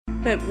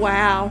But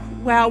wow,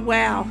 wow,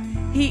 wow.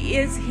 He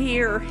is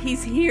here.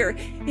 He's here.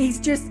 He's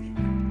just,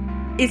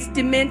 it's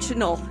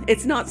dimensional.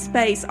 It's not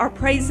space. Our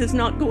praise is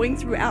not going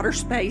through outer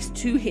space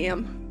to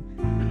him.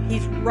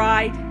 He's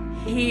right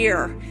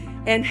here.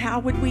 And how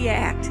would we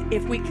act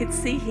if we could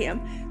see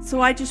him?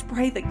 So I just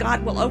pray that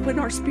God will open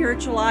our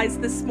spiritual eyes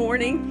this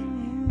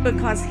morning,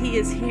 because he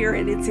is here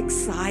and it's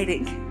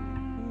exciting.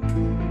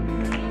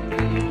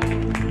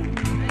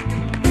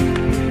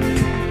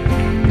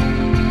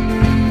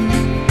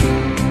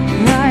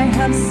 I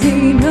have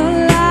seen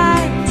a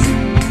light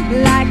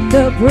like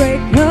the break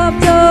of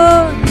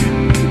dawn,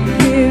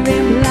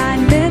 giving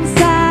blind men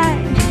sight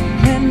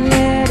and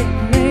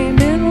letting lame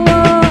men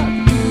walk.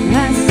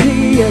 I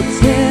see a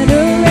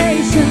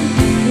generation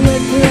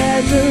with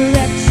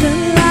resurrection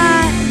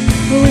light.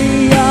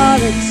 We are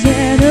the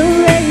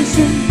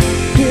generation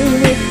filled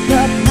with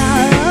the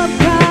power of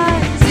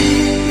Christ,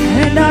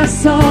 and our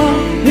song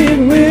it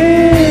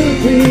will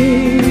be.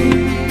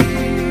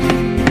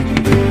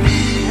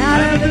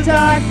 Out of the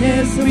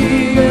darkness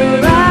we will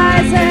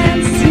rise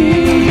and see.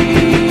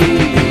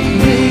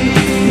 He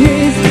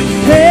is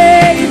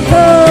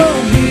faithful,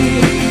 he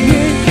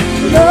is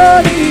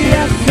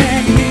glorious,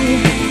 and he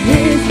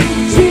is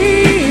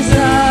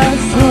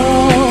Jesus.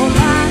 All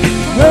my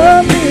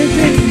hope is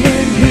in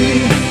him. He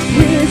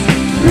is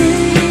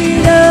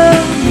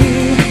freedom, he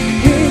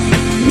is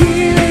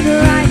healing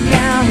right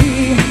now. He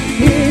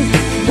is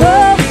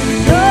hope,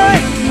 joy,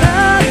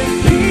 love, and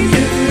peace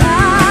and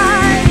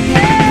life.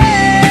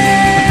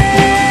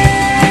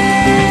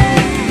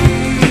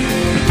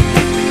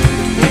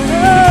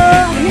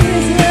 Oh, he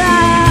is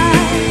life.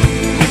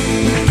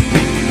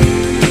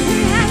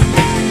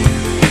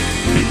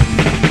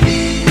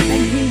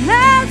 And he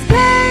has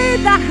paid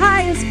the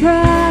highest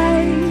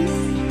price,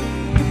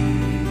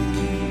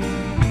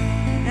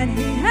 and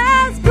he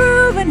has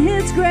proven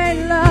his great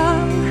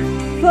love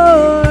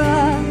for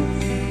us,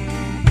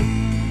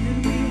 and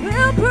we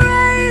will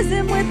praise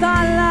him with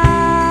our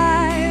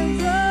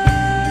lives,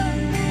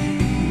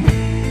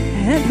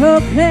 and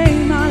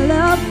proclaim our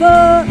love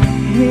for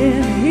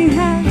him. He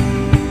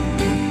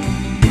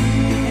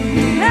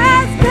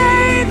has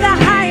paid the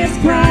highest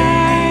price,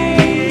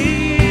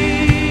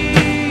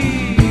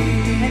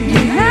 and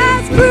he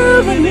has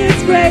proven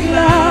his great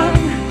love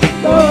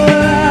for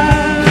us.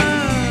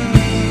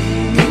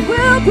 We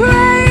will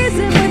praise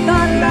him with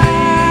our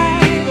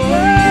lives,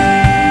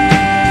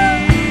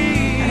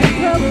 and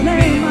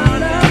proclaim our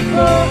love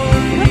for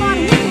him. Come on,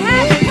 he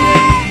has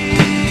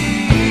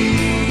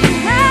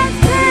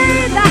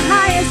paid the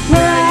highest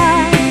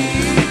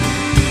price,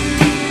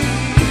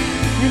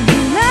 and he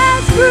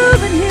has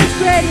proven his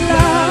great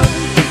love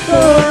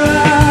for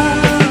us.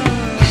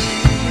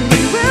 And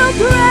we will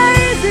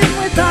praise him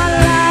with our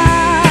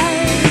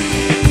lives,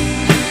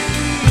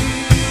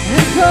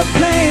 and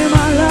proclaim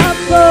our love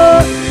for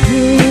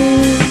him.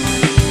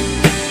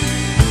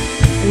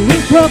 We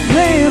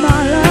proclaim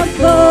our love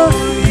for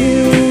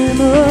him,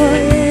 oh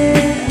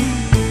yeah.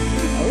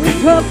 We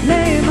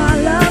proclaim our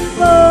love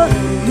for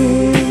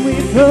him. We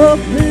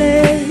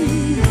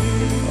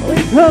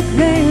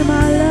proclaim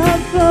our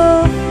love for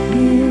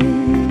him.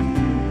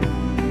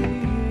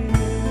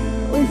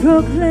 We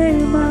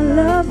proclaim our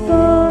love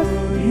for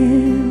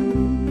him.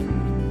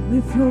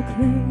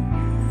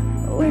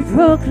 We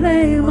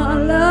proclaim our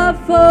love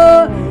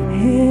for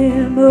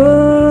him,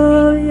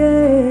 oh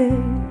yeah.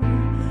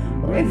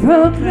 We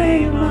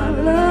proclaim our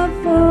love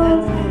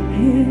for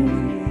him.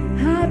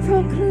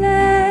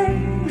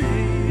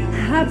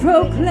 I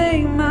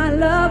proclaim my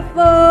love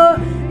for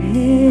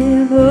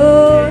him,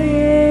 oh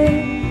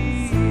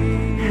yes.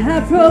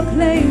 I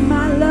proclaim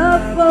my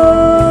love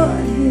for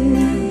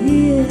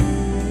him.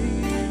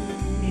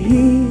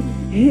 He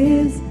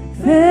is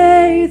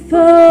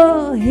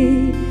faithful,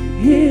 he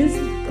is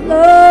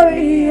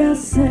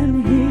glorious,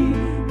 and he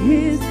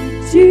is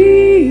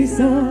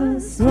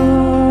Jesus.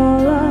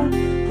 All our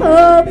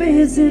hope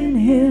is in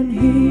him.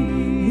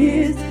 He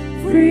is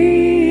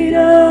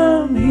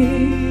freedom,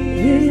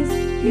 he is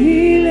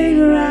healing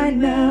right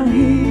now.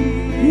 He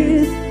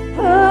is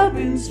hope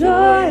and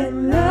joy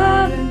and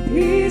love and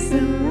peace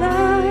and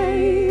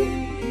life.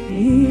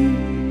 He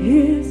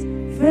is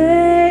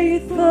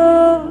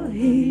faithful,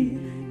 he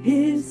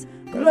is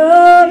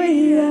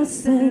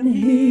glorious, and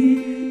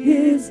he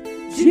is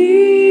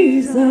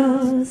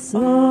Jesus.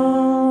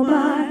 All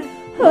my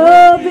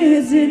hope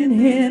is in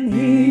him.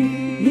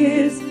 He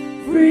is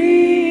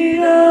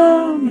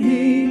freedom,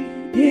 he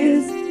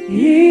is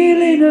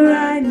healing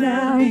right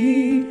now.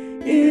 He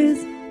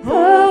is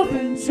hope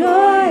and joy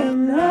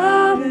and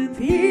love and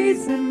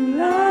peace and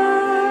life.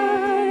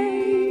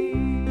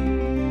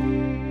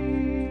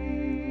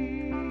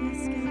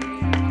 Yes,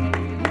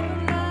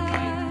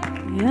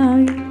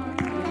 God.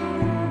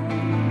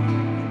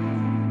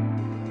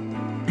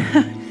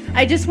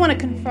 I just want to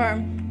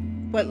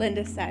confirm what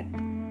Linda said,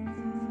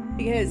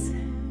 because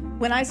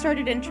when I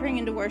started entering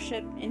into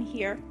worship in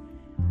here,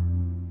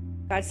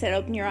 God said,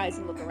 open your eyes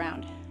and look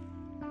around.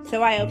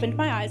 So I opened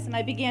my eyes and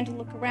I began to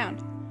look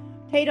around.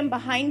 Tatum,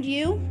 behind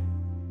you,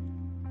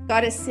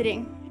 God is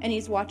sitting and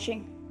he's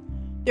watching.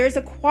 There's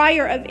a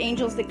choir of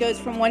angels that goes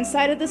from one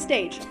side of the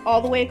stage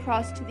all the way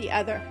across to the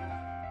other.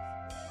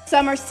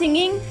 Some are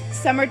singing,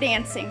 some are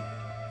dancing.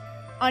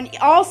 On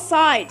all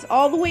sides,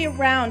 all the way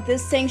around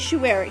this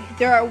sanctuary,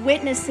 there are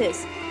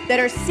witnesses that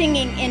are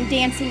singing and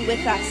dancing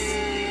with us.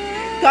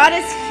 God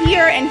is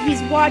here and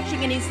he's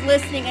watching and he's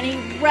listening and he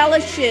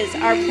relishes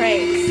our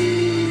praise.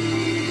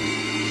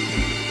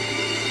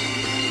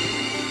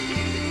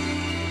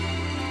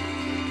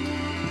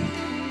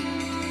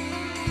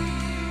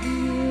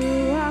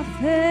 You are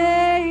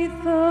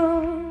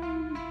faithful,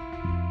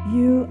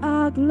 you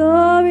are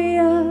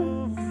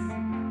glorious,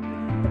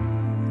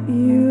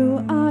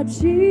 you are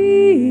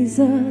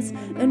Jesus,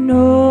 and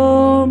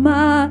all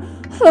my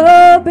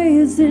hope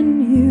is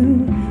in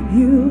you.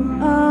 You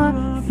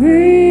are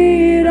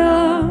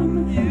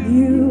freedom,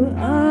 you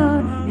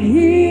are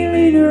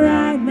healing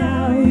right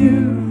now,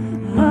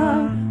 you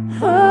are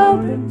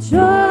hope and joy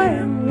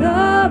and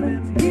love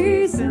and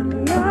peace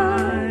and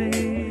light.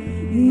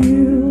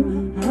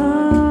 You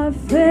are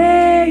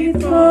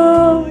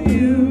faithful,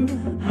 you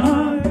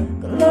are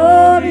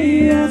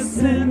glorious,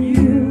 and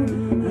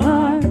you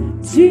are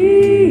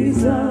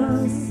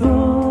Jesus.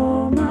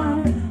 All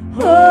my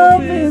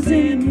hope is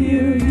in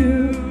you.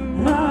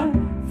 You are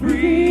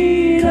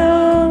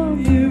freedom,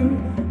 you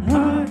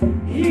are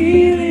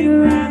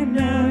healing right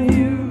now.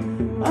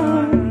 You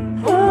are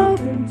hope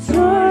and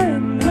joy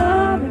and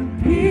love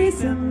and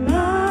peace and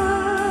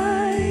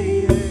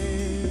light.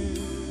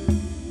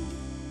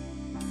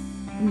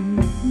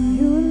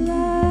 You are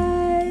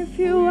life,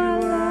 you are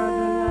life.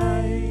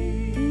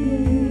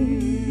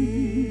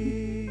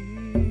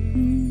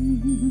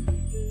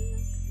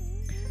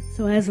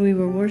 So as we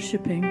were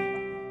worshiping,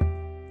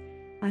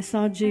 I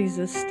saw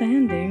Jesus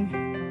standing,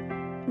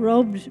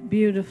 robed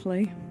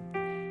beautifully,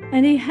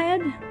 and he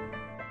had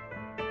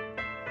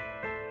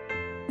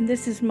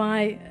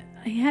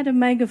a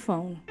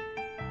megaphone.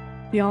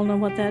 Do y'all know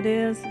what that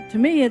is? To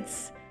me,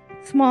 it's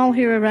small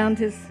here around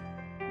his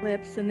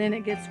lips, and then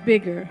it gets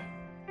bigger.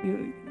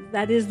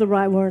 That is the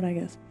right word, I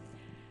guess.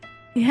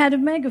 He had a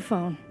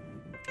megaphone.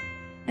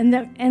 And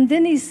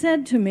then he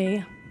said to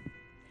me,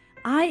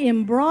 I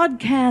am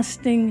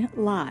broadcasting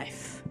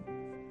life.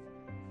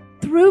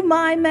 Through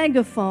my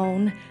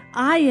megaphone,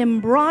 I am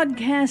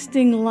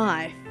broadcasting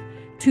life.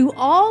 To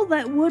all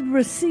that would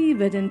receive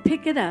it and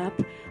pick it up,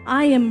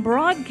 I am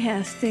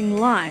broadcasting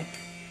life.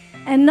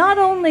 And not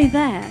only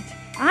that,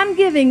 I'm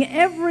giving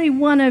every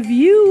one of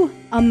you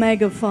a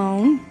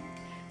megaphone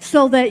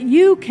so that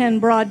you can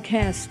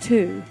broadcast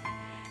too.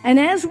 And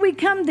as we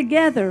come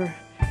together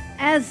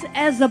as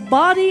a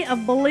body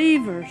of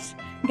believers,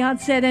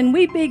 God said, and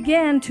we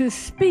began to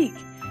speak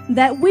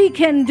that we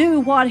can do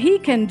what he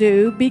can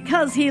do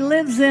because he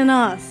lives in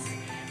us.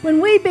 When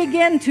we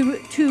begin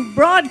to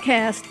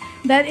broadcast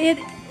that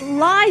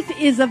life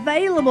is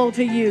available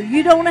to you,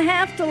 you don't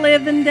have to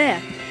live in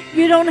death.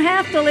 You don't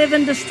have to live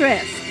in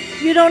distress.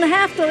 You don't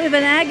have to live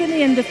in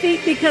agony and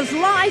defeat, because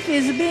life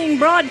is being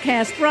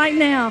broadcast right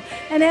now.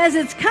 And as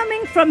it's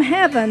coming from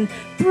heaven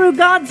through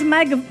God's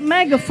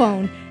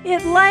megaphone,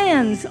 it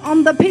lands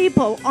on the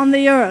people on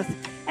the earth.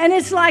 And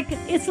it's like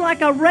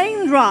a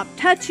raindrop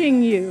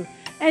touching you.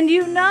 And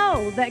you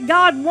know that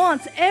God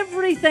wants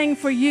everything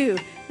for you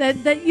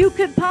that you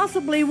could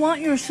possibly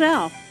want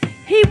yourself.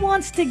 He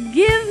wants to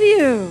give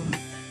you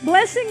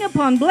blessing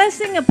upon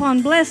blessing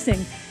upon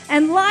blessing.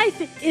 And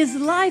life is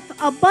life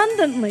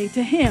abundantly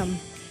to him.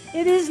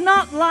 It is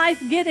not life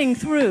getting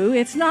through.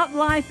 It's not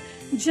life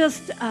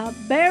just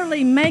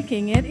barely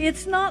making it.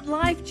 It's not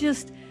life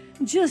just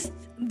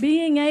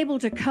being able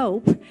to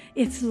cope.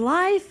 It's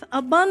life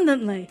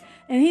abundantly.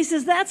 And he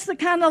says, that's the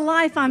kind of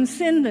life I'm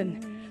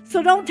sending.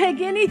 So don't take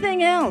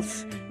anything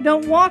else.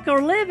 Don't walk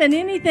or live in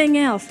anything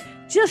else.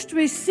 Just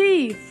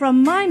receive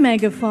from my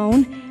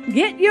megaphone,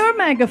 get your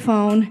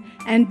megaphone,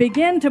 and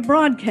begin to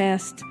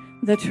broadcast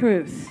the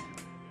truth.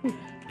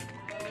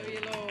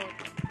 Hallelujah, Lord.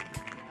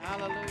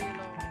 Hallelujah,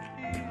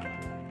 Lord.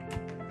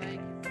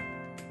 Thank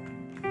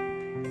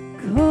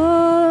you.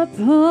 Call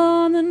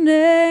upon the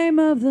name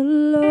of the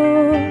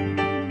Lord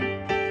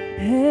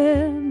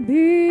and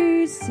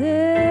be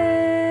saved.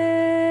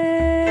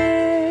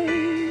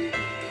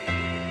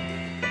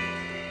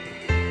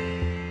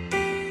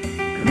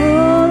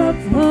 Call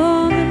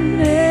upon the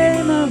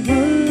name of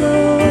the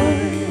Lord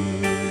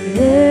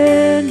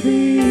and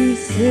be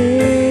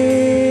saved.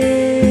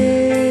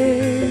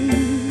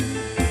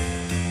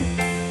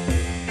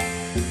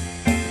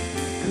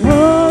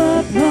 Call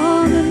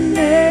upon the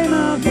name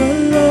of the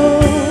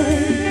Lord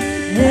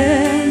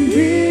and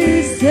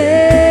be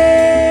saved.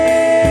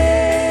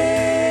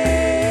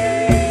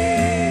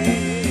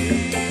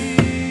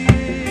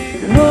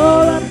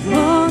 Call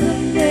upon the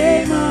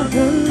name of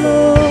the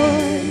Lord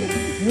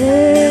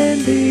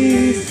and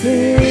be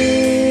saved.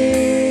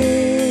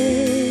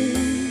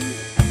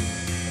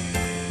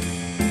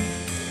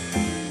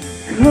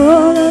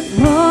 Call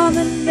upon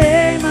the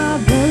name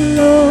of the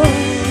Lord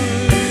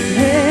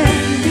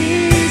and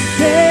be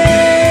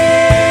saved.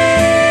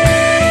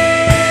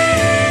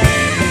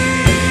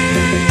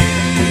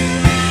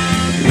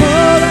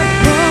 Call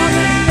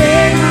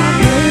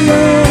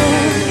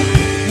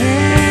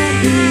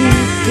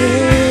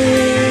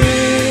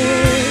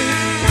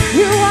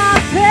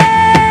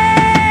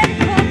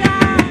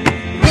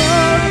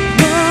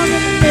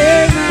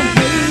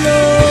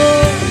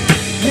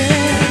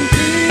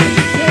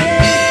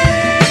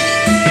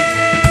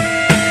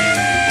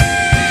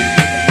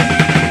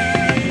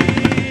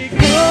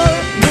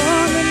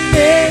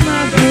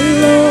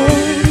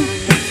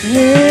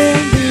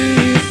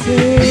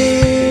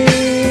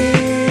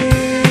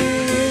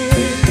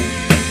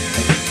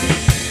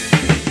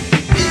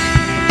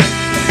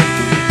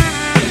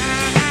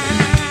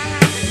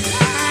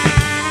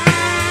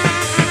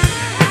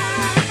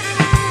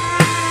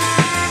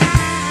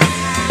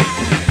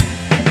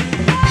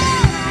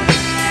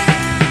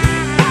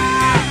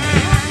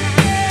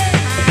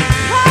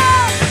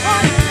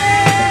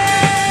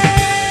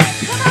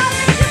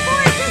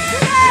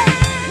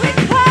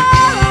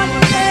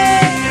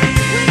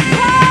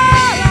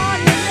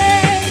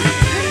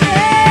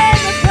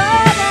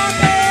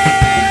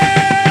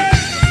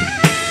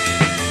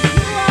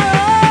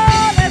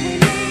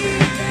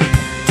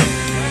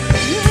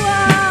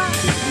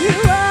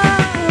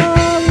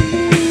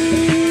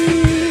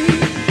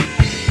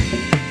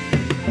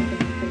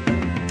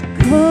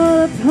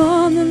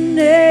upon the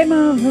name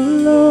of the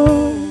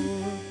Lord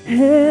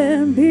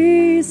and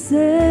be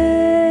saved.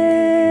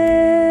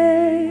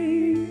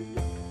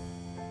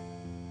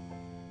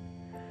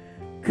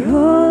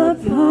 Call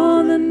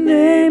upon the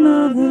name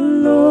of the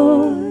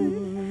Lord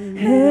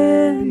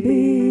and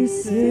be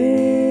saved.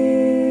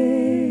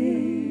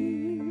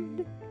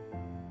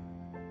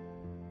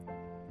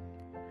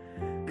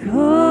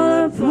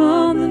 Call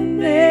upon the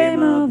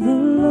name of the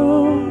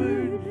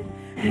Lord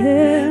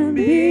and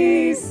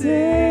be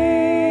saved.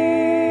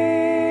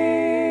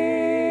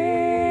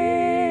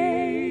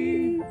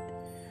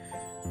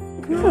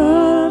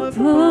 Call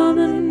upon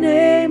the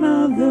name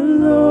of the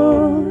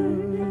Lord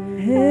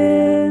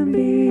and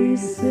be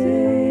saved.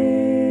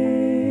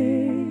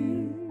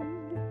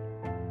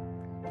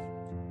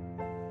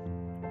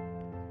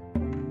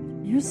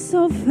 You're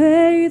so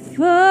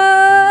faithful.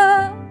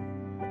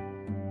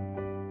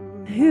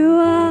 You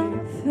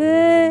are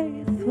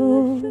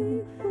faithful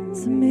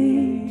to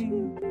me.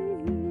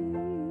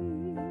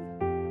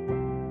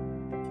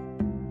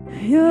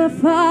 You're a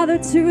father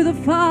to the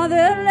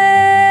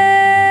fatherless.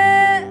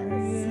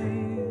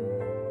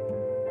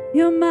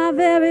 You're my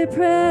very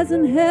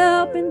present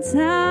help in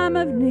time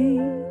of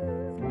need.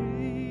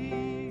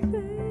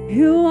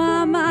 You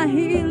are my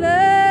healer,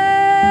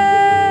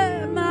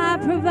 my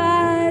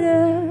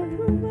provider.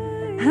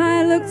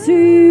 I look to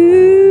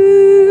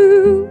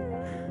you.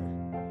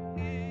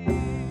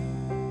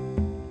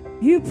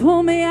 You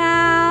pull me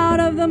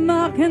out of the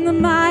muck and the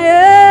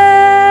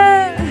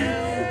mire.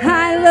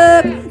 I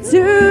look to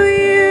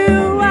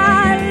you.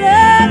 I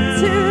look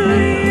to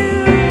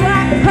you.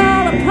 I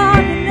call upon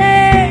your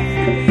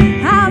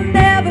name. I'll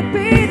never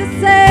be the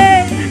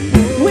same.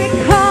 We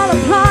call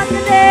upon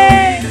your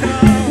name.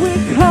 We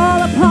call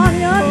upon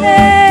your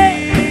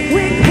name.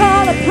 We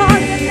call upon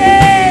your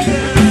name.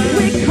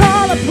 We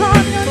call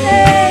upon your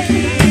name.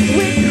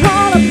 We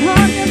call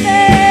upon your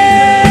name.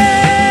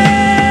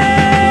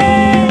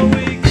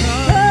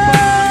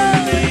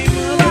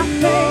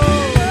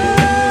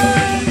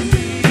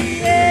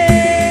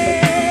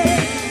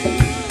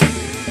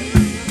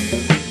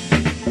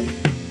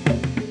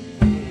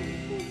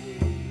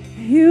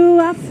 You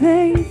are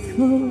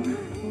faithful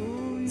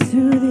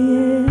to the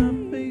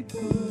end.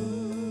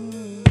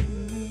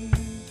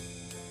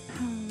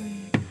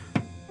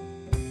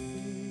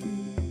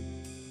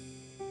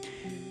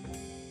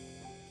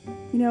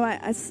 You know,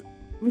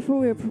 before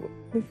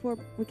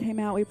we came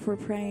out, we were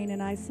praying,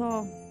 and I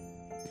saw,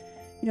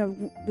 you know,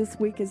 this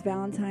week is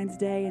Valentine's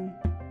Day, and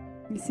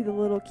you see the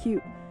little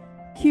cute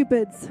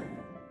cupids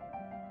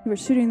who are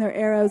shooting their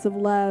arrows of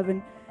love,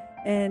 and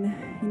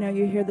you know,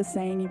 you hear the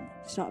saying, you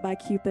shot by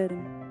Cupid.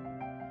 And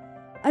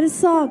I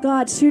just saw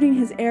God shooting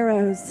his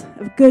arrows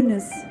of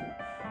goodness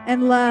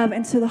and love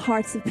into the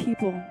hearts of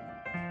people.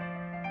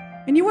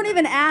 And you weren't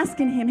even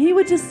asking him. He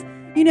would just,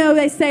 you know,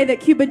 they say that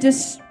Cupid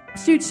just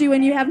shoots you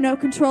and you have no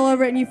control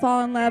over it and you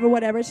fall in love or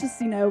whatever. It's just,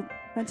 you know,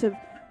 a bunch of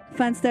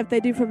fun stuff they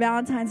do for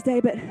Valentine's Day.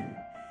 But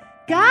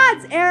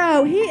God's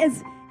arrow, he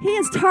is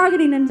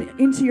targeting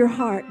into your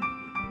heart.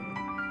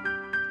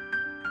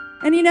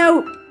 And, you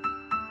know,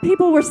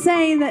 people were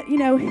saying that, you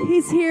know,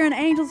 he's here and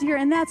angels here,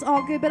 and that's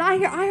all good. But I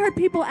heard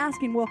people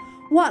asking, well,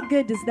 what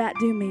good does that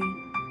do me?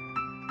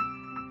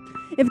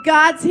 If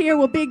God's here,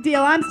 well, big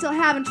deal. I'm still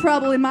having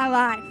trouble in my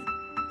life.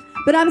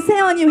 But I'm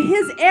telling you,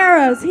 his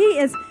arrows, he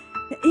is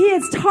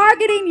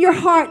targeting your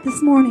heart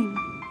this morning.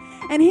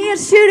 And he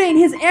is shooting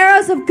his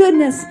arrows of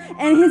goodness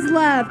and his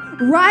love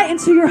right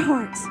into your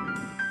heart.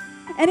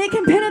 And it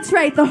can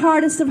penetrate the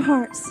hardest of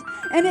hearts.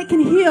 And it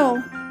can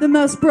heal the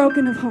most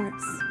broken of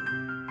hearts.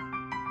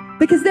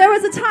 Because there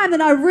was a time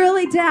that I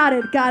really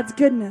doubted God's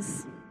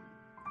goodness.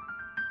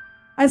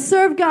 I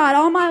served God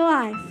all my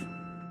life.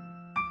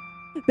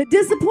 But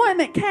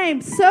disappointment came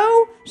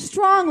so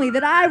strongly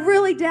that I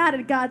really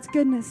doubted God's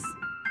goodness.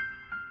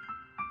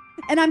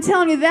 And I'm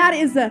telling you, that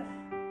is a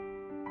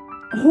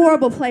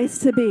horrible place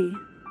to be.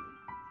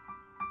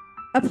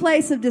 A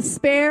place of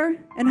despair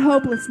and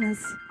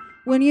hopelessness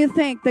when you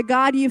think the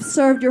God you've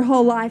served your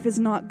whole life is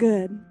not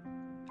good.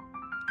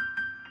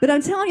 But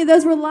I'm telling you,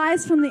 those were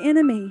lies from the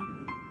enemy.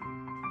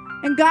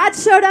 And God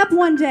showed up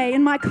one day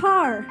in my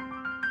car,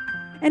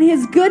 and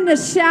his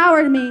goodness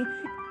showered me,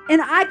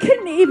 and I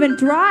couldn't even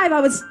drive.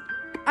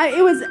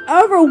 It was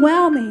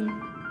overwhelming.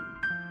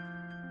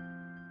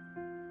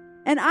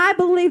 And I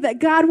believe that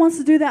God wants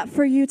to do that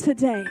for you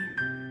today.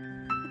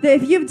 That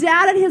if you've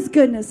doubted his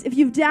goodness, if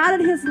you've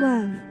doubted his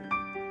love,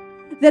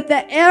 that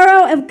the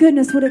arrow of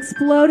goodness would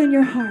explode in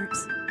your heart.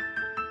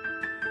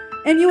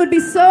 And you would be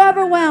so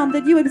overwhelmed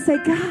that you would say,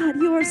 God,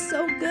 you are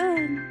so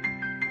good.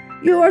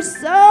 You are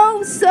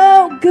so,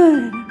 so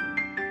good.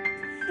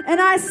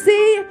 And I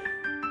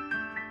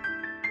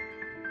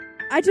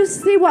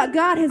just see what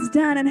God has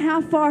done and how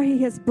far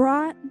he has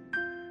brought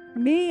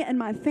me and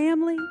my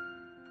family.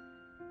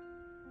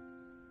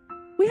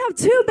 We have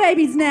 2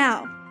 babies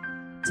now.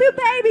 2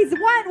 babies.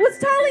 One was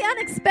totally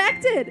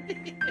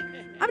unexpected.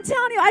 I'm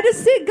telling you, I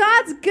just see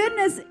God's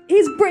goodness.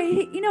 His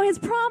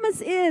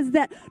promise is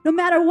that no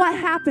matter what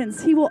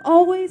happens, He will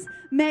always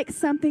make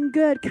something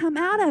good come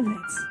out of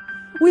it.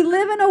 We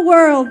live in a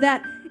world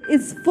that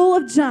is full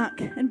of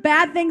junk and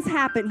bad things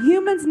happen.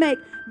 Humans make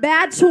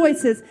bad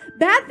choices.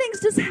 Bad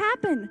things just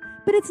happen,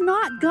 but it's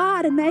not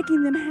God in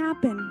making them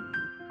happen.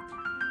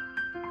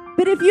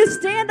 But if you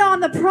stand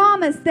on the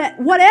promise that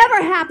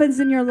whatever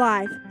happens in your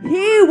life,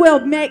 He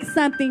will make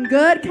something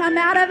good come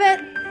out of it,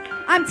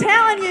 I'm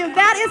telling you,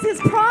 that is His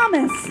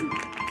promise.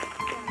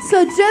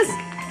 So just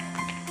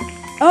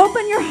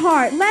open your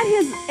heart. Let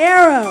His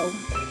arrow.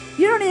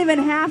 You don't even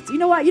have to, you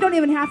know what? You don't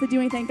even have to do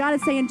anything. God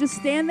is saying just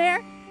stand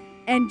there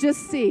and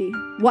just see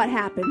what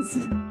happens.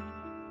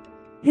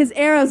 His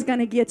arrow's going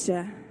to get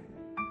you.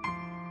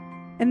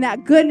 And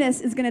that goodness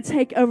is going to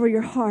take over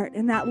your heart.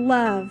 And that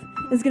love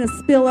is going to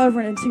spill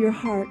over into your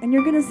heart. And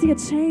you're going to see a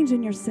change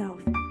in yourself.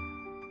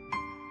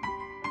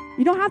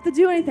 You don't have to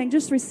do anything.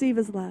 Just receive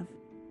His love.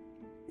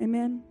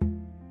 Amen.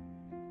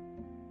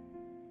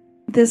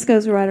 This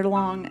goes right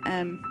along.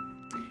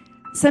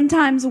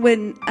 Sometimes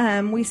when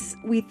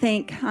we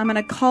think, I'm going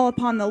to call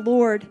upon the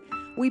Lord,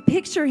 we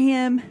picture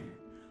Him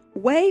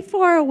way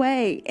far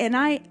away. And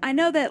I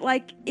know that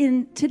like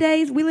in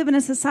today's, we live in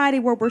a society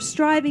where we're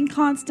striving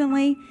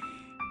constantly.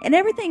 And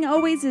everything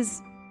always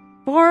is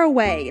far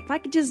away. If I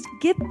could just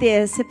get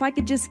this, if I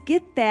could just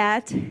get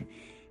that.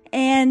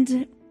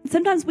 And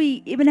sometimes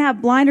we even have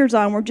blinders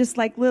on. We're just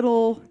like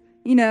little,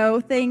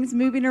 things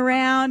moving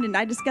around. And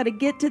I just got to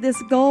get to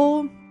this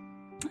goal.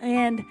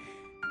 And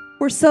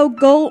we're so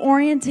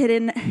goal-oriented.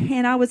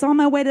 And I was on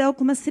my way to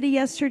Oklahoma City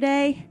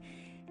yesterday.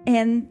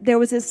 And there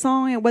was this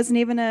song. It wasn't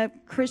even a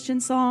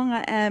Christian song.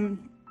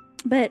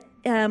 But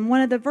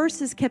one of the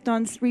verses kept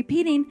on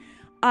repeating,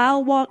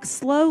 I'll walk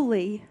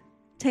slowly.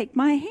 Take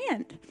my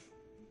hand.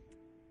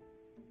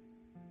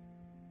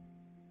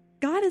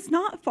 God is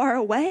not far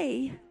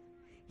away.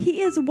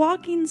 He is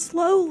walking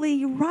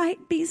slowly right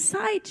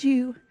beside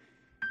you.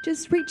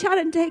 Just reach out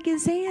and take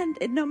His hand.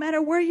 And no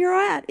matter where you're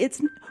at,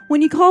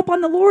 when you call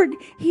upon the Lord,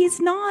 He's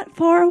not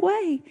far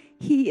away.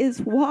 He is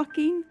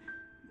walking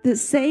the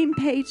same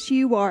pace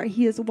you are.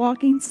 He is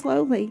walking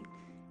slowly.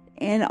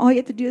 And all you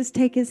have to do is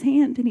take His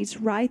hand, and He's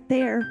right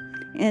there.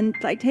 And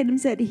like Tatum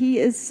said, He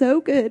is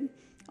so good.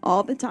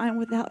 All the time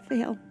without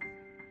fail.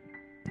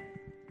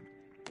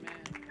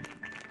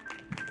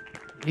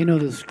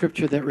 The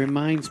scripture that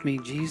reminds me,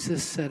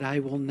 Jesus said, I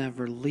will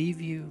never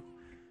leave you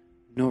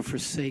nor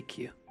forsake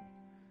you.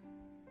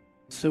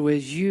 So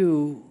as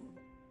you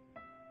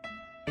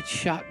get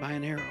shot by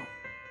an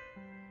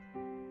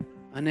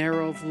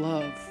arrow of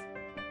love,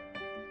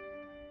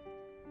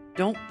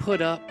 don't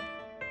put up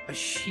a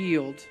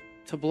shield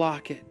to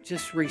block it.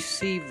 Just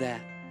receive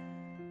that.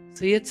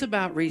 See, it's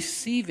about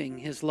receiving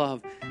His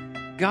love.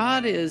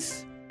 God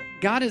is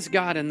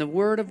God, and the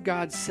Word of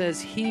God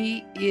says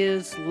He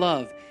is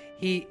love.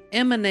 He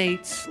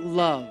emanates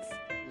love.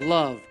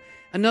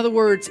 In other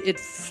words, it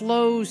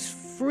flows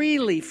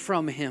freely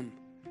from Him.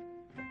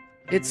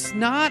 It's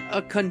not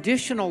a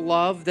conditional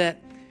love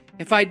that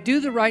if I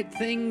do the right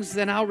things,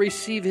 then I'll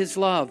receive His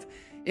love.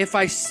 If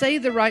I say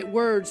the right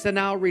words, then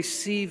I'll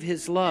receive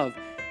His love.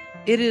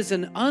 It is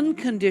an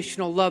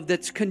unconditional love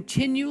that's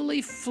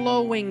continually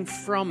flowing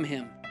from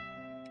Him.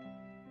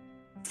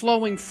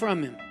 Flowing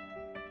from Him.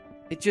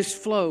 It just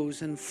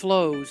flows and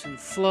flows and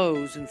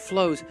flows and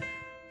flows.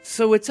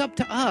 So it's up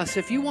to us.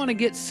 If you want to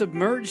get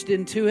submerged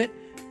into it,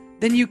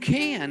 then you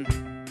can.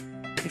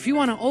 If you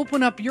want to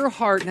open up your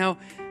heart. Now,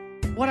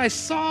 what I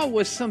saw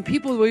was some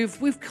people,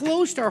 we've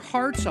closed our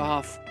hearts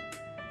off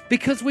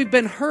because we've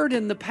been hurt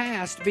in the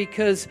past,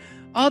 because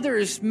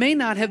others may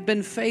not have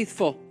been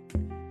faithful.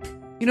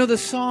 The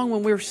song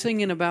when we were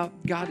singing about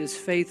God is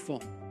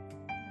faithful.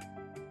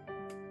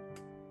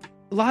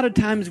 A lot of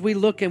times we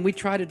look and we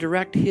try to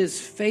direct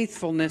His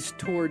faithfulness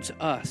towards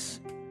us.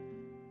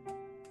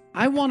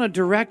 I want to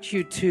direct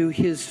you to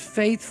His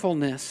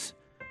faithfulness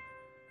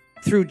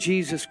through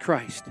Jesus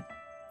Christ.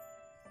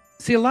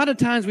 See, a lot of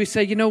times we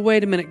say,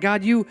 wait a minute,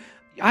 God,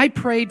 I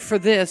prayed for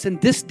this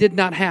and this did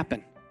not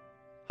happen.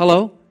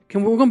 Hello?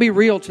 We're going to be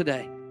real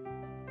today.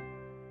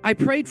 I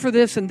prayed for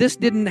this and this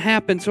didn't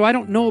happen, so I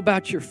don't know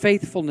about your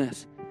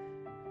faithfulness.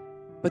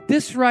 But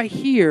this right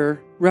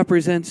here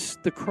represents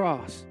the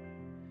cross.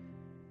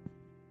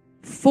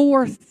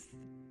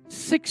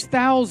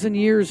 6,000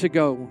 years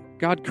ago,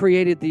 God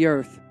created the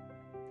earth.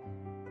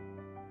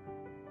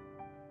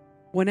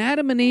 When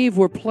Adam and Eve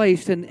were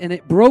placed and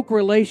it broke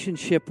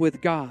relationship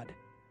with God,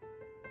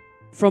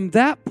 from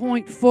that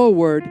point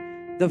forward,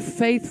 the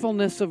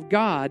faithfulness of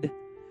God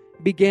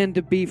began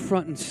to be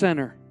front and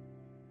center.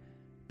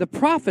 The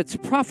prophets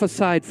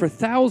prophesied for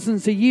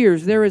thousands of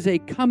years there is a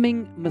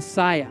coming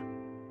Messiah.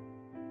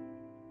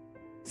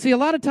 See, a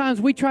lot of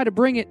times we try to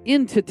bring it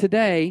into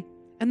today,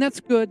 and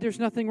that's good. There's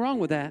nothing wrong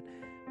with that.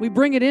 We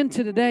bring it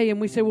into today and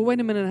we say, well, wait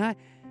a minute,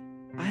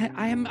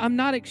 I'm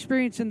not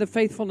experiencing the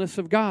faithfulness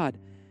of God.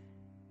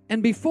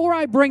 And before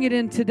I bring it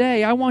in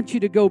today, I want you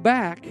to go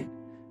back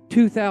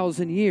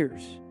 2,000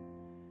 years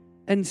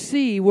and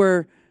see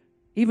where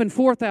even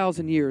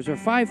 4,000 years or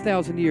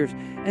 5,000 years,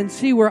 and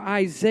see where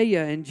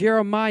Isaiah and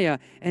Jeremiah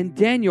and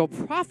Daniel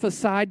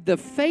prophesied the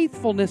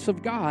faithfulness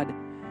of God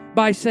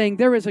by saying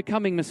there is a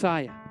coming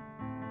Messiah.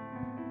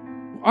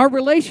 Our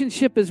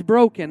relationship is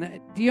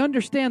broken. Do you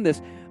understand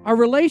this? Our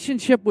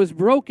relationship was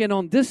broken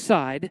on this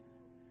side,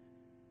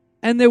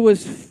 and there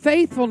was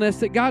faithfulness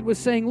that God was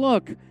saying,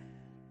 look,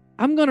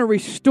 I'm going to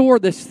restore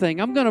this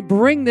thing. I'm going to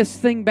bring this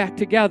thing back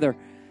together.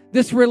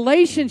 This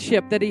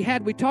relationship that he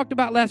had, we talked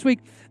about last week,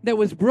 that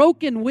was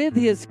broken with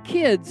his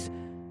kids,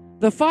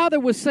 the Father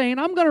was saying,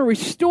 I'm going to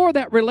restore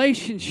that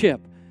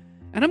relationship.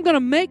 And I'm going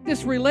to make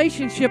this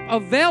relationship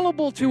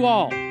available to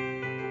all.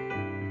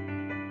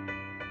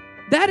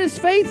 That is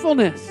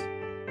faithfulness.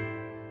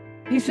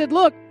 He said,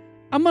 look,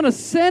 I'm going to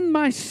send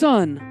my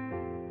Son.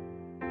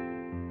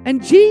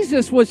 And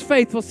Jesus was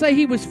faithful. Say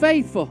he was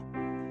faithful.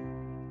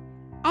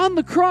 On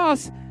the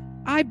cross,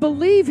 I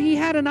believe he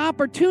had an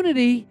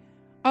opportunity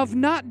of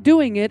not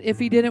doing it if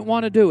he didn't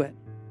want to do it.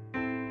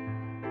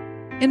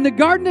 In the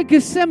Garden of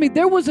Gethsemane,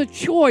 there was a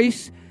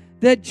choice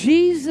that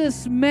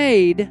Jesus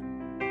made.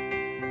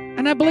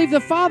 And I believe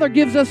the Father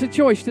gives us a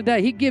choice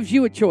today. He gives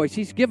you a choice.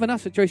 He's given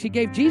us a choice. He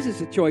gave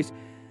Jesus a choice.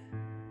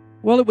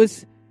 Well, it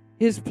was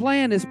his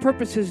plan, his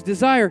purpose, his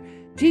desire.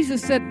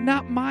 Jesus said,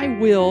 not my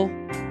will,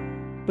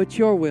 but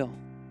your will.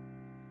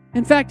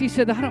 In fact, he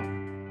said,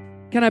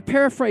 can I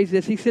paraphrase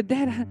this? He said,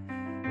 Dad,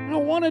 I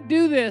don't want to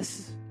do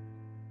this.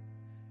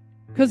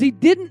 Because he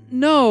didn't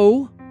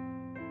know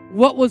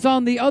what was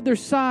on the other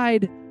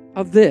side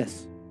of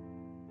this.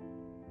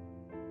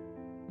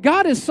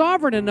 God is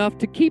sovereign enough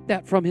to keep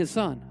that from his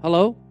Son.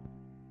 Hello?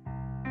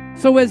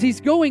 So as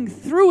he's going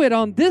through it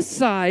on this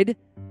side,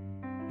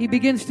 he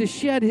begins to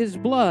shed his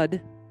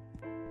blood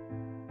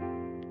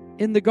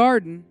in the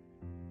garden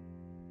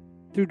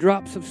through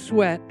drops of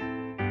sweat.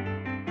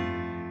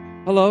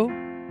 Hello?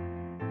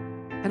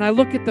 And I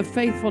look at the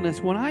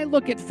faithfulness. When I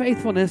look at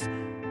faithfulness,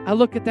 I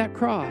look at that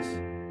cross.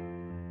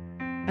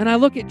 And I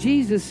look at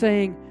Jesus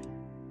saying,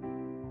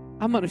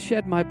 I'm going to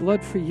shed my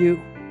blood for you.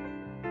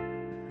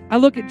 I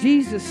look at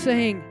Jesus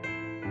saying,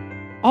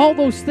 all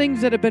those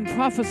things that have been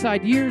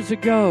prophesied years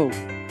ago,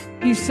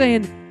 he's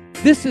saying,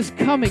 this is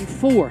coming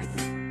forth.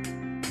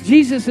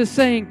 Jesus is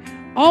saying,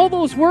 all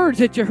those words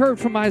that you heard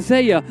from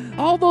Isaiah,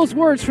 all those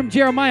words from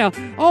Jeremiah,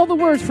 all the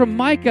words from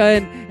Micah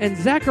and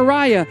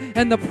Zechariah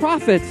and the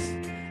prophets.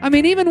 I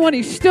mean, even when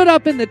he stood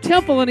up in the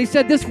temple and he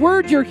said, this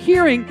word you're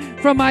hearing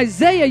from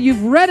Isaiah,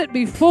 you've read it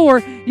before,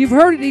 you've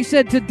heard it. He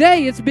said,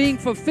 today it's being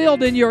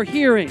fulfilled in your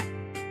hearing.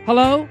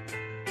 Hello?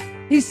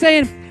 He's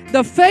saying,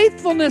 the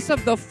faithfulness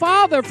of the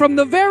Father from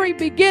the very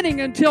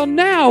beginning until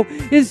now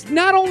is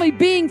not only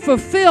being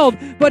fulfilled,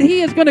 but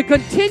he is going to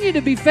continue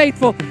to be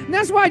faithful. And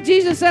that's why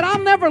Jesus said, I'll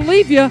never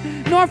leave you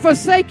nor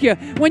forsake you.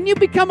 When you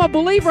become a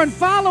believer and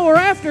follower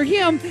after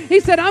him, he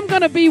said, I'm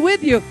going to be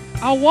with you.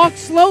 I'll walk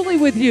slowly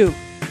with you.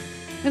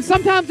 And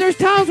sometimes there's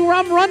times where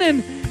I'm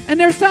running, and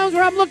there's times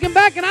where I'm looking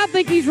back, and I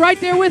think he's right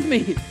there with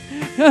me.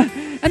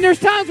 And there's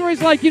times where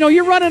he's like,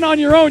 you're running on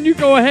your own, you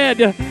go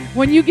ahead.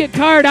 When you get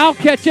tired, I'll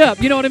catch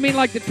up. You know what I mean?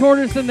 Like the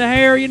tortoise and the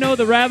hare,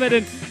 the rabbit,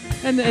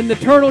 and the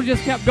turtle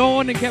just kept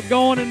going,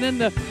 and then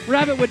the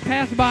rabbit would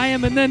pass by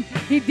him, and then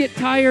he'd get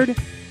tired.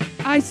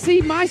 I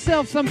see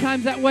myself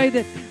sometimes that way,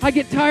 that I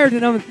get tired,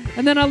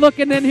 and then I look,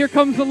 and then here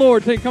comes the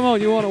Lord saying, come on,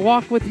 you want to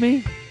walk with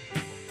me?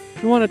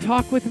 You want to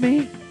talk with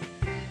me?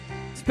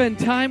 Spend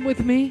time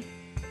with me?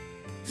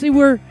 See,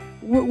 we're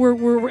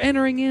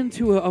entering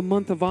into a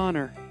month of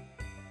honor.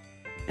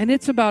 And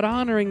it's about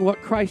honoring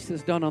what Christ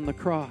has done on the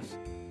cross.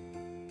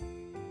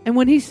 And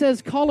when he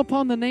says, call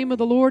upon the name of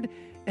the Lord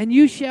and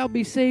you shall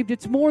be saved,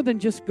 it's more than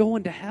just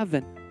going to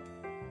heaven.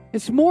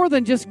 It's more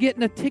than just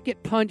getting a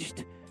ticket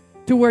punched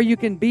to where you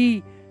can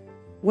be,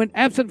 when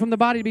absent from the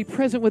body, to be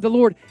present with the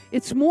Lord.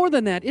 It's more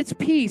than that. It's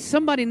peace.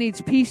 Somebody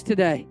needs peace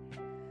today.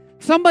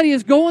 Somebody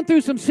is going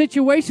through some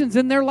situations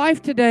in their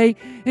life today,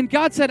 and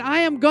God said, I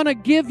am going to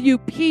give you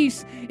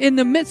peace in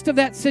the midst of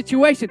that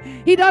situation.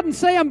 He doesn't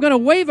say I'm going to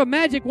wave a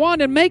magic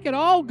wand and make it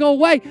all go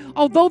away,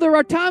 although there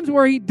are times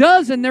where he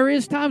does, and there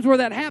is times where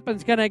that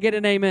happens. Can I get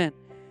an amen?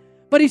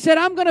 But he said,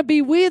 I'm going to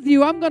be with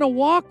you. I'm going to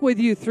walk with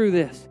you through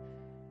this.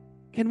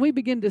 Can we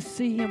begin to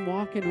see him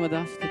walking with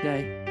us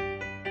today?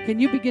 Can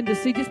you begin to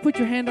see? Just put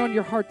your hand on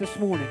your heart this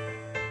morning.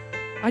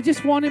 I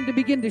just want him to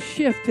begin to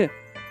shift it.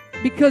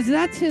 Because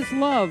that's his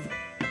love.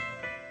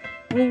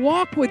 We'll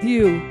walk with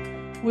you.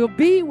 We'll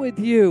be with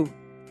you.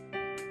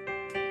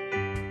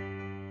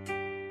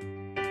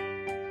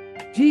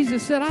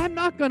 Jesus said, I'm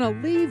not going to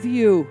leave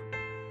you.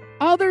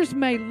 Others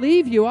may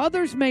leave you.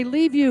 Others may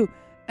leave you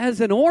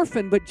as an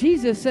orphan. But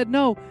Jesus said,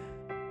 no,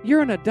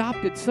 you're an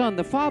adopted son.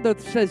 The Father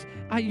says,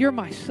 you're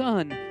my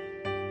son.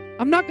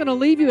 I'm not going to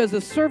leave you as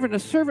a servant. A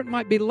servant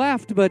might be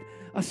left, but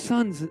a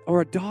son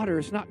or a daughter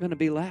is not going to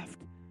be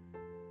left.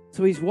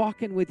 So he's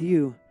walking with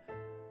you.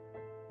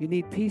 You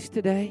need peace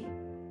today?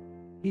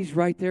 He's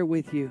right there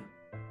with you.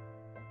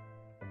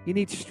 You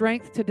need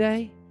strength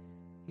today?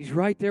 He's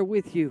right there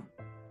with you.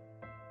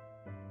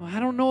 Well, I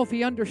don't know if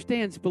he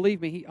understands.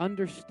 Believe me, he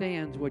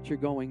understands what you're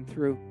going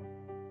through.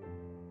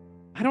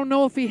 I don't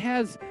know if He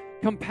has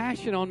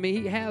compassion on me.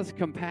 He has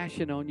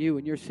compassion on you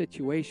and your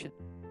situation.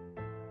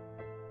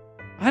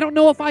 I don't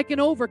know if I can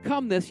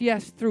overcome this.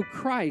 Yes, through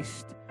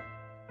Christ,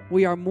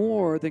 we are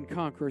more than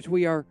conquerors.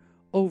 We are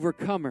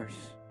overcomers.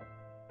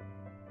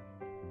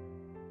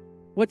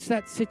 What's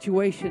that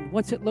situation?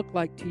 What's it look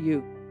like to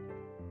you?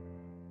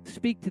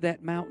 Speak to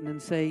that mountain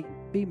and say,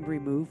 be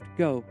removed.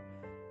 Go.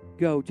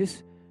 Go.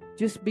 Just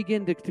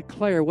begin to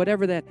declare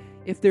whatever that.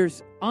 If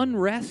there's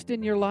unrest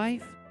in your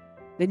life,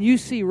 then you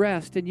see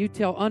rest and you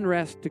tell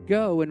unrest to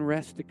go and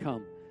rest to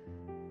come.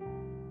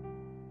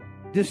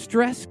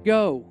 Distress,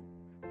 go.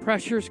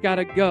 Pressure's got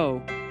to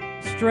go.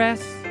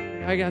 Stress,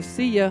 I got to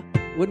see you.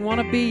 Wouldn't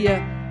want to be you.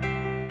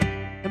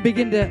 And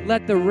begin to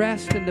let the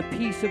rest and the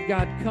peace of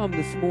God come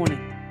this morning.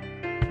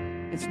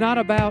 It's not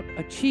about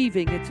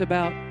achieving, it's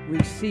about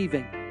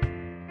receiving.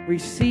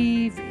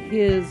 Receive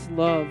His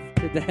love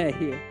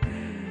today.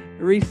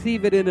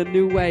 Receive it in a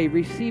new way.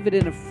 Receive it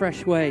in a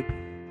fresh way.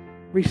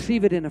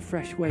 Receive it in a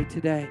fresh way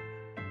today.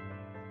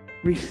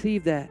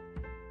 Receive that.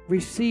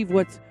 Receive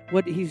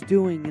what He's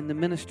doing in the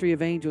ministry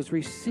of angels.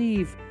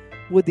 Receive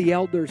with the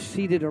elders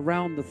seated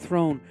around the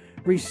throne.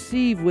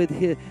 Receive with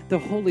the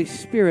Holy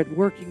Spirit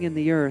working in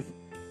the earth.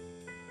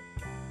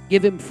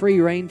 Give Him free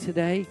reign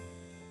today.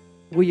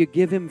 Will you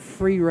give Him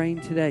free reign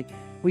today?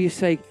 Will you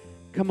say,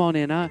 come on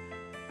in.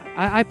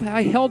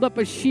 I held up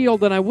a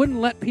shield and I wouldn't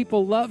let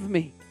people love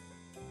me.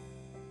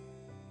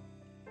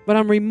 But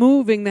I'm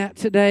removing that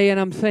today and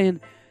I'm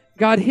saying,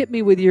 God, hit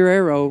me with your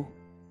arrow.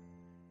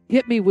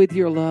 Hit me with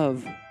your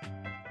love.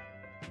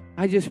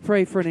 I just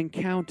pray for an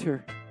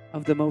encounter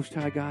of the Most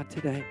High God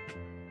today.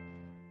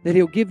 That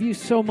He'll give you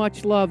so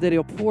much love that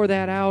He'll pour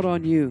that out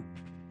on you.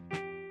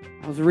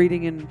 I was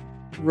reading in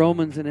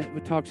Romans and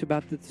it talks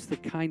about it's the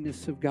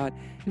kindness of God.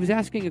 He was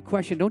asking a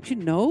question. Don't you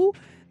know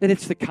that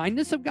it's the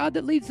kindness of God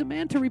that leads a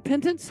man to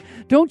repentance?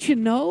 Don't you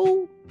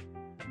know?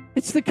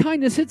 It's the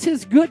kindness. It's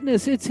His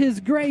goodness. It's His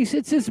grace.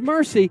 It's His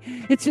mercy.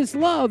 It's His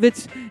love.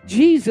 It's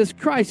Jesus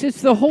Christ.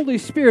 It's the Holy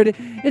Spirit.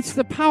 It's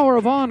the power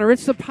of honor.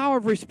 It's the power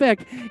of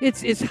respect.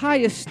 It's high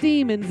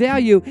esteem and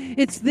value.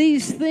 It's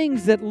these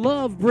things that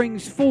love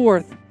brings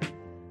forth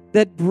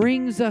that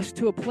brings us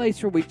to a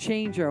place where we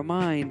change our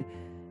mind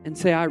and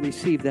say, I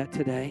receive that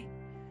today.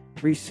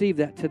 Receive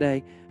that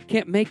today. I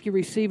can't make you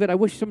receive it. I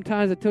wish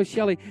sometimes, I tell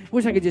Shelly, I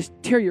wish I could just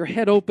tear your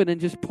head open and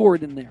just pour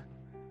it in there.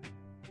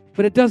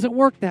 But it doesn't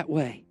work that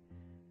way.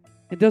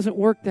 It doesn't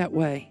work that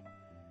way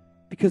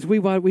because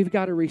we've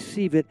got to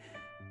receive it.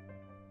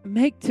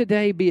 Make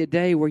today be a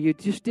day where you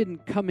just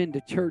didn't come into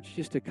church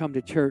just to come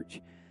to church.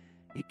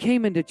 You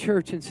came into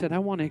church and said, I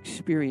want to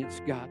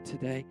experience God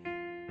today.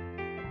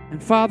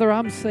 And Father,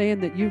 I'm saying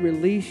that you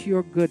release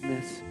your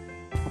goodness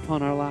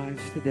upon our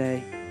lives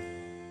today.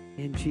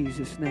 In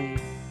Jesus' name.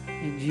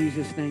 In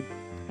Jesus' name.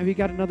 Have you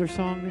got another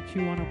song that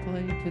you want to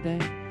play today?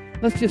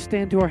 Let's just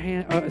stand to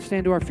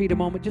our feet a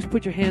moment. Just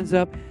put your hands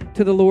up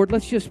to the Lord.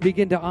 Let's just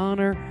begin to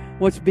honor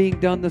what's being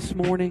done this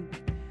morning.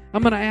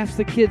 I'm going to ask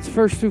the kids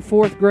 1st through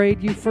 4th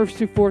grade, you 1st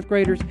through 4th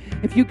graders,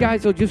 if you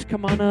guys will just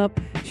come on up.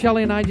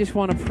 Shelly and I just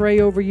want to pray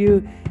over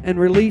you and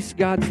release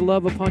God's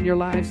love upon your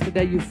lives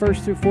today. You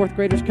 1st through 4th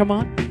graders, come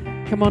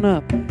on. Come on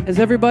up. As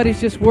everybody's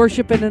just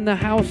worshiping in the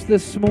house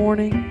this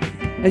morning,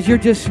 as you're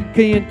just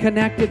being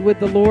connected with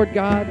the Lord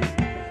God,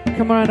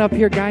 come on up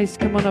here, guys.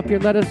 Come on up here.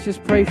 Let us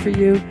just pray for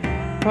you.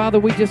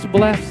 Father, we just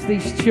bless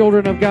these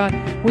children of God.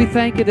 We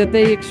thank you that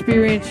they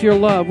experience your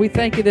love. We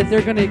thank you that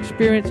they're going to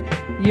experience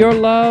your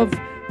love,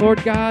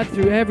 Lord God,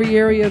 through every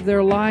area of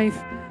their life.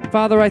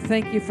 Father, I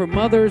thank you for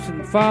mothers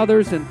and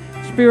fathers and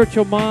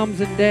spiritual moms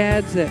and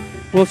dads that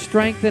will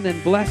strengthen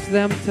and bless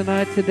them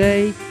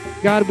today.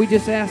 God, we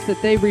just ask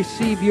that they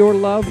receive your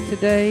love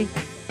today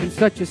in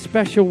such a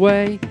special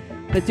way,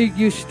 that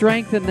you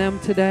strengthen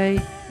them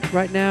today,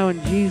 right now,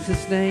 in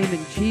Jesus' name,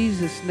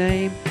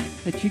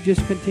 that you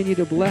just continue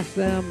to bless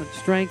them and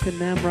strengthen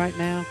them right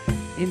now,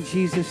 in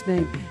Jesus'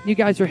 name. You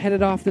guys are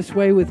headed off this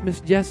way with Miss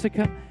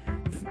Jessica.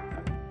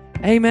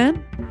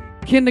 Amen.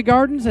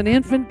 Kindergartens and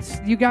infants,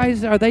 you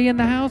guys, are they in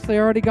the house? They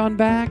already gone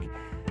back?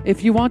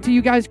 If you want to,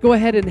 you guys go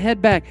ahead and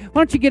head back.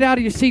 Why don't you get out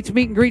of your seats,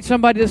 meet and greet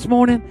somebody this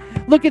morning?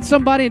 Look at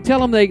somebody and tell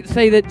them, they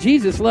say that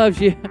Jesus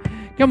loves you.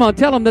 Come on,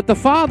 tell them that the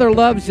Father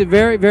loves you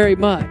very, very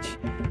much.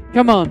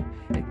 Come on.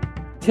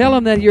 Tell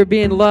them that you're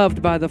being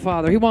loved by the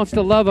Father. He wants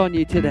to love on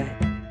you today.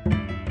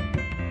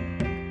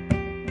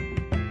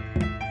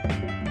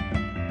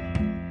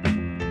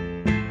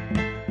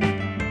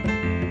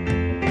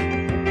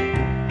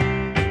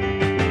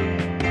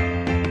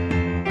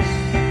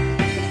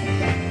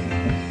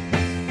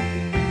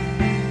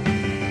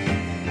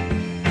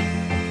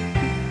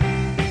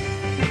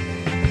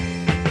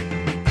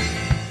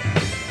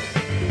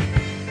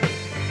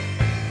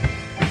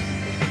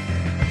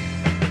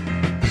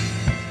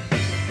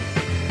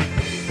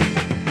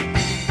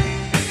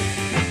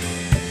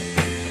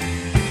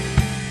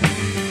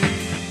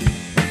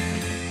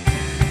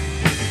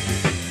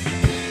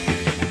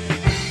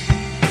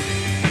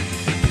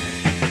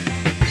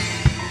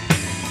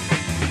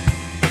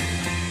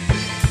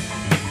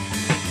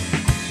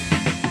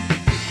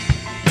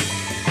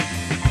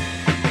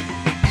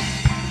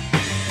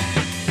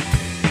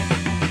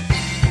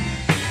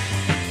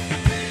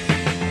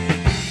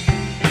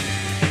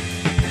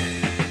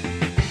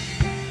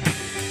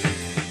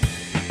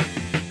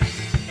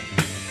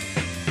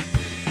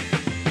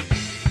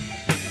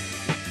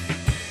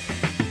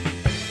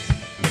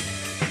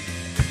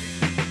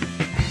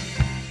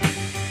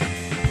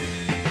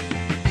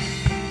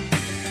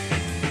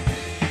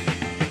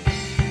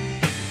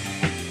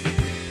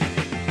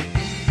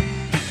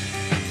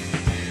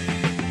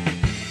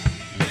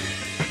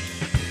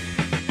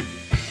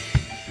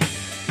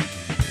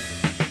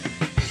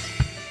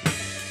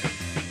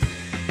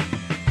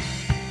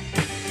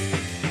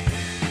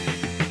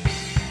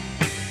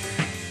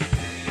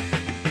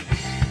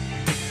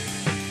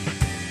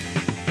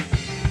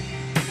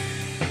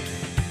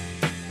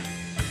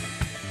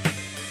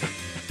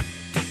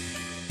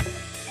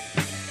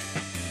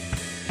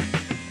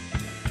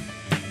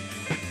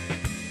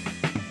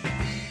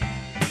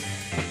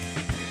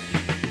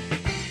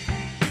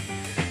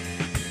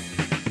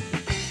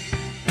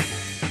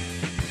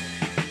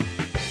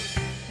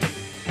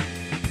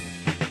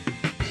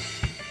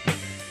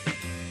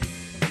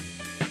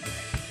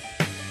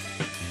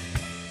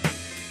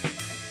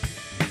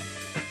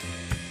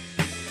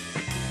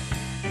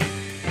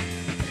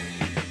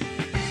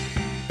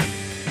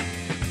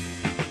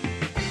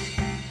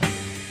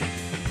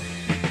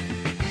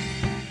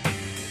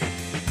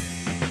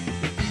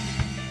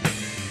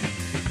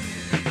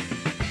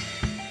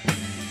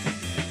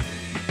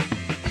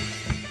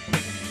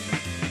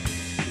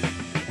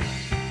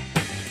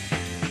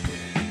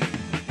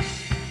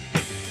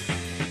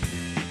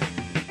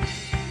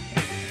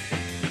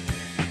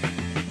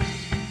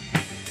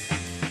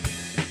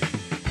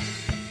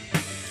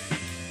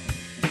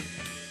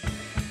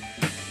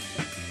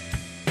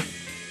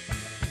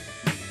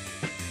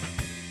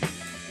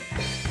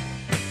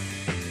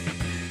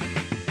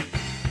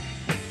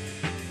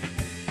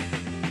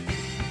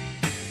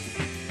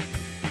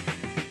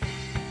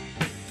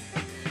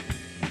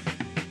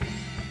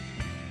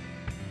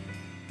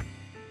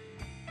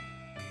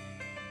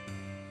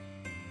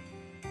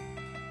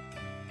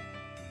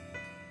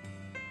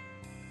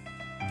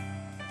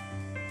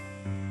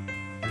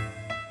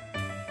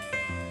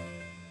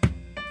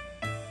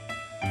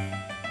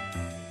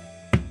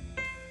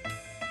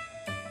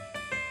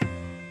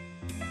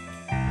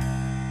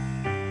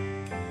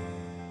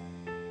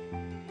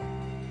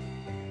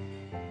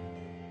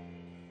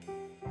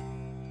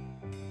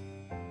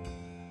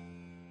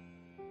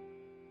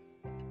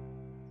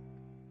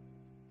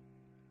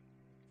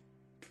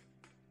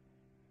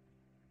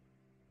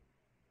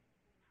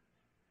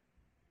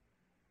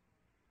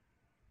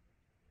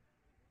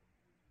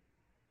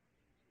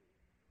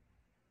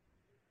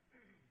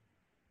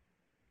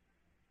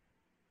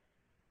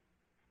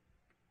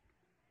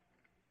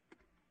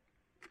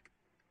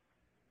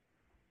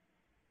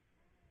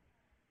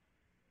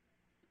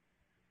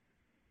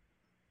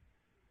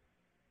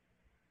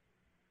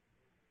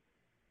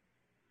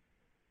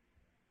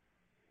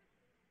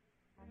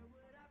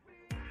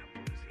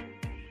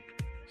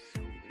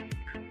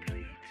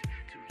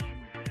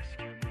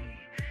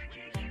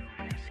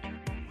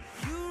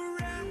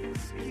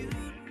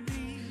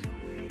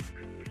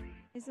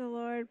 Praise the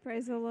Lord.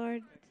 Praise the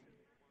Lord.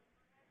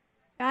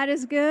 God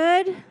is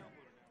good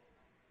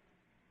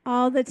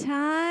all the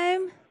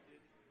time.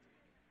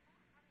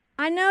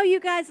 I know you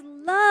guys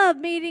love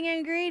meeting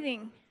and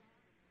greeting.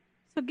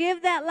 So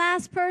give that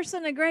last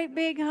person a great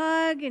big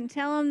hug and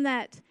tell them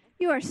that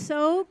you are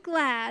so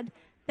glad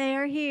they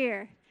are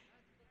here.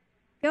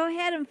 Go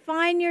ahead and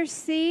find your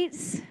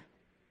seats.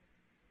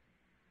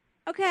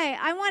 Okay,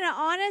 I want an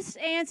honest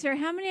answer.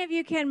 How many of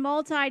you can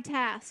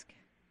multitask?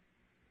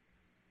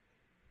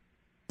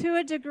 To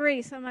a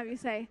degree, some of you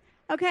say.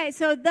 Okay,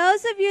 so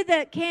those of you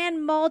that can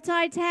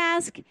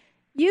multitask,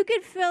 you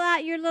could fill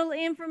out your little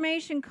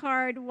information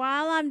card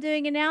while I'm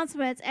doing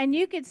announcements, and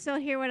you could still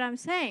hear what I'm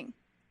saying.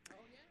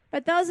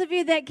 But those of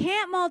you that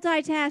can't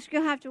multitask,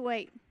 you'll have to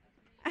wait.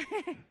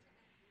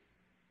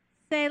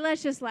 Say,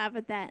 let's just laugh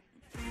at that.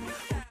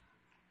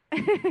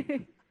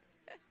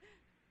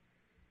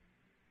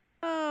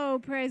 Oh,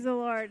 praise the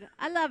Lord.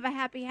 I love a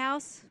happy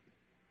house.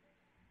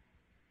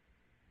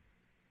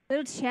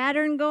 Little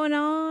chattering going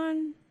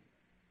on.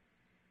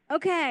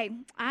 Okay,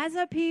 eyes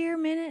up here a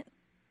minute.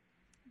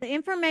 The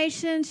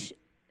information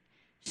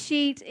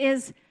sheet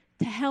is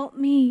to help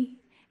me.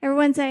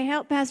 Everyone say,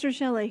 help Pastor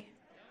Shelley.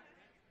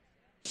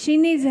 She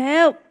needs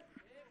help.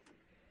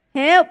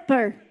 Help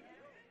her.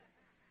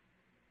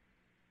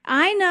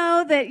 I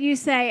know that you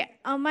say,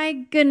 oh my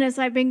goodness,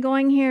 I've been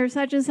going here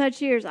such and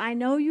such years. I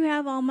know you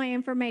have all my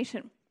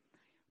information.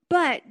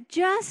 But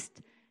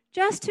just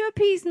to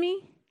appease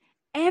me,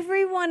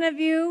 every one of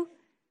you,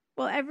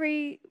 well,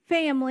 every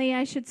family,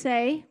 I should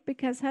say,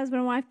 because husband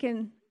and wife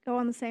can go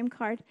on the same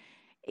card.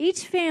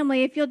 Each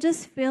family, if you'll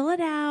just fill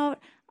it out,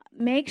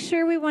 make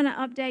sure we want to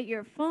update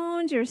your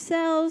phones, your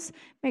cells,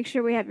 make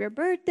sure we have your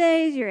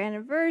birthdays, your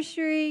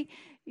anniversary,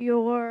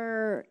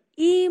 your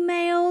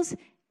emails.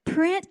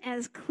 Print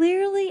as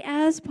clearly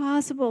as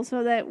possible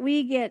so that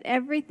we get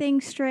everything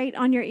straight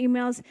on your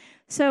emails.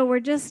 So we're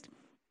just,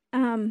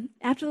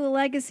 after the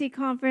Legacy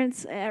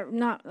Conference,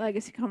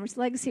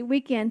 Legacy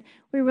Weekend,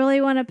 we really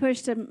want to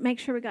push to make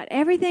sure we got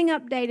everything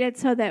updated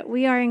so that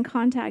we are in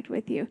contact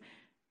with you.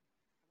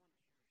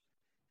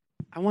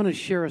 I want to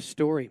share a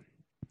story.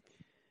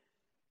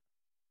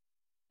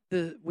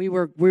 We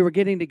were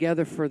getting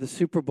together for the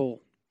Super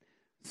Bowl.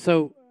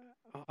 So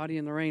Audie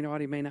and Lorraine,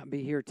 Audie may not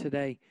be here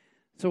today.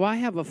 So I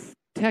have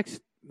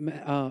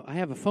I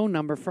have a phone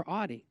number for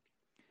Audie.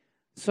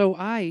 So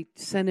I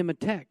sent him a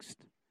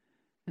text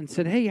and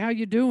said, hey, how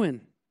you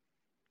doing?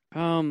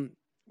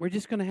 We're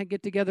just going to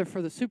get together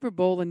for the Super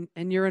Bowl,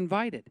 and you're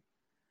invited.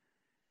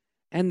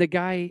 And the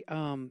guy,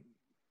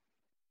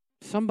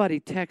 somebody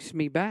texted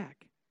me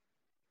back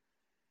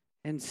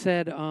and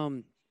said,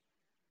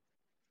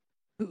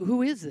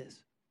 who is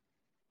this?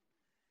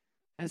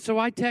 And so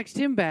I texted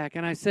him back,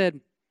 and I said,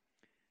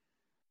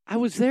 I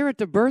was there at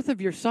the birth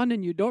of your son,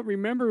 and you don't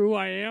remember who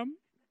I am?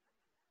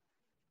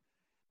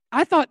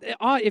 I thought,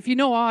 if you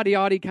know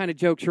Audie kind of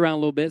jokes around a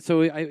little bit,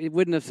 so it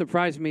wouldn't have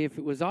surprised me if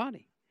it was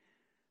Audie.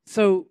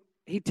 So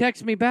he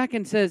texts me back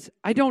and says,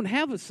 I don't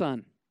have a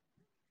son.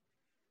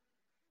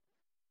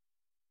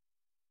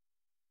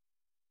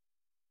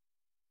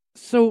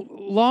 So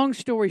long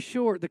story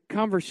short, the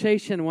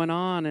conversation went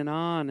on and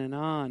on and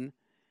on,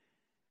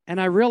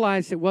 and I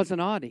realized it wasn't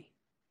Audie.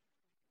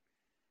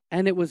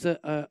 And it was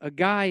a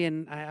guy,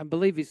 and I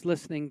believe he's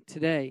listening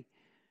today.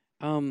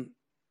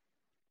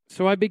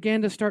 So I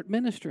began to start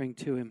ministering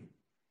to him.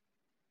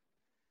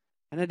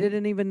 And I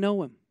didn't even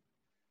know him.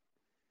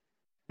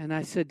 And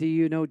I said, do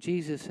you know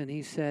Jesus? And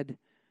he said,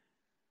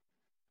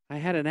 I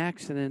had an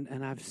accident,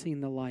 and I've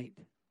seen the light.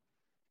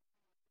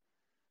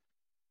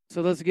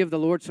 So let's give the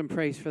Lord some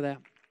praise for that.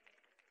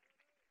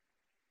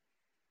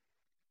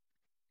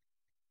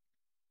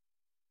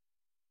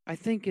 I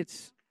think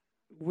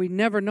we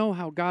never know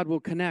how God will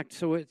connect,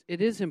 so it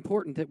is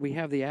important that we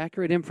have the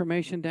accurate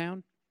information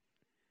down.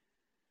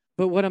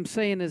 But what I'm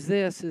saying is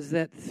this, is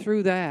that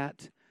through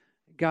that,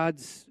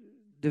 God's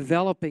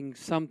developing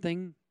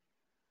something,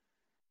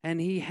 and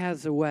He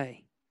has a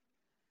way.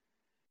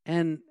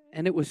 And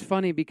it was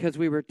funny because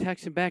we were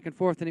texting back and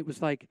forth, and it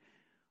was like,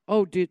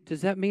 oh,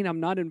 does that mean I'm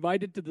not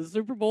invited to the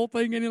Super Bowl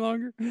thing any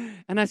longer?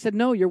 And I said,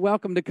 no, you're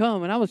welcome to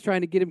come. And I was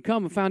trying to get him to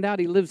come and found out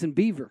he lives in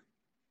Beaver.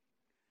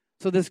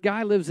 So this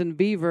guy lives in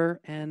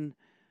Beaver, and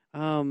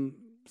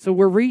so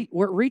we're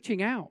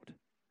reaching out.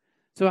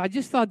 So I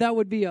just thought that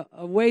would be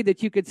a way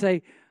that you could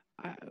say,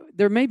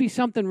 there may be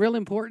something real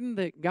important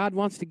that God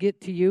wants to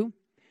get to you,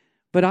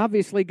 but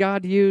obviously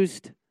God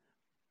used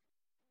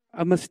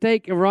a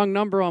mistake, a wrong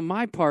number on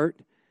my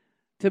part,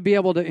 to be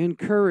able to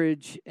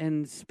encourage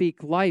and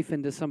speak life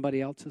into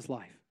somebody else's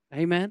life.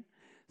 Amen?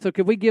 So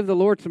could we give the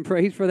Lord some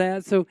praise for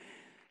that? So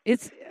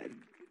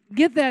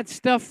get that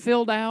stuff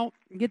filled out.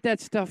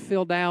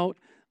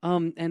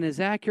 And as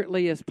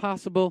accurately as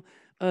possible.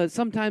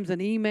 Sometimes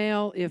an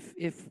email, if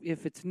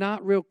it's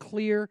not real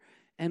clear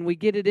and we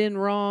get it in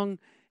wrong,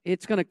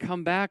 it's going to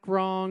come back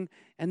wrong.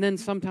 And then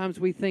sometimes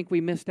we think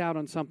we missed out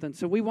on something.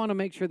 So we want to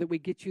make sure that we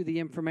get you the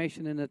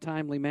information in a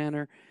timely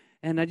manner.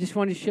 And I just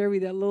wanted to share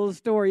with you that little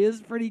story.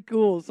 It's pretty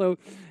cool. So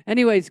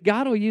anyways,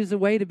 God will use a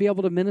way to be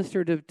able to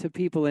minister to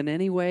people in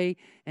any way,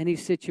 any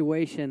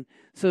situation.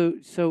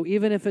 So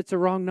even if it's a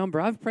wrong number,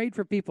 I've prayed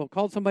for people,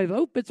 called somebody,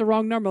 it's a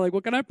wrong number. Like,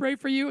 well, can I pray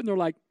for you? And they're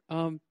like,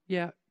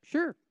 yeah,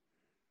 sure.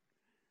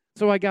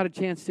 So I got a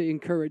chance to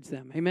encourage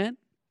them. Amen?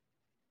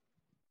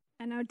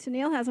 I know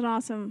Tennille has an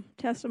awesome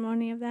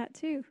testimony of that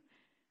too,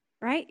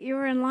 right? You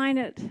were in line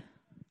at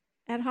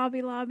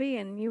Hobby Lobby,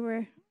 and you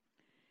were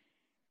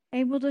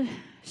able to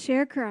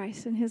share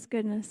Christ and His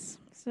goodness.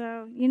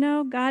 So,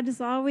 God is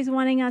always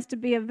wanting us to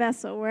be a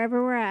vessel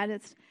wherever we're at.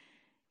 It's,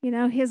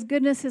 His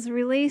goodness has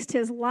released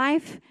His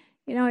life.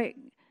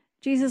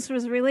 Jesus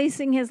was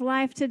releasing His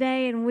life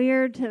today, and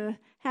we're to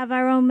have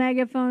our own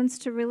megaphones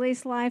to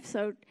release life.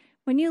 So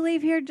when you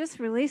leave here, just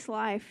release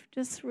life.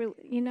 Just,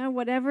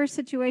 whatever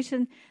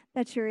situation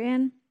that you're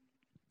in.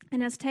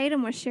 And as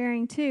Tatum was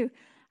sharing too,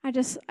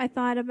 I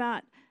thought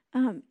about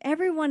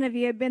every one of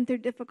you have been through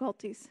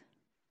difficulties.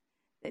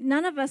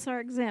 None of us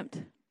are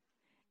exempt.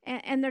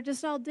 And they're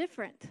just all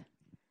different.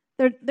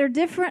 They're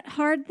different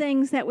hard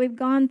things that we've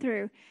gone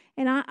through.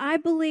 And I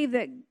believe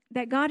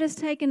that God has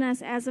taken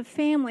us as a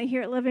family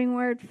here at Living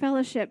Word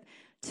Fellowship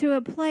to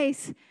a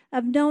place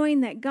of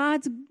knowing that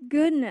God's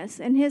goodness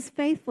and His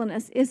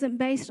faithfulness isn't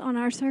based on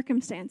our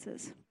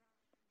circumstances.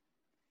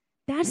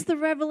 That's the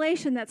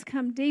revelation that's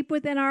come deep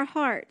within our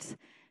hearts,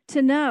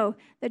 to know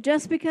that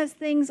just because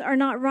things are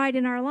not right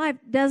in our life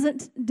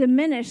doesn't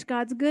diminish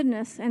God's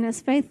goodness and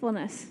His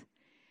faithfulness.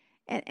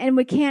 And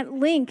we can't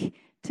link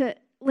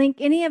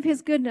any of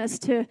His goodness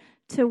to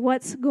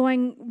what's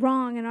going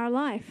wrong in our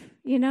life,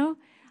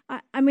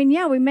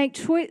 we make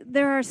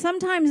there are some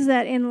times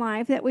that in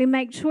life that we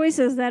make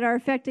choices that are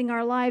affecting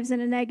our lives in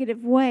a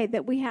negative way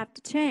that we have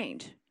to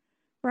change,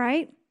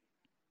 right?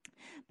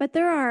 But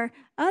there are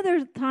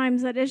other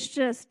times that it's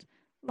just,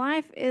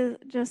 life is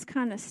just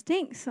kind of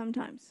stinks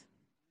sometimes.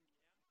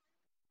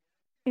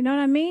 You know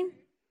what I mean?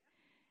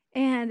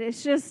 And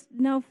it's just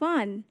no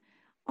fun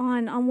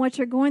on what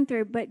you're going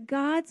through. But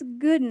God's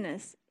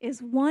goodness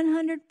is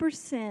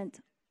 100%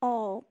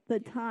 all the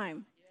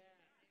time.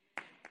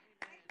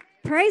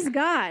 Praise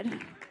God.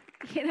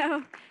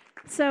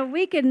 So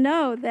we can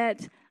know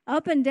that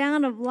up and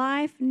down of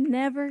life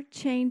never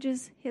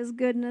changes His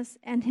goodness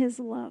and His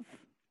love.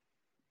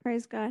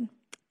 Praise God.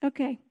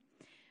 Okay.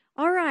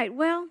 All right.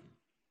 Well,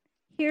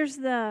 here's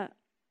the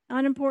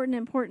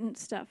important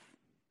stuff.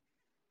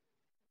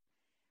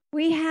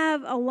 We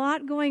have a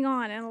lot going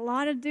on and a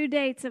lot of due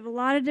dates of a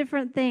lot of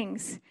different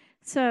things.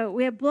 So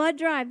we have blood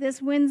drive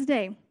this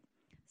Wednesday.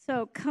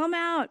 So come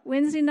out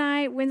Wednesday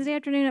night, Wednesday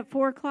afternoon at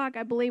 4 o'clock,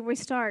 I believe we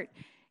start.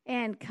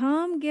 And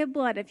come give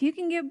blood. If you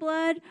can give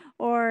blood,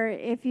 or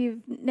if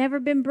you've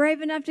never been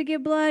brave enough to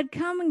give blood,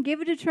 come and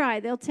give it a try.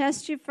 They'll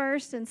test you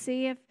first and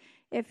see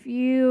if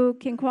you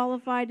can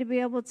qualify to be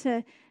able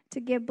to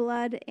give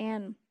blood.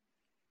 And,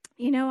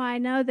 I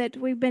know that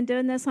we've been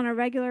doing this on a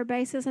regular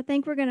basis. I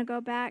think we're going to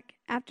go back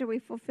after we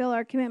fulfill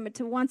our commitment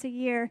to once a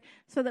year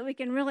so that we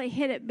can really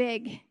hit it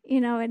big,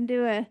 and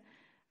do a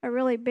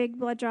really big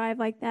blood drive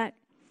like that.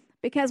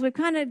 Because we've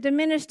kind of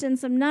diminished in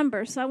some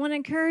numbers. So I want to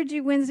encourage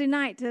you Wednesday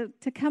night to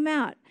come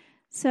out.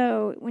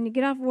 So when you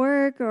get off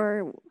work,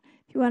 or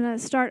if you want to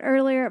start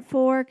earlier at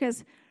 4,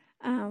 because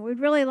we'd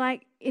really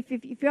like, if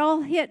you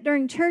all hit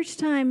during church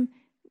time,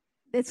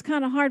 it's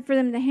kind of hard for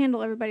them to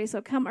handle everybody.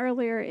 So come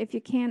earlier if you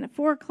can. At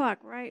 4 o'clock,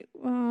 right?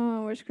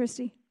 Oh, where's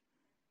Christy?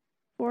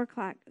 4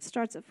 o'clock. It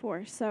starts at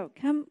 4. So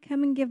come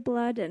and give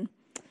blood and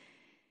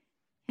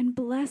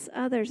bless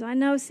others. I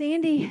know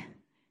Sandy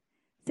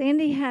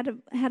had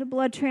a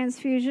blood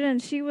transfusion,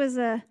 and she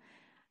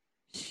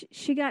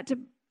got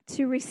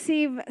to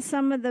receive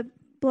some of the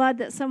blood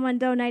that someone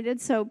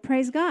donated. So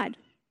praise God.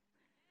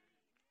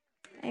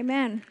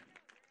 Amen.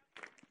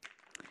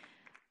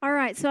 All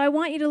right, so I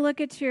want you to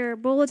look at your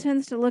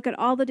bulletins to look at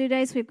all the due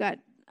dates. We've got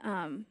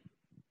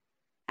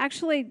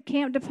actually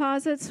camp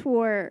deposits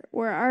were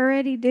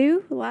already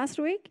due last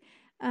week.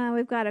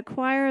 We've got a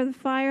choir of the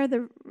fire.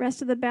 The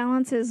rest of the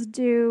balance is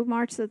due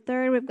March the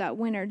 3rd. We've got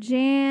winter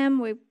jam.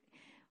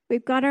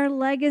 We've got our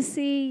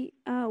legacy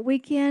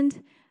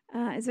weekend.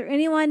 Is there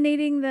anyone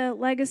needing the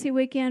legacy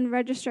weekend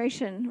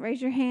registration?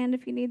 Raise your hand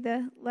if you need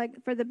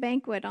for the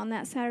banquet on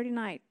that Saturday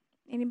night.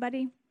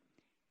 Anybody?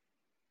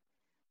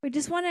 We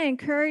just want to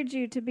encourage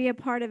you to be a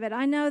part of it.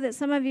 I know that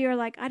some of you are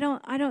like, I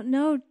don't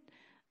know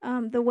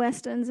the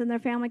Westons and their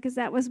family, because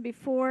that was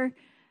before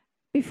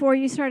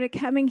you started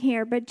coming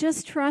here. But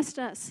just trust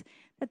us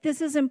that this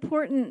is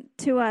important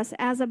to us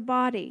as a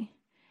body,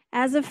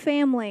 as a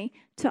family,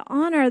 to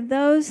honor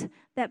those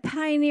that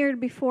pioneered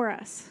before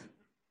us.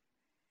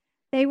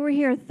 They were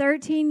here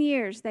 13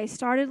 years. They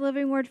started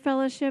Living Word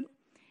Fellowship,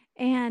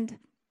 and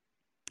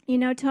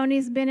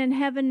Tony's been in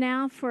heaven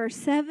now for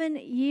 7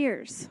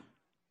 years.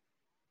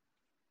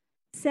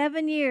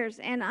 7 years,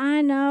 and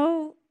I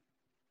know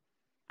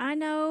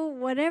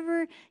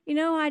whatever,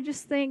 I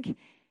just think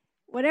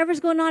whatever's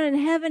going on in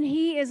heaven,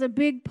 he is a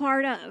big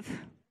part of.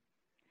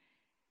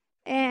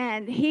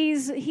 And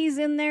he's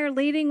in there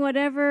leading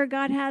whatever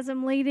God has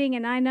him leading,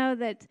 and I know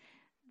that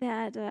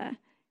that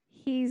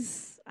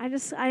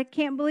I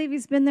can't believe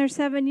he's been there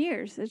 7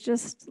 years. It's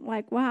just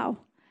like, wow.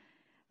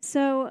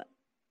 So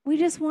we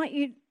want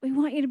you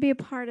to be a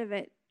part of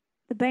it.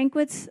 The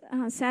banquet's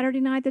Saturday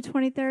night, the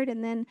 23rd,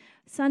 and then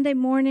Sunday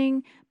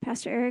morning,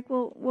 Pastor Eric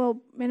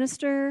will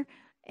minister,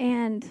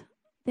 and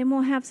then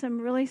we'll have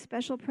some really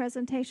special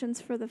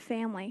presentations for the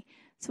family.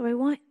 So we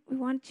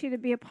want you to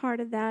be a part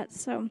of that.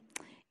 So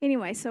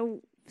anyway,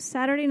 so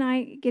Saturday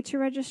night, get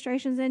your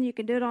registrations in. You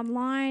can do it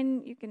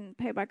online. You can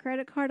pay by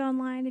credit card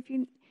online if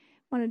you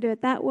want to do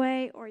it that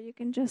way, or you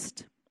can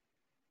just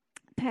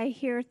pay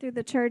here through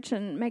the church,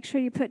 and make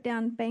sure you put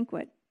down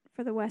banquet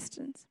for the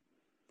Westons.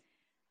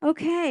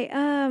 Okay,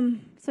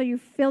 so you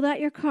filled out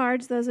your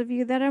cards, those of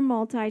you that are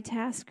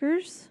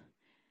multitaskers,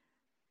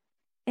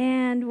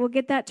 and we'll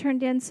get that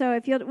turned in. So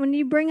when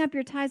you bring up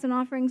your tithes and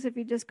offerings, if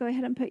you just go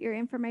ahead and put your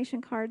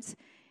information cards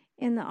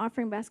in the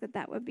offering basket,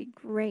 that would be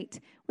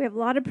great. We have a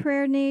lot of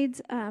prayer needs.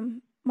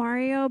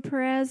 Mario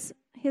Perez,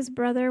 his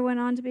brother, went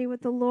on to be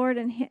with the Lord,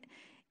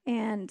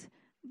 and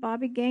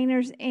Bobby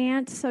Gaynor's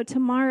aunt. So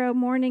tomorrow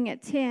morning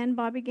at 10,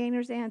 Bobby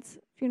Gaynor's aunt's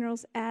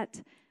funeral's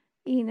at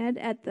Enid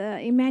at the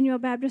Emmanuel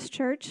Baptist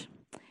Church.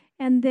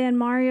 And then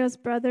Mario's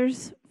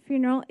brother's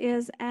funeral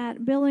is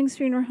at Billings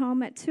Funeral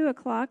Home at 2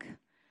 o'clock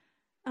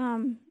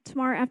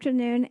tomorrow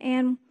afternoon.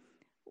 And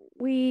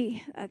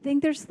I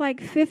think there's like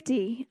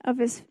 50 of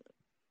his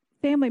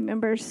family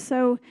members.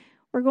 So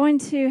we're going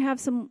to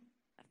have some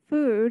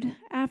food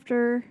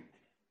after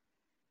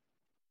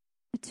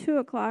 2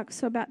 o'clock,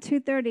 so about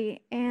 2:30.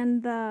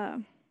 And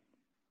what's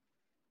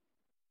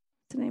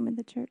the name of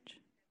the church?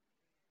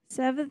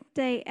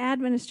 Seventh-day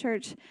Adventist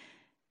Church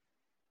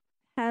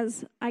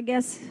has, I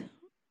guess,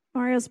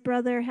 Mario's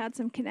brother had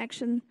some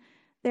connection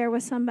there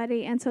with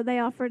somebody, and so they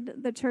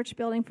offered the church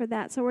building for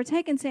that. So we're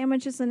taking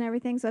sandwiches and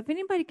everything. So if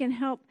anybody can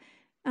help,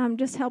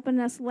 just helping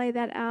us lay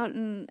that out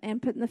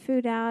and putting the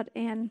food out.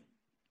 And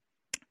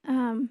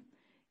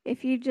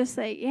if you just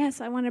say, yes,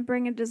 I want to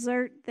bring a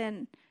dessert,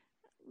 then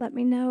let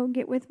me know.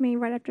 Get with me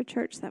right after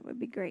church. That would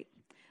be great.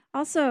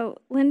 Also,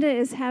 Linda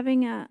is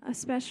having a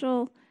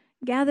special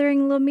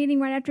gathering, little meeting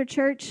right after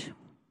church,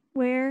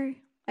 where,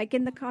 like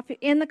in the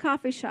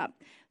coffee shop.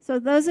 So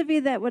those of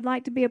you that would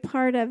like to be a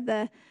part of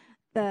the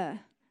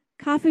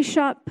coffee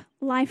shop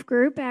life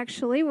group,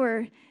 actually,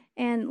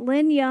 and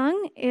Lynn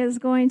Young is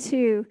going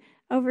to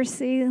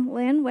oversee.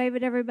 Lynn, wave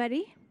at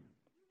everybody.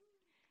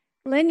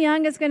 Lynn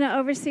Young is going to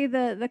oversee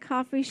the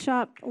coffee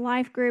shop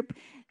life group.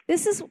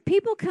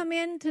 People come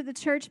into the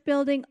church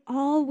building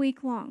all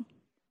week long.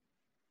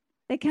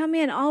 They come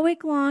in all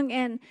week long,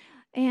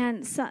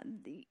 and so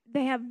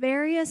they have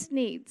various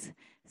needs.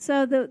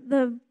 So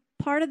the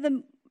part of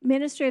the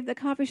ministry of the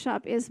coffee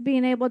shop is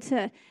being able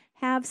to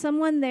have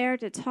someone there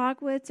to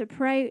talk with, to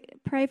pray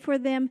for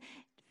them,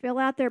 fill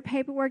out their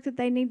paperwork that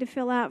they need to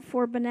fill out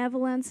for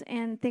benevolence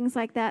and things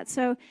like that.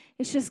 So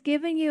it's just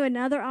giving you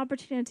another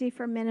opportunity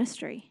for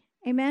ministry.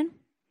 Amen?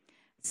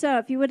 So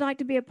if you would like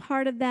to be a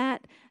part of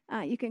that,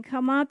 you can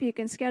come up. You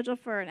can schedule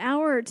for an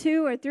hour or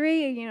 2 or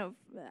 3,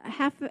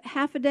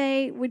 half a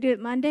day. We do it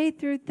Monday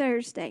through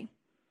Thursday.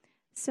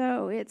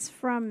 So it's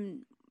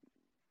from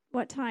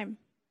what time?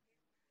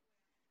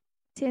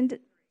 10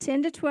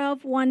 to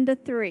 12, 1 to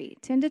 3.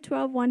 10 to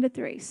 12, 1 to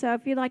 3. So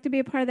if you'd like to be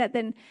a part of that,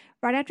 then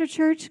right after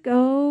church,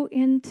 go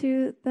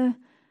into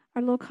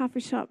our little coffee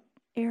shop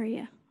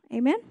area.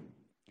 Amen?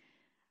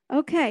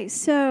 Okay,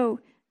 so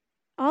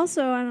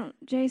also,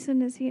 Jason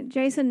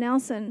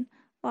Nelson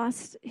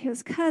lost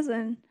his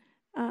cousin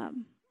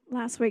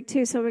last week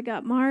too. So we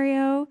got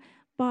Mario,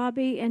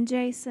 Bobby, and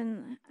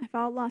Jason have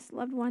all lost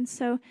loved ones.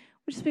 So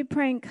we'll just be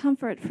praying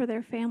comfort for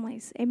their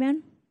families.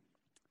 Amen?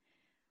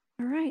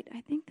 All right,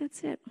 I think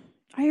that's it.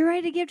 Are you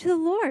ready to give to the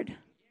Lord?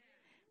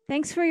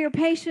 Thanks for your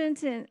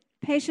patience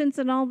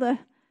and all the...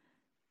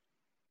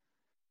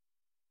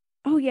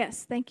 Oh,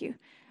 yes, thank you.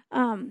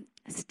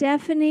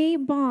 Stephanie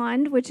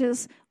Bond, which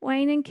is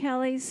Wayne and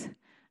Kelly's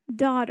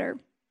daughter.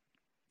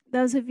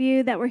 Those of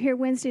you that were here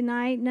Wednesday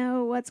night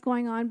know what's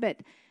going on,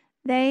 but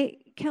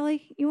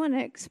Kelly, you want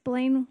to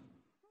explain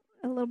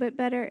a little bit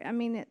better? I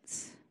mean,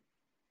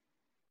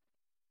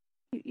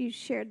 you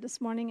shared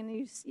this morning,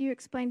 and you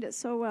explained it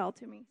so well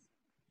to me.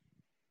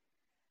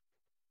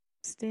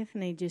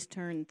 Stephanie just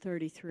turned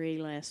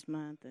 33 last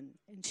month, and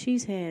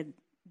she's had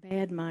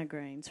bad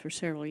migraines for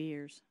several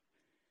years.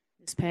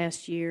 This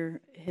past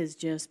year has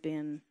just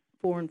been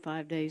 4 and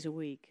 5 days a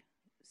week,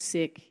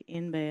 sick,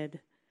 in bed,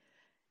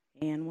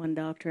 and one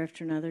doctor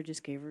after another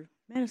just gave her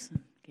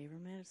medicine.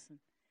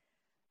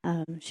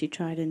 She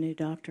tried a new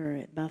doctor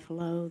at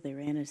Buffalo. They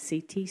ran a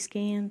CT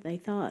scan. They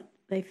thought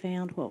they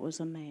found what was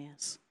a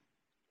mass.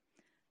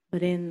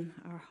 But in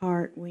our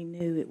heart, we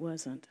knew it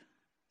wasn't.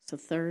 So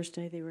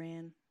Thursday they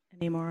ran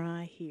an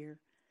MRI here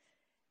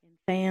and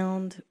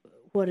found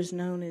what is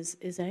known as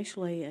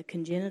actually a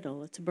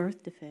congenital. It's a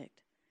birth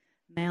defect.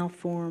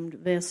 Malformed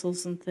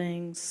vessels and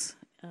things.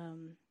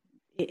 And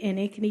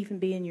it can even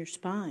be in your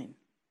spine.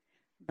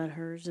 But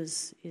hers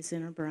is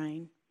in her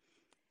brain.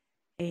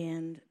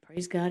 And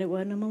praise God, it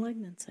wasn't a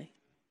malignancy.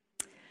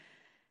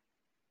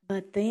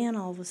 But then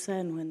all of a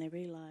sudden, when they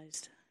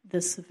realized the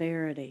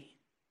severity,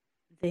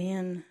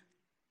 then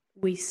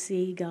we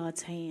see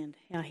God's hand,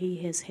 how he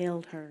has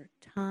held her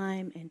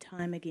time and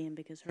time again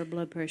because her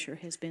blood pressure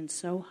has been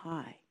so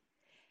high,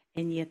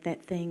 and yet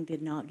that thing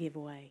did not give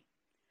way.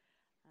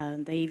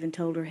 They even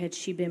told her, had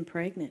she been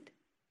pregnant,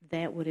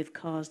 that would have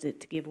caused it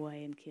to give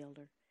way and killed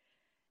her.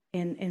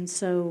 And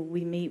so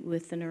we meet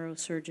with the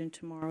neurosurgeon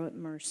tomorrow at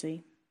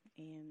Mercy,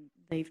 and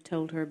they've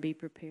told her be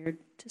prepared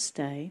to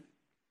stay.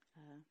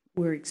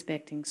 We're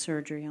expecting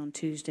surgery on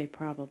Tuesday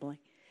probably.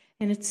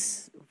 And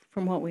it's,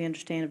 from what we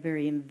understand, a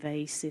very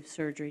invasive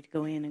surgery to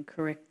go in and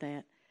correct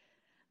that.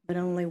 But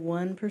only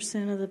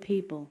 1% of the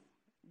people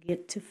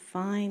get to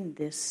find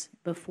this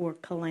before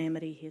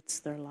calamity hits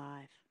their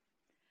life.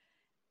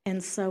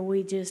 And so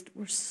we're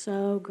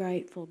so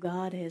grateful.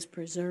 God has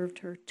preserved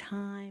her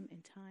time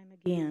and time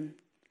again.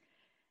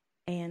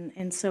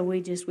 And so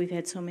we've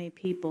had so many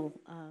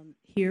people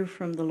hear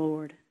from the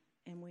Lord.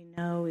 And we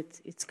know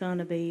it's going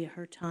to be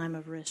her time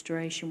of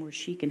restoration where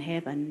she can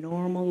have a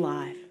normal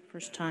life,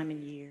 first time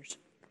in years.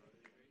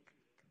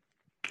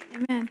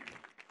 Amen.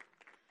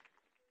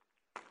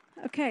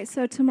 Okay,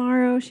 so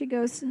tomorrow she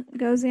goes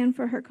in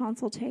for her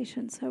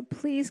consultation. So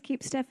please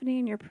keep Stephanie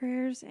in your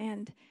prayers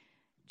and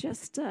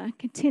just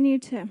continue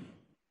to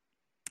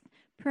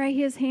pray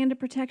his hand of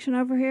protection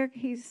over her.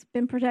 He's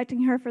been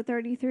protecting her for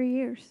 33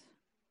 years.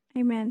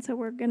 Amen.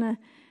 So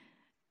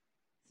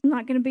it's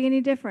not going to be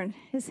any different.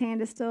 His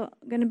hand is still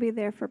going to be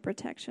there for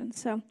protection.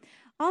 So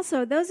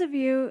also, those of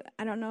you,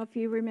 I don't know if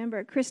you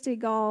remember Christy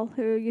Gall,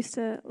 who used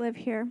to live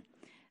here.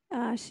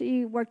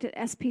 She worked at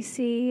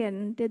SPC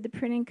and did the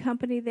printing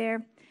company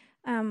there.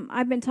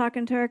 I've been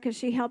talking to her because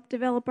she helped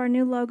develop our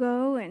new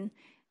logo,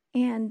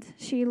 and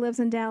she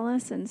lives in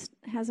Dallas and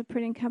has a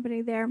printing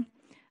company there.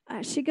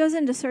 She goes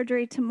into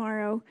surgery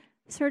tomorrow,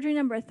 surgery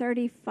number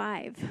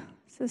 35.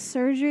 So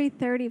surgery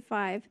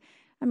 35.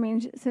 I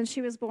mean, since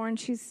she was born,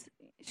 she's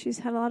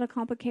had a lot of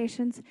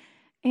complications,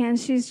 and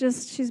she's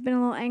been a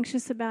little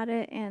anxious about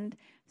it. And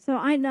so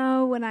I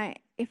know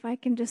if I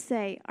can just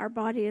say our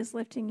body is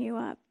lifting you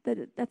up,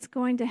 that's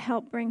going to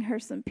help bring her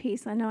some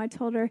peace. I know I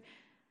told her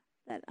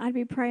that I'd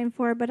be praying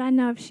for her, but I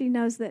know if she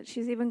knows that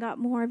she's even got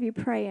more of you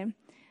praying.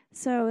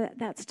 So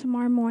that's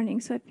tomorrow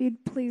morning. So if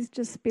you'd please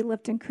just be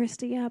lifting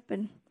Christy up,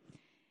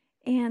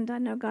 and I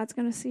know God's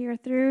going to see her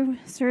through.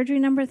 Surgery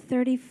number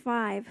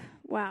 35.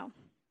 Wow.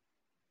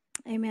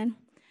 Amen.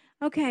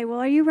 Okay, well,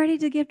 are you ready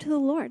to give to the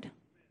Lord?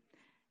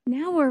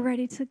 Now we're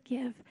ready to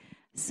give.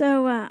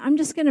 So I'm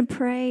just going to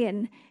pray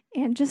and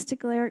just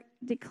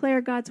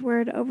declare God's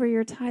word over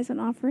your tithes and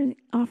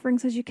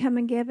offerings as you come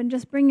and give, and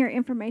just bring your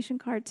information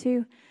card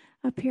too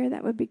up here.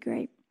 That would be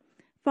great.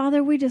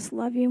 Father, we just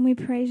love you and we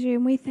praise you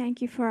and we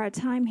thank you for our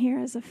time here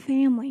as a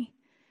family.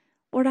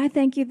 Lord, I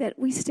thank you that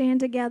we stand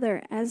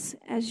together as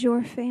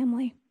your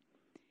family.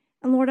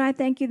 And Lord, I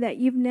thank you that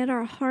you've knit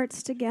our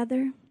hearts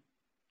together.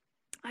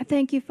 I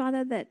thank you,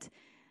 Father, that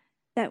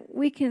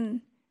we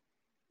can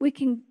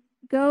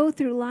go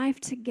through life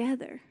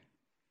together.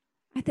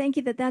 I thank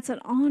you that that's an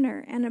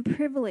honor and a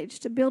privilege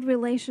to build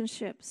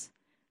relationships,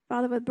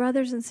 Father, with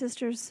brothers and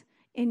sisters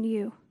in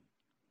you.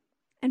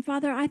 And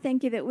Father, I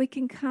thank you that we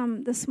can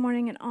come this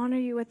morning and honor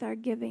you with our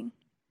giving.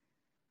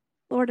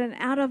 Lord, and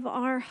out of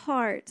our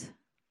heart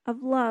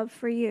of love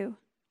for you,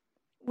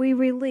 we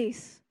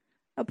release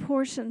a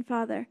portion,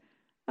 Father,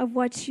 of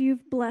what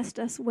you've blessed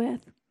us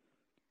with.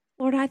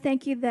 Lord, I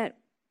thank you that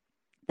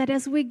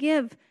as we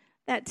give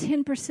that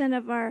 10%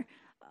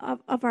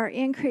 of our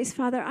increase,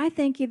 Father, I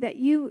thank you that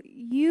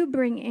you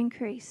bring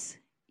increase.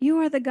 You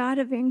are the God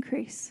of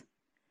increase.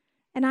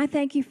 And I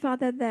thank you,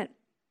 Father,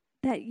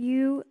 that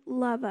you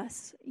love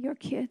us, your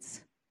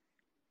kids.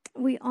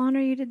 We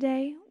honor you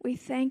today. We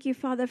thank you,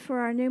 Father, for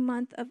our new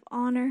month of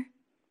honor.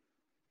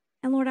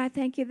 And Lord, I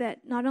thank you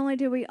that not only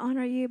do we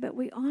honor you, but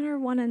we honor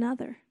one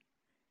another.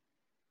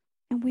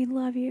 And we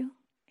love you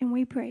and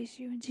we praise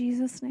you. In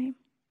Jesus' name,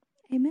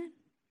 amen.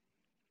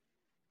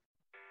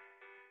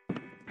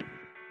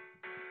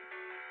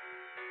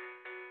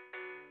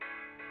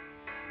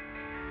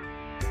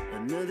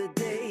 Another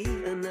day,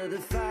 another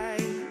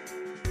fight.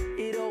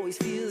 It always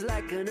feels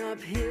like an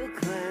uphill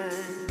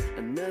climb.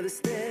 Another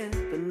step,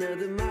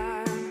 another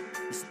mile.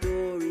 The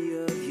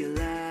story of your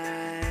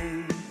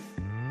life.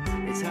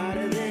 It's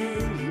harder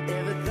than you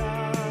ever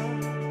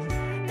thought,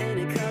 and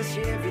it costs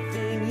you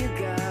everything you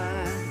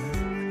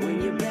got.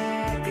 When you're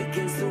back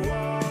against the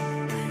wall,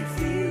 you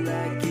feel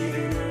like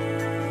giving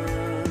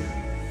up.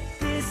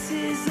 This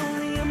is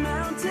only a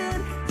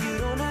mountain. You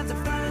don't have to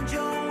find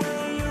your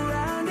way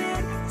around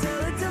it.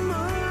 Tell it to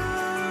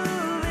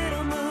move,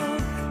 it'll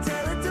move.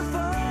 Tell it to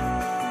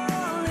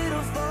fall,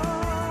 it'll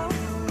fall.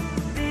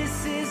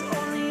 This is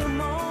only a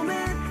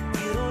moment.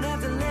 You don't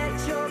have to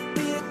let your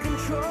fear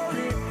control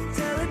it.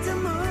 Tell it to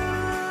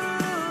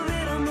move,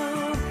 it'll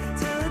move.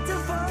 Tell it to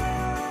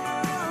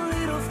fall,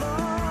 it'll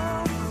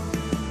fall.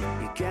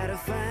 You gotta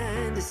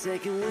find a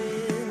second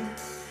wind.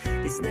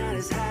 It's not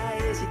as high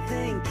as you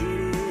think it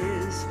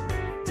is.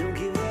 Don't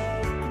give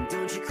up and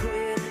don't you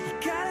quit. You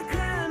gotta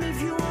climb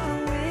if you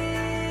wanna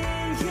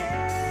win, yeah.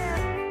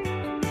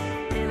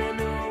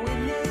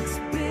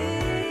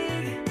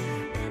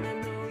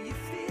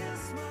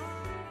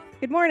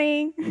 Good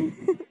morning.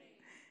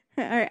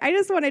 All right, I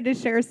just wanted to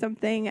share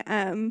something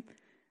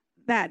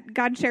that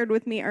God shared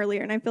with me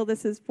earlier, and I feel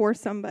this is for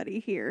somebody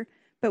here.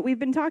 But we've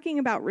been talking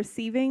about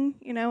receiving,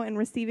 and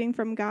receiving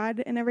from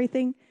God and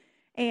everything.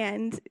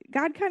 And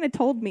God kind of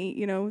told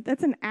me,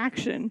 that's an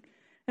action.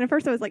 And at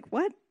first I was like,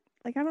 what?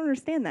 Like, I don't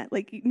understand that.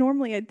 Like,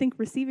 normally I'd think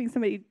receiving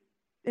somebody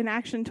an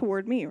action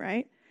toward me,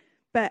 right?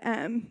 But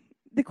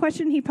the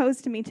question he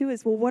posed to me, too,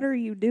 is, well, what are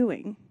you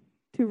doing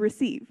to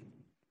receive?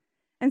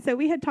 And so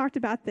we had talked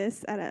about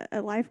this at a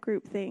life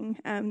group thing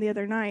the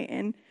other night,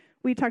 and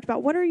we talked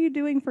about, what are you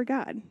doing for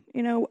God?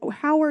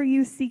 How are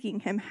you seeking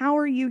him? How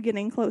are you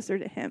getting closer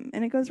to him?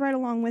 And it goes right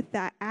along with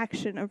that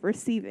action of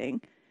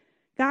receiving.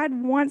 God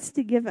wants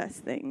to give us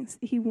things.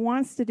 He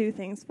wants to do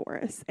things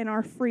for us, and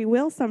our free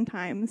will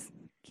sometimes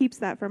keeps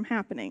that from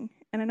happening.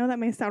 And I know that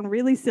may sound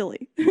really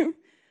silly,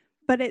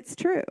 but it's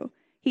true.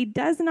 He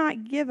does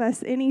not give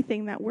us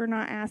anything that we're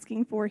not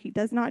asking for. He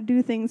does not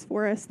do things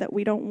for us that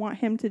we don't want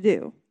him to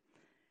do.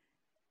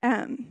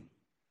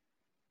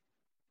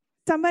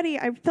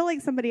 I feel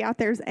like somebody out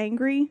there is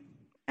angry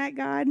at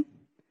God,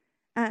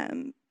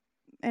 and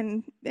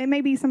it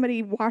may be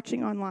somebody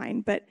watching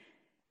online, but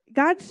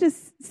God's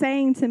just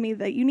saying to me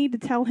that you need to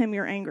tell him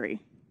you're angry.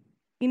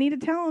 You need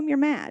to tell him you're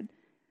mad.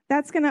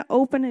 That's going to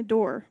open a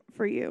door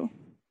for you.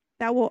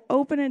 That will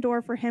open a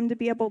door for him to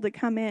be able to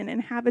come in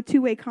and have a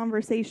two-way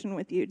conversation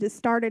with you, to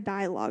start a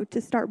dialogue,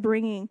 to start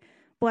bringing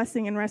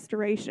blessing and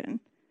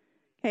restoration.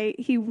 Okay,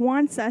 he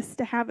wants us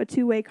to have a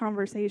two-way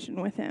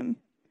conversation with him.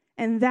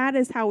 And that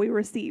is how we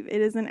receive.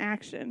 It is an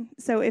action.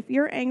 So if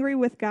you're angry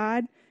with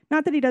God,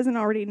 not that he doesn't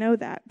already know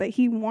that, but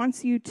he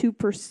wants you to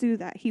pursue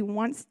that. He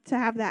wants to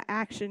have that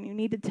action. You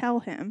need to tell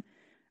him,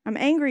 I'm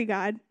angry,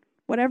 God.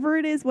 Whatever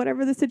it is,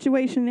 whatever the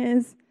situation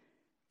is,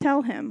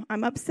 tell him,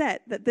 I'm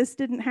upset that this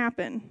didn't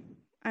happen.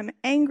 I'm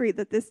angry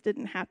that this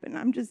didn't happen.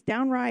 I'm just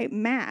downright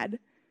mad.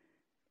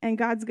 And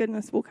God's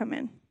goodness will come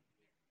in.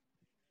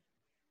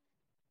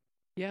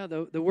 Yeah,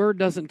 the word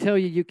doesn't tell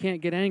you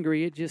can't get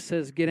angry. It just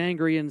says get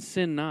angry and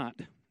sin not.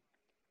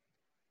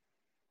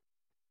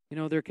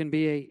 There can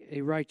be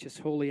a righteous,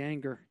 holy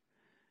anger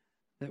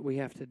that we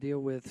have to deal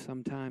with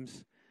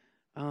sometimes.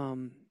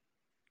 Wow.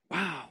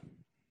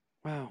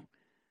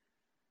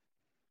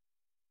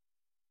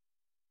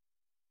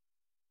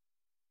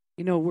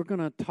 We're going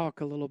to talk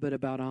a little bit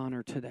about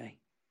honor today.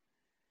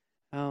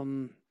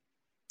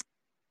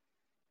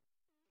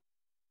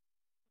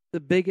 The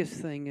biggest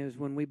thing is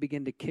when we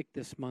begin to kick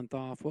this month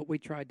off, what we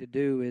tried to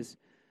do is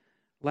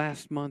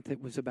last month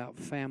it was about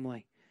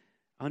family,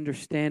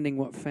 understanding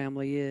what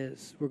family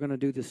is. We're going to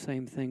do the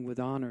same thing with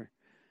honor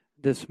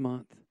this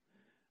month.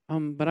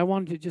 But I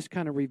wanted to just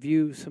kind of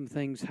review some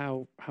things,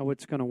 how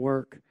it's going to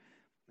work.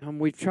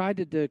 We've tried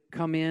to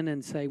come in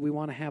and say we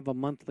want to have a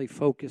monthly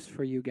focus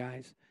for you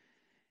guys.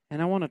 And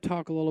I want to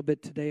talk a little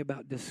bit today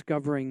about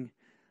discovering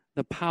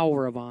the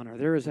power of honor.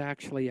 There is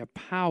actually a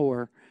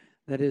power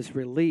that is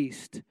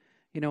released,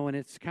 and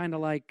it's kind of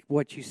like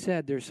what you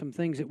said. There's some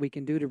things that we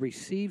can do to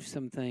receive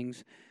some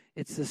things.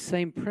 It's the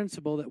same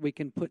principle that we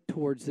can put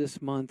towards this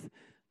month,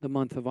 the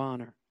month of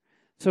honor.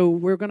 So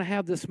we're going to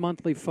have this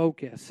monthly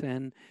focus,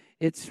 and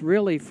it's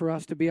really for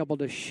us to be able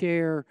to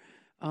share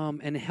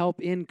and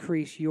help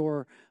increase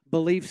your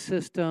belief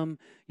system,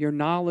 your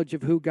knowledge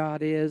of who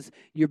God is,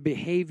 your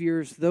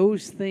behaviors,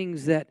 those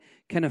things that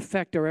can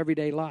affect our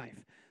everyday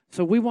life.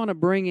 So we want to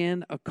bring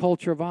in a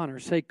culture of honor.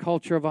 Say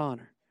culture of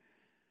honor.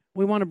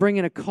 We want to bring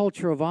in a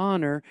culture of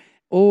honor,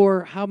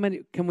 or how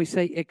many can we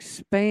say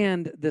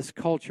expand this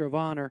culture of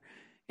honor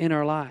in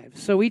our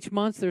lives. So each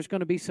month there's going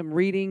to be some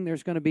reading,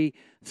 there's going to be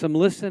some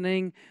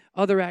listening,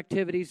 other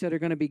activities that are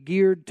going to be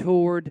geared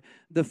toward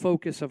the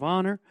focus of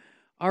honor.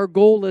 Our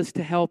goal is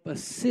to help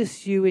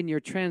assist you in your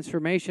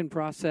transformation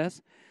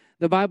process.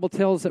 The Bible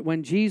tells that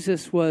when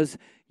Jesus was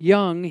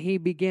young, he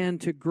began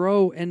to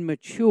grow and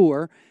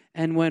mature.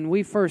 And when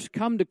we first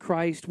come to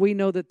Christ, we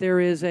know that there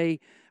is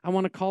I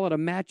want to call it a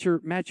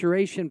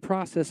maturation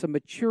process, a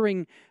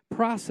maturing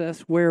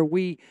process where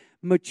we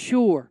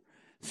mature.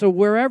 So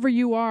wherever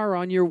you are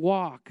on your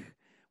walk,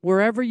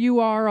 wherever you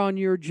are on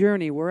your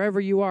journey, wherever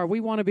you are, we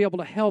want to be able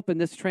to help in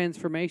this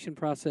transformation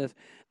process.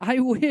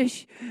 I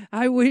wish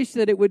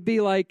that it would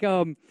be like,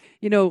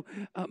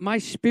 my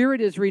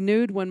spirit is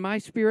renewed. When my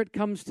spirit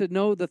comes to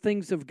know the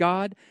things of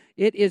God,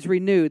 it is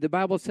renewed. The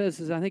Bible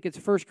says, I think it's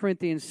 1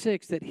 Corinthians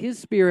 6, that his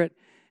spirit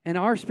and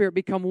our spirit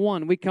become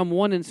one. We become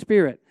one in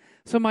spirit.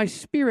 So my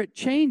spirit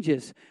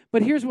changes.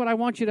 But here's what I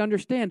want you to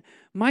understand.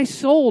 My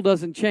soul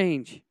doesn't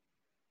change.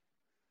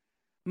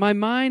 My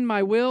mind,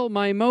 my will,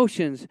 my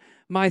emotions,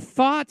 my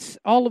thoughts,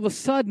 all of a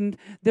sudden,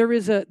 there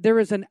is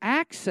an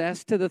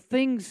access to the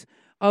things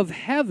of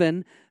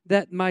heaven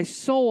that my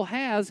soul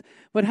has.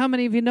 But how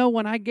many of you know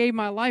when I gave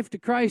my life to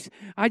Christ,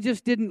 I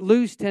just didn't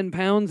lose 10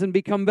 pounds and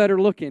become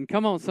better looking?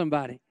 Come on,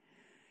 somebody.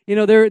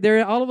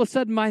 There all of a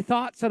sudden my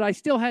thoughts that I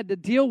still had to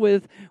deal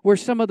with were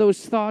some of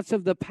those thoughts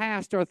of the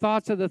past, or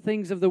thoughts of the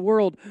things of the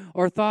world,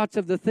 or thoughts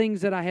of the things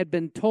that I had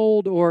been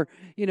told or,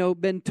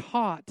 been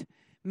taught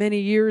many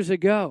years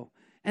ago.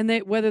 And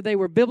whether they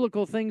were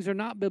biblical things or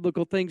not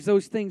biblical things,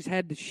 those things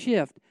had to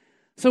shift.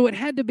 So it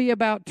had to be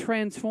about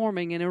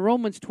transforming. And in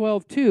Romans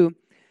 12:2,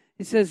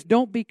 it says,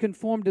 don't be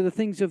conformed to the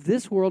things of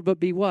this world, but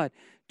be what?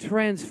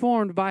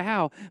 Transformed by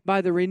how? By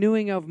the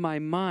renewing of my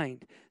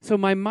mind. So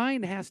my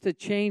mind has to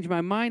change.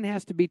 My mind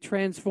has to be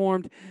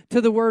transformed to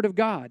the Word of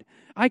God.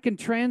 I can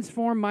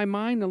transform my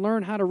mind and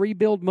learn how to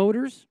rebuild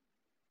motors,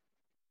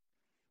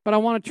 but I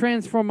want to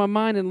transform my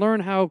mind and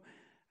learn how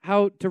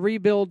to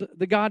rebuild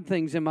the God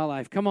things in my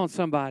life. Come on,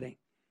 somebody.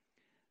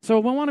 So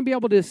we want to be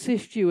able to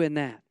assist you in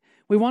that.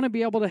 We want to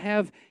be able to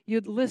have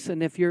you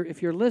listen. If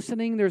you're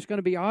listening, there's going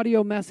to be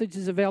audio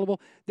messages available.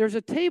 There's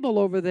a table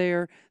over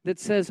there that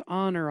says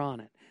honor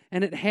on it.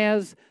 And it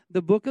has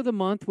the book of the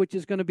month, which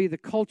is going to be the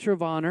culture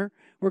of honor.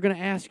 We're going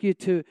to ask you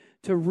to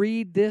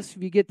read this.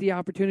 If you get the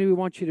opportunity, we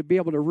want you to be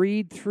able to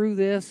read through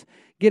this,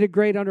 get a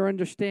great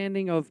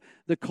understanding of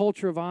the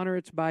culture of honor.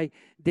 It's by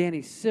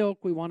Danny Silk.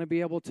 We want to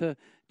be able to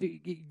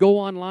go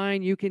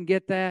online. You can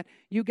get that.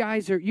 You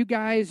guys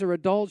are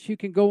adults. You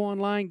can go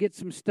online, get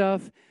some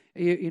stuff.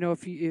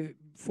 If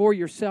for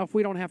yourself,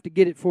 we don't have to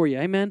get it for you.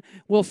 Amen.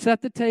 We'll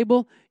set the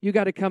table. You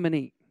got to come and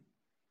eat.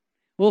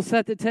 We'll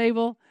set the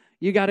table.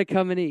 You got to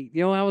come and eat.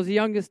 I was the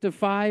youngest of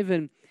 5,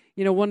 and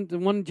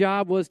one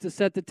job was to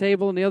set the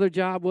table, and the other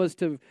job was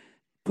to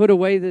put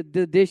away the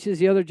dishes.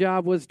 The other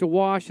job was to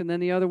wash, and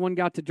then the other one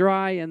got to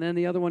dry, and then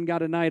the other one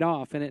got a night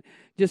off, and it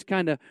just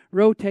kind of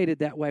rotated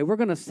that way. We're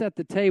going to set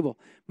the table.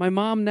 My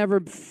mom never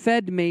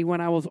fed me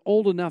when I was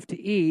old enough to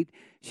eat.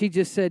 She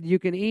just said, you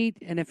can eat,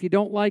 and if you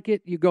don't like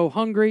it, you go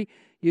hungry.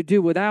 You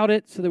do without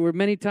it. So there were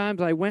many times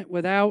I went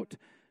without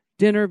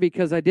dinner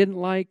because I didn't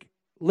like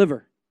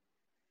liver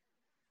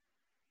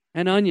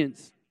and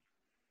onions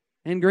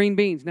and green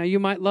beans. Now, you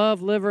might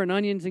love liver and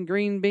onions and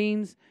green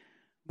beans,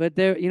 but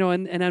there,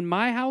 and in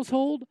my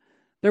household,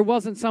 there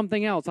wasn't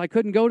something else. I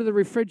couldn't go to the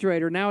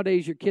refrigerator.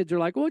 Nowadays, your kids are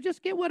like, well,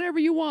 just get whatever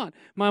you want.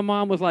 My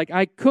mom was like,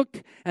 I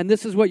cooked, and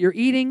this is what you're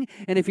eating,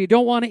 and if you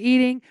don't want to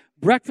eating,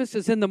 breakfast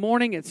is in the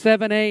morning at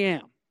 7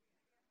 a.m.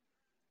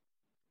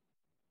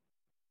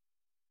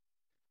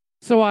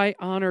 So I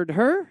honored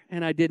her,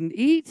 and I didn't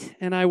eat,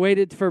 and I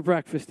waited for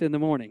breakfast in the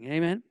morning.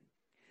 Amen?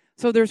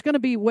 So there's going to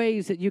be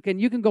ways that you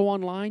can go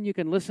online. You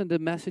can listen to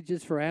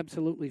messages for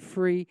absolutely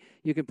free.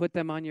 You can put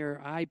them on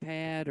your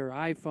iPad or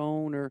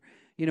iPhone or,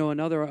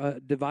 another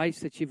device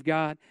that you've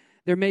got.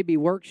 There may be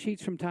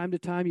worksheets from time to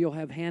time. You'll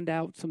have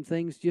handouts, some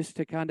things just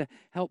to kind of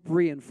help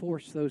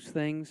reinforce those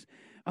things.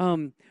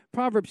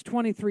 Proverbs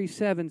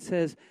 23:7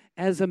 says,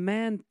 as a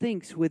man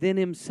thinks within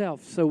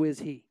himself, so is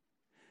he.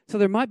 So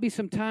there might be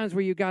some times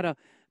where you got to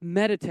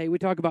meditate. We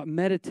talk about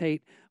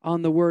meditate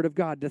on the Word of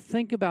God, to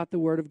think about the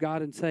Word of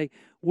God and say,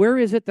 where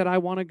is it that I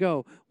want to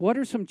go? What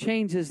are some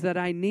changes that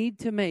I need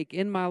to make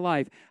in my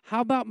life? How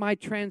about my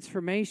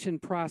transformation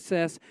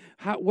process?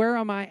 Where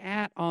am I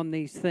at on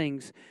these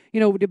things?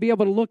 To be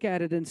able to look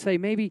at it and say,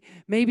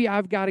 maybe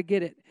I've got to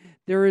get it.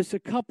 There is a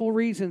couple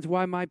reasons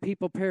why my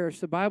people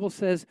perish. The Bible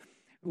says,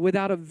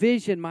 without a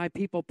vision, my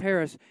people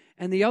perish.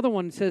 And the other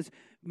one says,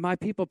 my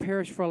people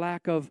perish for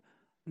lack of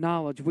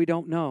knowledge. We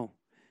don't know.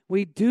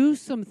 We do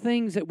some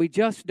things that we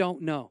just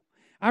don't know.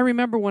 I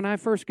remember when I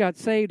first got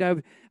saved,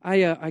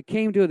 I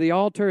came to the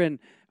altar and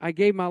I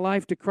gave my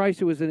life to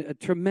Christ. It was a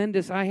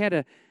tremendous, I had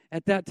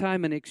at that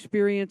time an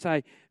experience.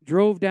 I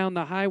drove down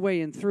the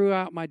highway and threw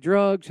out my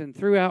drugs and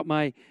threw out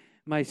my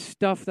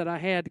stuff that I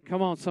had.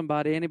 Come on,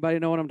 somebody. Anybody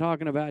know what I'm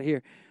talking about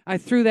here? I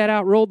threw that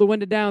out, rolled the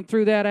window down,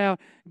 threw that out,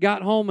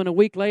 got home, and a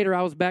week later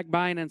I was back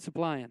buying and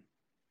supplying.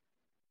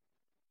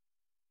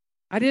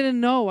 I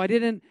didn't know. I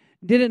didn't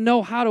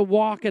know how to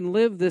walk and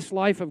live this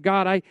life of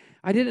God.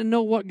 I didn't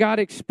know what God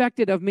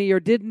expected of me or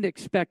didn't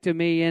expect of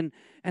me, and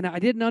I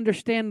didn't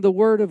understand the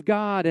Word of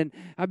God, and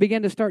I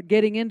began to start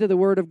getting into the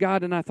Word of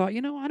God, and I thought,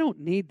 I don't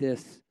need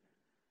this.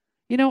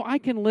 I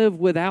can live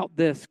without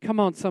this. Come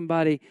on,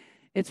 somebody.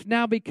 It's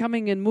now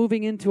becoming and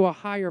moving into a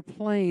higher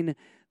plane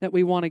that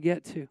we want to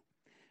get to.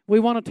 We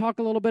want to talk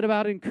a little bit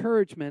about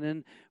encouragement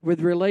and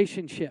with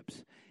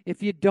relationships.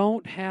 If you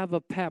don't have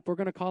a PEP, we're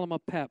going to call them a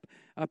PEP,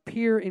 a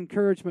peer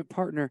encouragement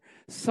partner,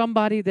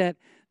 somebody that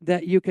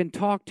you can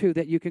talk to,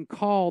 that you can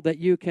call, that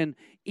you can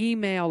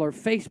email or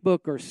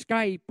Facebook or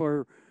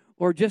Skype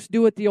or just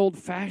do it the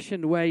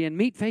old-fashioned way and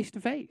meet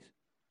face-to-face.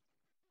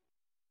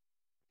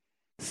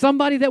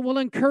 Somebody that will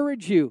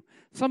encourage you.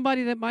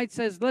 Somebody that might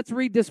says, let's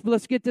read this,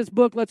 let's get this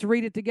book, let's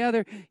read it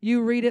together.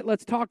 You read it,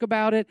 let's talk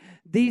about it.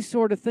 These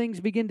sort of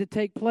things begin to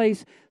take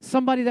place.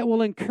 Somebody that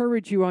will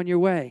encourage you on your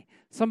way.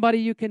 Somebody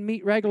you can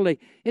meet regularly.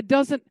 It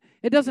doesn't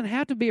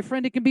have to be a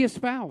friend. It can be a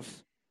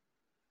spouse.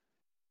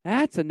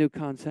 That's a new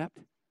concept.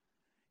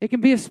 It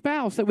can be a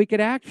spouse that we could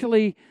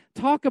actually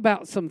talk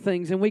about some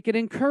things and we could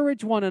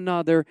encourage one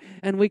another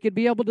and we could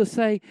be able to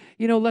say,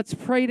 let's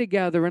pray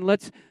together and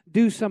let's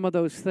do some of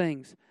those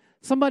things.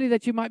 Somebody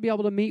that you might be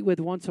able to meet with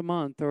once a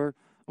month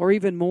or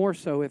even more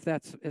so if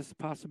that's a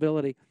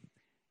possibility.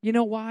 You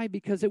know why?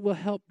 Because it will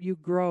help you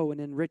grow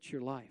and enrich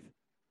your life.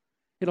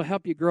 It'll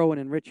help you grow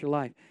and enrich your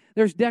life.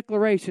 There's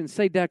declarations.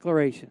 Say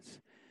declarations.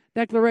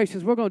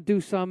 Declarations. We're going to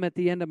do some at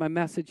the end of my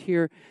message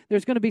here.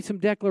 There's going to be some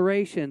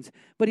declarations.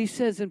 But he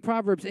says in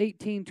Proverbs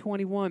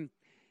 18:21,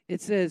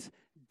 it says,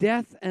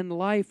 death and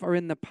life are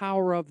in the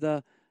power of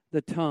the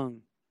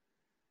tongue.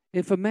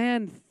 If a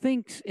man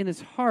thinks in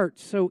his heart,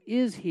 so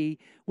is he.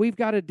 We've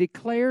got to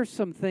declare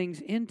some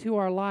things into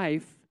our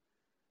life.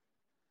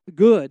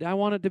 Good. I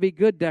want it to be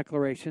good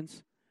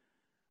declarations.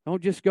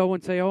 Don't just go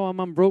and say, oh,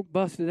 I'm broke,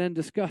 busted, and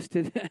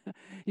disgusted.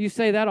 You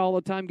say that all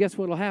the time, guess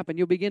what will happen?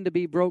 You'll begin to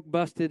be broke,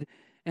 busted,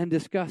 and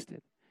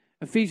disgusted.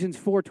 Ephesians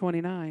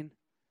 4:29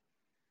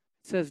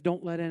 says,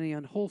 don't let any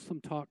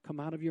unwholesome talk come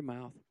out of your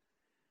mouth,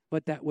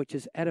 but that which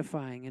is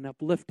edifying and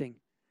uplifting,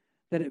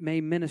 that it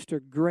may minister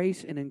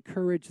grace and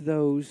encourage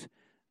those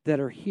that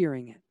are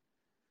hearing it.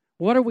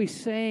 What are we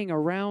saying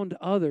around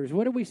others?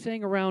 What are we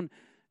saying around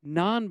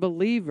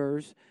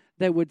non-believers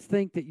that would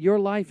think that your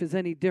life is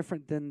any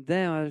different than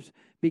theirs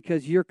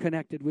because you're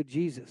connected with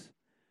Jesus?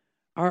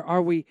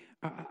 Are we,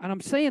 and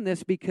I'm saying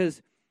this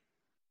because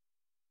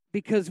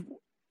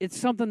it's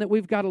something that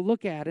we've got to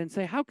look at and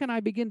say, how can I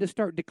begin to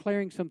start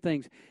declaring some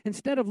things?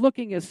 Instead of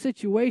looking at a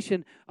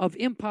situation of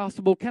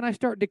impossible, can I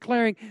start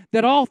declaring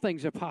that all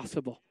things are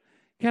possible?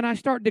 Can I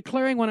start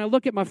declaring when I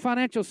look at my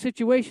financial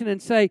situation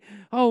and say,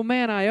 oh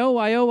man, I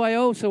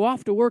owe, so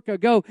off to work I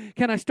go.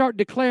 Can I start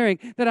declaring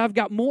that I've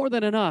got more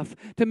than enough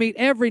to meet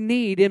every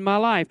need in my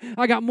life?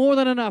 I got more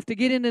than enough to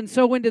get in and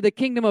sow into the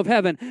kingdom of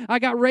heaven. I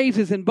got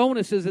raises and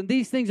bonuses and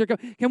these things are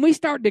going. Can we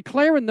start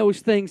declaring those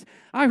things?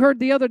 I heard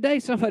the other day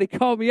somebody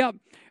called me up.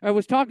 I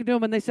was talking to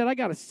them and they said, I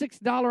got a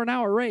 $6 an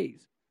hour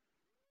raise.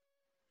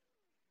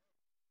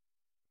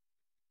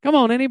 Come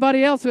on,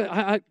 anybody else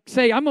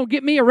say, I'm going to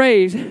get me a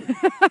raise.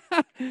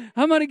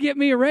 I'm going to get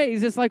me a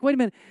raise. It's like, wait a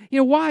minute.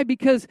 You know why?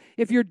 Because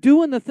if you're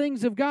doing the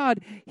things of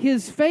God,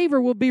 His favor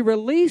will be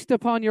released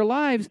upon your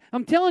lives.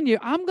 I'm telling you,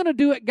 I'm going to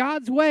do it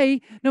God's way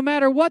no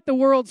matter what the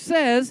world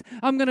says.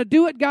 I'm going to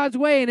do it God's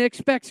way and it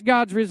expects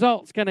God's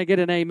results. Can I get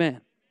an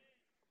amen?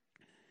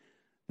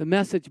 The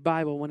Message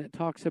Bible, when it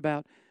talks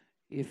about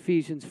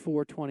Ephesians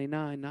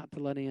 4:29, not to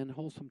let any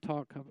unwholesome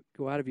talk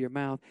go out of your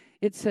mouth,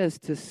 it says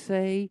to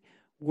say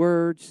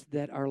words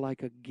that are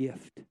like a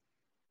gift.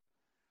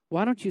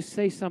 Why don't you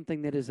say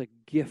something that is a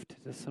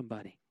gift to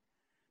somebody?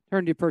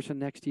 Turn to the person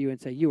next to you and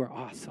say, you are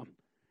awesome.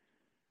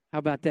 How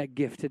about that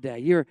gift today?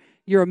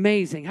 You're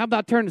amazing. How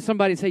about turn to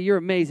somebody and say, you're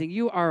amazing.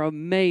 You are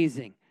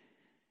amazing.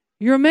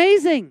 You're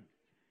amazing.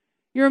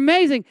 You're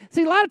amazing.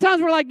 See, a lot of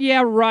times we're like,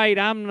 yeah, right.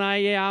 I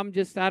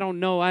don't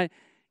know.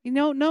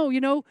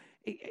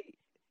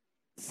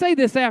 Say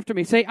this after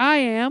me. Say, I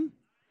am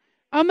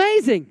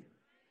amazing.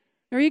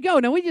 There you go.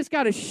 Now, we just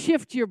got to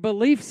shift your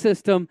belief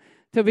system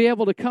to be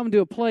able to come to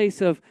a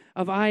place of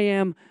I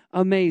am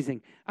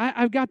amazing.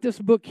 I've got this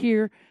book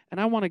here,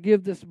 and I want to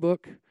give this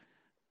book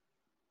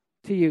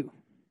to you.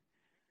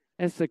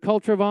 It's the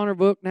Culture of Honor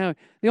book. Now,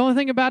 the only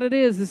thing about it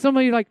is some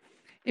of you like,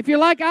 if you're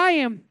like I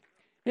am,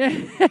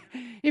 if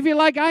you're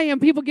like I am,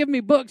 people give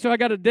me books, so I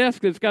got a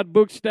desk that's got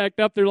books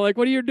stacked up. They're like,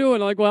 what are you doing?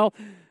 I'm like, well,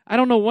 I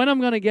don't know when I'm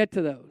going to get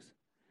to those.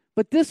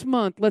 But this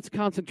month, let's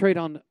concentrate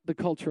on the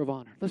culture of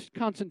honor. Let's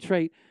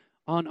concentrate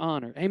on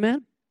honor.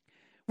 Amen.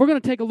 We're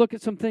going to take a look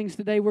at some things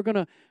today. We're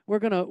going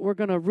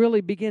to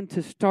really begin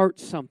to start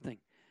something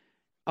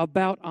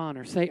about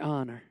honor. Say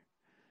honor.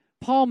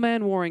 Paul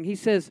Manwaring, he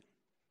says,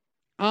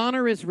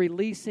 honor is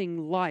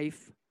releasing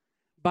life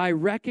by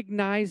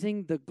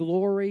recognizing the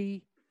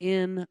glory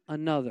in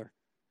another.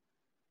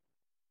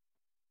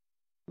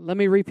 Let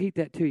me repeat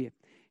that to you.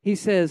 He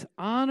says,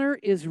 honor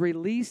is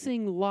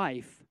releasing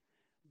life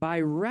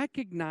by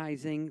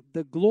recognizing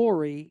the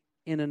glory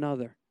in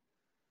another.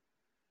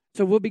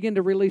 So we'll begin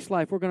to release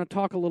life. We're going to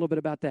talk a little bit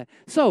about that.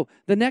 So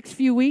the next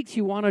few weeks,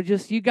 you want to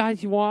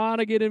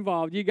get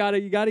involved. You got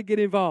to get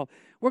involved.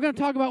 We're going to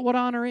talk about what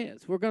honor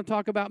is. We're going to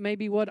talk about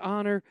maybe what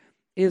honor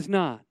is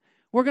not.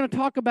 We're going to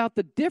talk about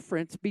the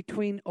difference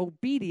between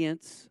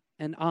obedience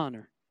and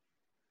honor.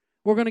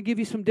 We're going to give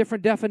you some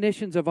different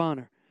definitions of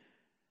honor.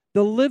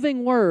 The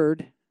Living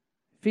Word,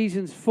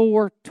 Hebrews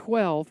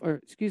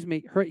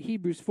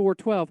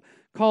 4:12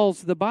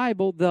 calls the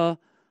Bible the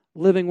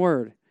Living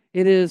Word.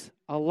 It is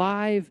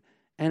alive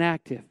and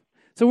active.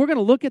 So we're going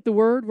to look at the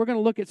Word. We're going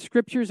to look at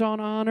scriptures on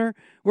honor.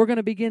 We're going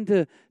to begin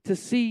to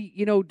see,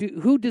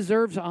 who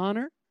deserves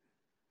honor.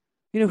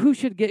 Who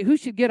should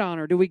get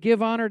honor? Do we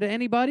give honor to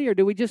anybody, or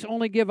do we just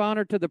only give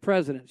honor to the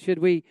president? Should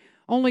we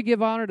only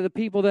give honor to the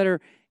people that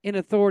are in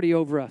authority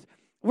over us?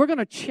 We're going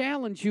to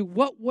challenge you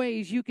what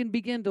ways you can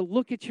begin to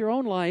look at your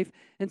own life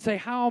and say,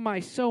 how am I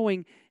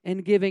sowing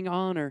and giving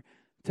honor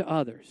to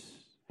others?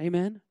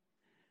 Amen?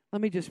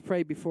 Let me just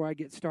pray before I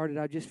get started.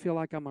 I just feel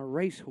like I'm a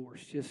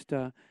racehorse just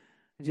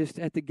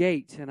at the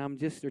gates, and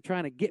they're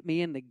trying to get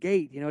me in the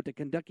gate, at the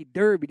Kentucky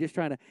Derby, just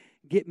trying to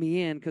get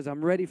me in because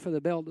I'm ready for the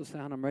bell to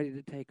sound. I'm ready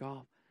to take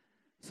off.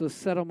 So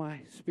settle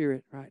my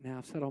spirit right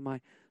now. Settle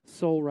my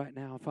soul right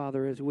now,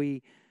 Father, as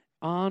we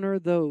honor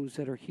those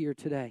that are here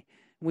today.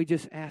 And we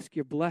just ask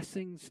your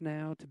blessings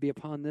now to be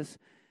upon this,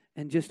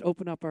 and just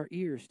open up our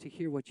ears to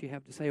hear what you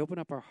have to say. Open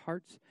up our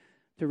hearts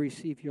to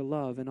receive your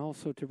love and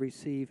also to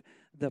receive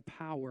the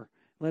power.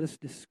 Let us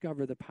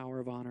discover the power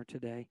of honor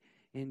today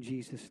in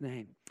Jesus'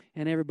 name.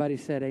 And everybody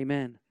said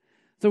amen.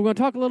 So we're going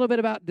to talk a little bit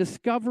about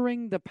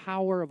discovering the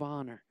power of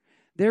honor.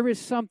 There is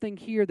something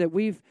here that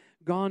we've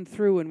gone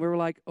through and we're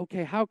like,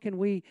 okay, how can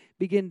we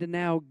begin to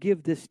now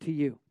give this to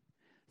you?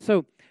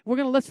 So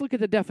let's look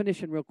at the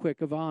definition real quick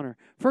of honor.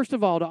 First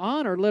of all, to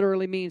honor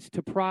literally means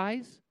to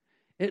prize.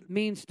 It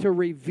means to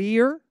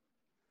revere.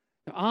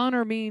 To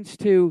honor means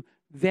to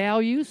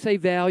value, say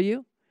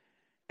value.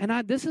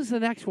 And this is the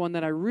next one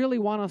that I really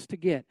want us to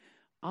get.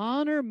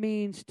 Honor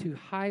means to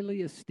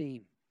highly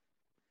esteem.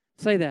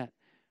 Say that.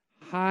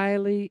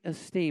 Highly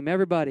esteem.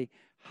 Everybody,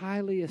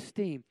 highly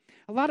esteem.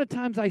 A lot of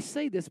times I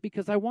say this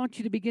because I want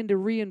you to begin to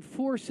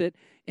reinforce it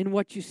in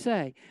what you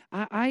say.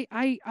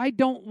 I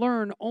don't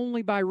learn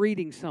only by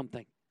reading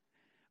something.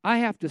 I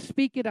have to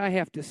speak it. I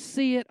have to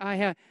see it.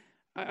 I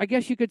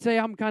guess you could say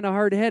I'm kind of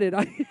hard-headed.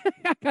 I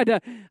got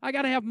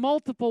to have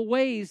multiple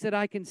ways that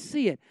I can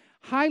see it.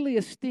 Highly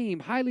esteem,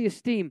 highly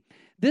esteem.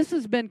 This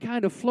has been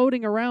kind of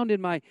floating around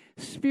in my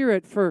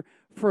spirit for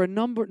a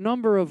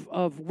number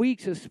of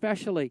weeks,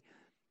 especially,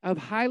 of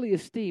highly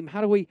esteem.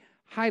 How do we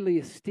highly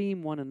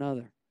esteem one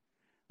another?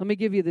 Let me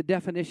give you the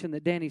definition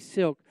that Danny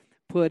Silk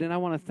put, and I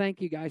want to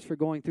thank you guys for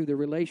going through the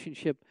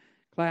relationship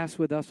class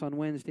with us on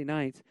Wednesday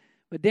nights.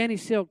 But Danny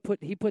Silk put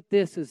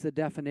this as the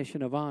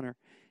definition of honor.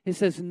 It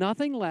says,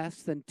 nothing less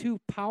than two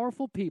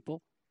powerful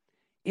people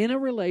in a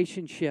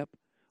relationship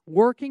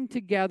working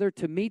together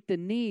to meet the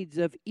needs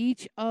of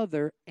each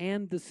other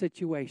and the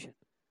situation.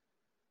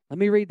 Let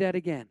me read that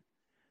again.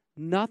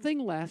 Nothing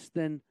less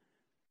than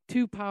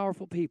two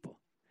powerful people.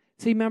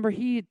 See, remember,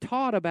 he had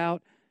taught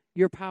about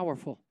you're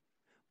powerful.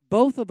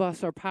 Both of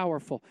us are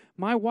powerful.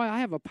 My wife, I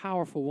have a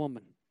powerful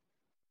woman.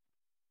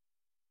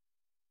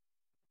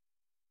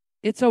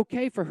 It's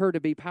okay for her to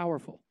be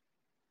powerful.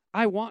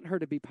 I want her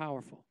to be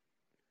powerful.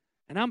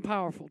 And I'm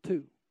powerful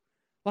too.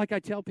 Like I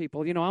tell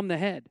people, I'm the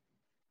head.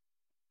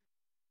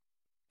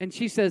 And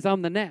she says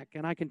I'm the neck,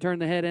 and I can turn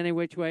the head any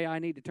which way I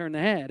need to turn the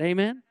head.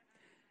 Amen?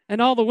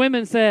 And all the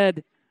women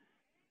said,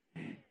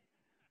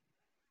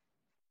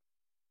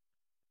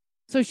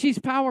 so she's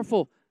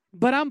powerful,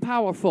 but I'm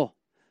powerful.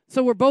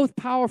 So we're both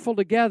powerful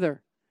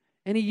together.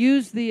 And he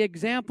used the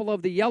example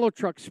of the yellow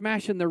truck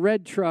smashing the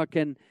red truck,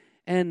 and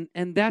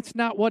that's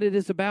not what it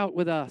is about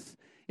with us.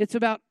 It's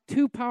about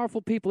two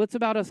powerful people. It's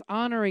about us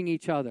honoring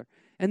each other.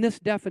 And this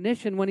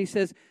definition, when he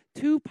says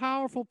two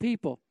powerful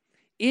people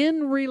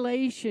in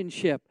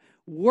relationship,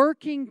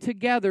 working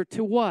together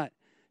to what?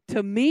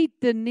 To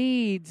meet the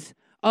needs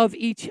of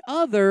each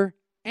other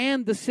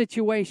and the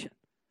situation.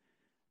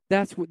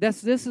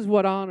 This is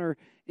what honor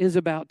is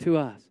about to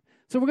us.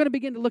 So we're going to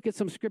begin to look at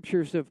some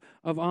scriptures of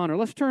honor.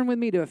 Let's turn with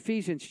me to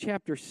Ephesians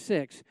chapter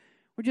 6.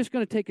 We're just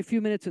going to take a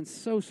few minutes and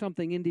sow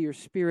something into your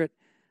spirit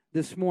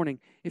this morning.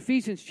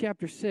 Ephesians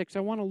chapter 6, I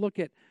want to look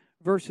at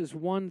verses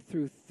 1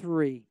 through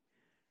 3.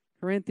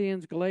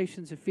 Corinthians,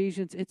 Galatians,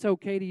 Ephesians. It's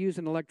okay to use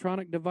an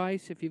electronic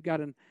device if you've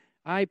got an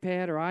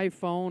iPad or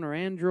iPhone or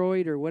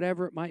Android or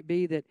whatever it might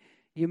be that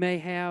you may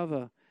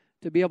have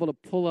to be able to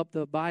pull up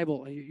the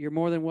Bible. You're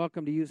more than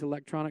welcome to use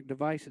electronic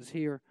devices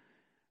here.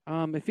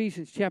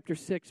 Ephesians chapter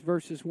 6,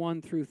 verses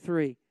 1 through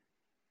 3.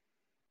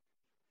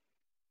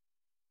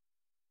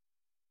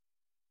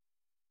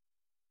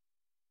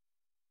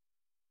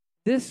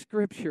 This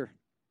scripture,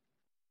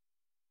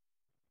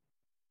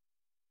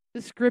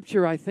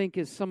 I think,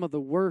 is some of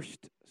the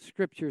worst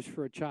scriptures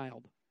for a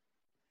child.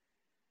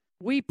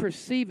 We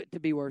perceive it to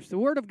be worse. The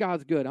Word of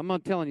God's good. I'm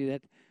not telling you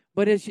that.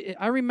 But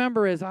I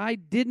remember as I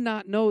did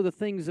not know the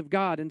things of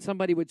God, and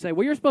somebody would say,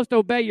 well, you're supposed to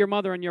obey your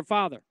mother and your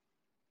father.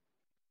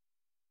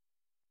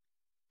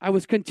 I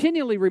was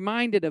continually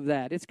reminded of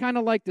that. It's kind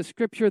of like the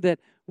scripture that,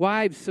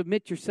 wives,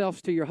 submit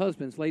yourselves to your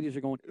husbands. Ladies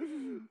are going,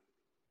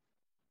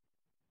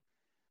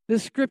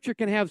 this scripture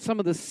can have some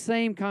of the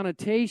same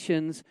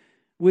connotations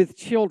with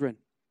children.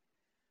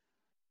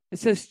 It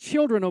says,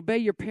 children, obey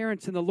your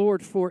parents in the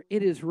Lord, for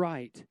it is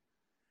right.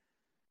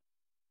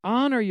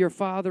 Honor your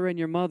father and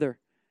your mother,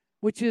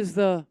 which is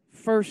the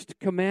first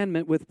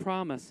commandment with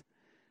promise,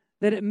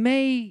 that it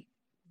may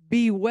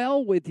be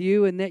well with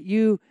you and that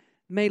you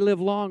may live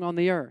long on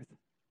the earth.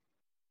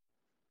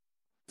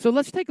 So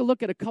let's take a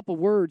look at a couple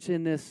words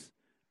in this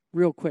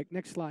real quick.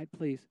 Next slide,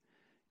 please.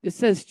 It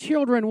says,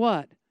 children,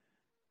 what?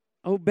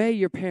 Obey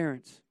your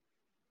parents.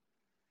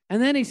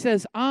 And then he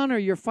says, honor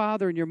your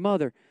father and your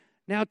mother.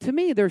 Now, to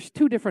me, there's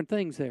two different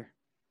things there.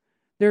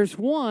 There's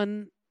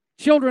one,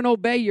 children,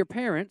 obey your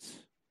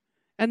parents.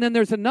 And then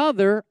there's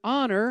another,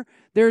 honor.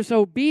 There's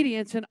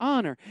obedience and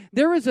honor.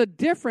 There is a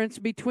difference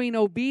between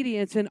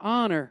obedience and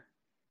honor.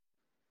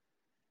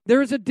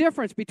 There is a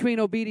difference between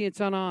obedience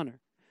and honor.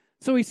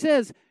 So he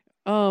says,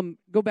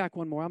 go back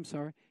one more. I'm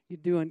sorry.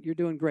 You're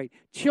doing great.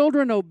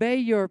 Children, obey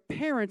your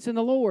parents in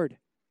the Lord.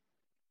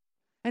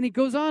 And he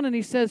goes on and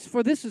he says,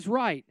 for this is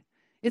right.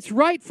 It's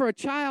right for a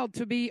child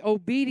to be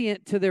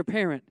obedient to their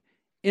parent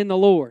in the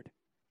Lord.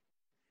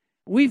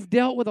 We've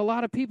dealt with a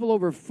lot of people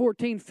over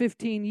 14,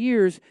 15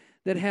 years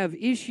that have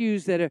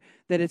issues that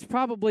it's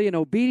probably an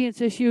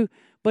obedience issue,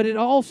 but it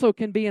also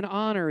can be an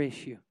honor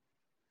issue.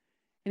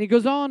 And he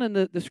goes on, and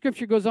the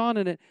scripture goes on,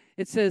 and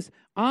it says,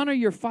 honor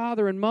your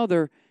father and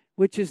mother,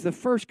 which is the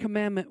first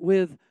commandment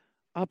with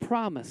a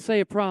promise. Say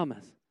a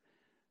promise.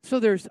 So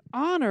there's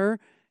honor.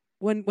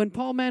 When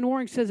Paul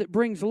Manwaring says it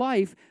brings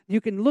life, you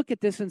can look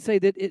at this and say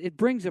that it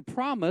brings a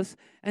promise,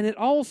 and it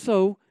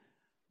also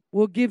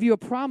will give you a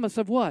promise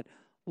of what?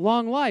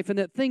 Long life, and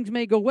that things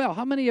may go well.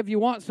 How many of you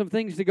want some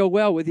things to go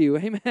well with you?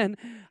 Amen.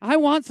 I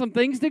want some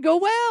things to go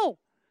well.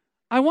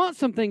 I want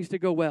some things to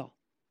go well.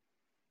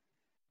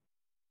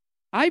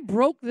 I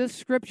broke this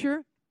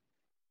scripture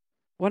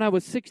when I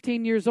was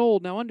 16 years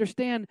old. Now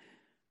understand,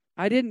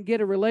 I didn't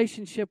get a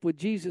relationship with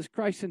Jesus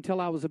Christ until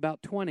I was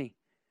about 20.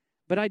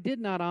 But I did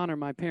not honor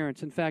my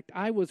parents. In fact,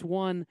 I was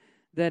one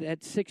that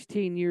at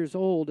 16 years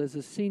old, as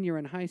a senior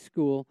in high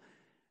school,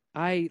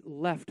 I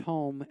left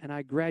home and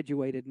I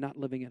graduated not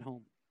living at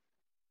home.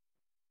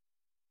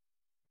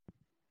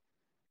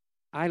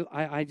 I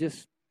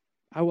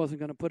wasn't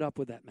going to put up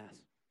with that mess.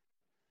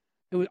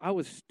 I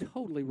was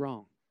totally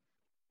wrong.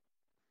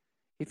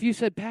 If you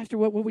said, Pastor,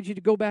 what would you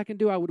go back and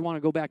do? I would want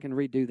to go back and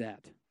redo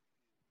that.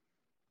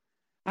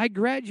 I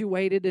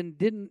graduated and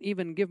didn't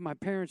even give my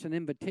parents an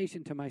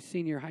invitation to my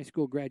senior high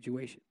school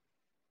graduation.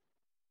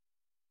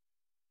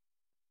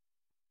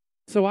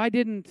 So I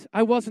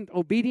wasn't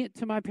obedient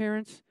to my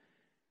parents,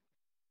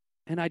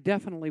 and I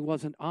definitely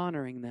wasn't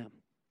honoring them.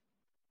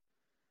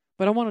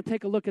 But I want to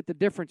take a look at the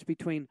difference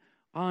between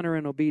honor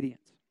and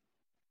obedience.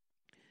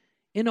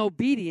 In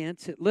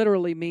obedience, it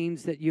literally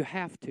means that you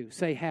have to.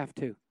 Say have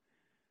to.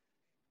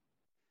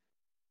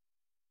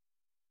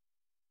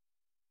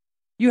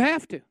 You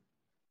have to.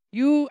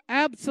 You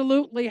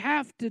absolutely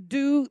have to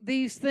do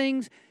these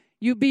things.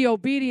 You be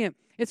obedient.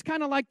 It's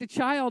kind of like the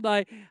child.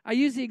 I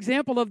use the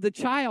example of the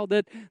child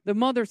that the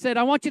mother said,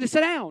 I want you to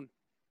sit down.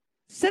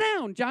 Sit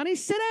down, Johnny,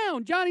 sit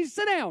down. Johnny,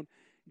 sit down.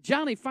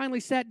 Johnny finally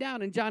sat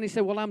down, and Johnny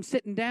said, well, I'm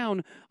sitting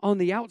down on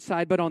the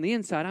outside, but on the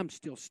inside, I'm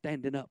still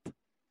standing up.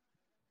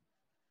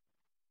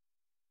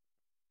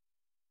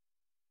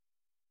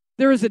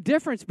 There is a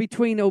difference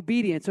between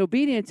obedience.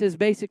 Obedience is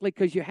basically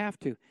because you have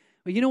to.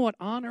 But you know what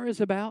honor is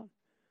about?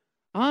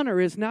 Honor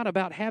is not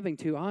about having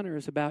to. Honor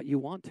is about you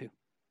want to.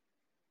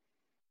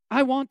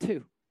 I want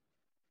to.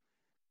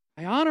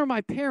 I honor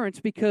my parents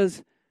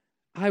because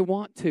I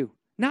want to,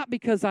 not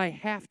because I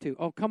have to.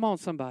 Oh, come on,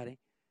 somebody.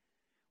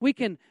 We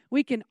can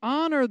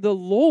honor the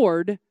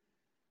Lord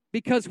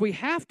because we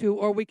have to,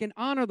 or we can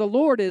honor the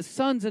Lord as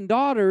sons and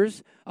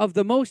daughters of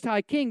the Most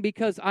High King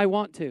because I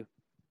want to.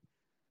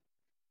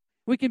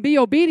 We can be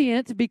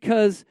obedient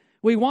because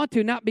we want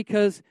to, not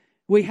because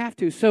we have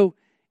to. So,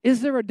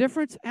 is there a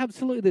difference?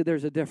 Absolutely,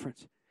 there's a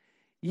difference.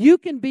 You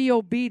can be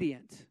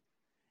obedient,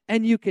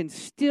 and you can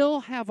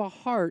still have a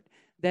heart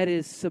that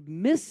is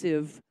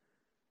submissive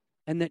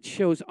and that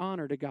shows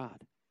honor to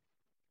God.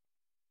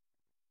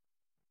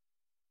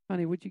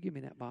 Honey, would you give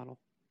me that bottle?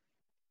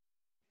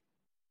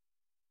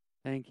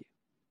 Thank you.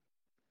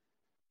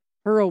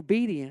 Her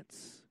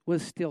obedience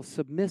was still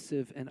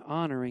submissive and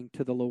honoring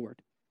to the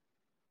Lord.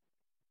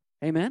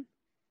 Amen?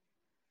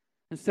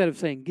 Instead of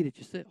saying, get it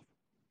yourself.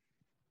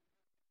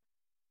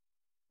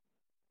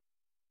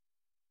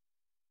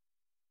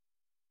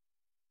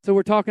 So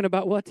we're talking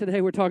about what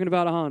today? We're talking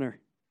about honor.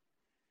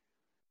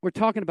 We're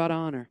talking about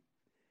honor.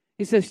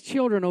 He says,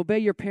 children, obey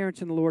your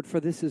parents in the Lord, for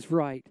this is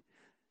right.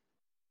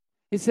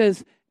 He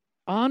says,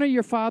 honor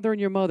your father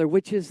and your mother,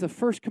 which is the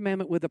first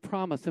commandment with a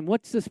promise. And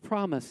what's this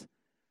promise?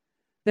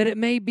 That it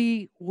may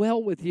be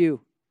well with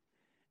you,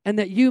 and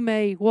that you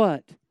may,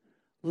 what?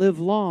 Live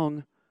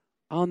long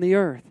on the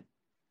earth.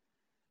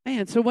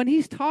 Man, so when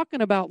he's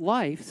talking about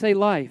life, say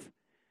life.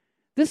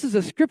 This is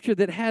a scripture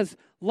that has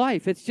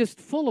life. It's just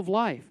full of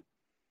life.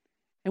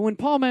 And when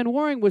Paul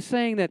Manwaring was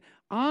saying that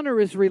honor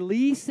is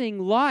releasing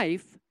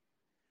life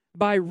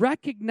by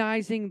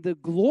recognizing the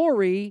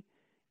glory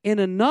in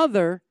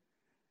another,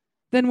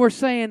 then we're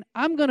saying,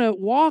 I'm going to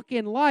walk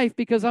in life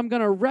because I'm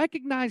going to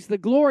recognize the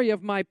glory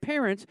of my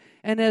parents,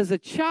 and as a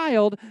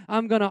child,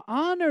 I'm going to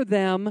honor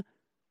them.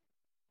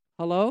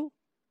 Hello?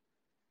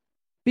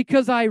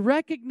 Because I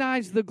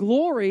recognize the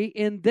glory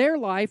in their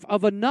life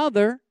of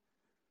another,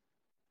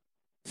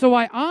 so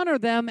I honor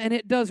them, and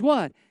it does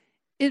what?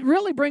 It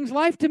really brings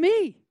life to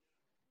me.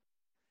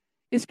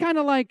 It's kind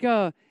of like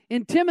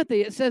in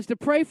Timothy, it says to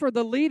pray for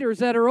the leaders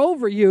that are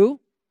over you.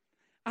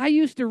 I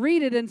used to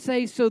read it and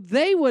say, so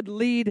they would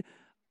lead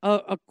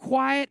a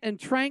quiet and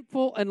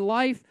tranquil and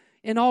life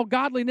in all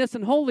godliness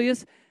and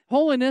holiness,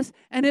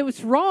 and it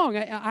was wrong.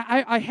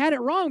 I had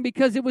it wrong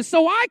because it was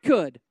so I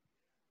could.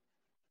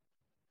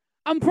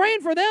 I'm praying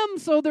for them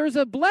so there's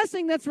a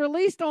blessing that's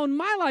released on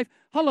my life.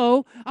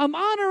 Hello, I'm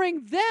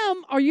honoring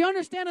them. Are you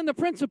understanding the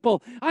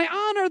principle? I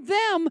honor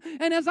them,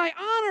 and as I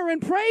honor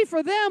and pray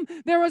for them,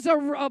 there is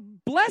a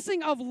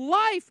blessing of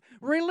life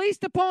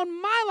released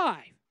upon my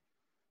life.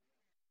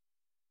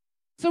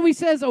 So he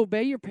says,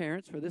 obey your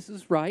parents, for this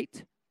is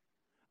right.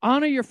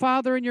 Honor your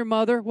father and your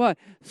mother. What?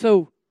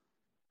 So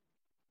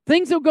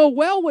things will go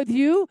well with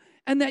you,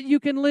 and that you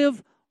can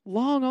live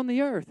long on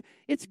the earth.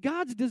 It's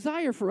God's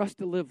desire for us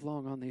to live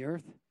long on the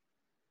earth.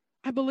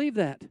 I believe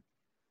that.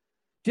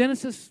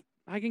 Genesis,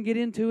 I can get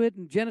into it.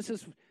 In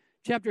Genesis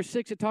chapter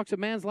 6, it talks of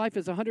man's life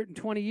is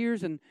 120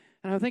 years. And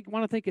I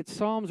want to think it's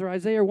Psalms or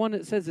Isaiah 1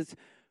 that says it's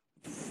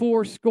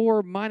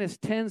 80 minus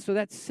 10, so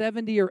that's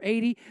 70 or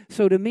 80.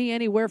 So to me,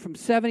 anywhere from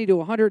 70 to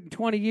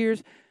 120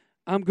 years,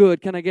 I'm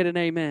good. Can I get an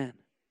amen?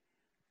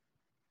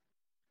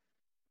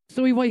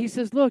 So he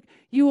says, look,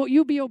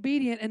 you be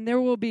obedient, and there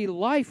will be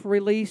life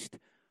released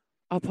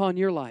upon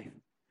your life.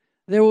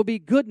 There will be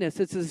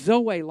goodness. It's a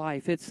Zoe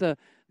life. It's the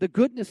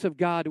goodness of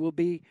God will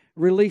be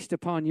released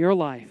upon your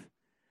life.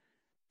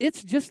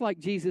 It's just like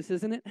Jesus,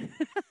 isn't it?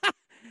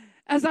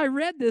 As I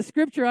read this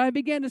scripture, I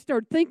began to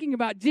start thinking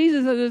about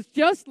Jesus, and it's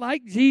just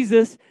like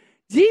Jesus.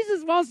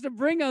 Jesus wants to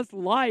bring us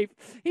life.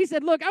 He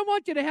said, look, I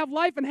want you to have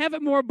life and have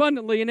it more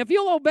abundantly. And if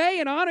you'll obey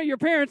and honor your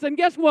parents, then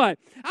guess what?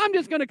 I'm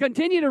just going to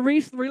continue to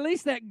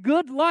release that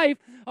good life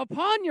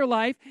upon your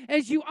life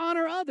as you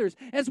honor others.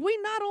 As we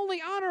not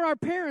only honor our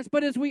parents,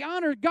 but as we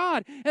honor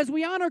God, as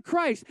we honor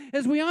Christ,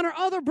 as we honor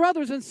other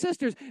brothers and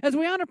sisters, as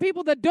we honor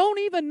people that don't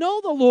even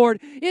know the Lord,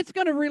 it's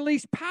going to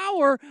release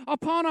power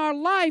upon our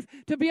life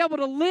to be able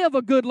to live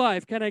a good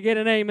life. Can I get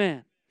an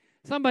amen?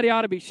 Somebody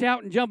ought to be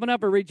shouting, jumping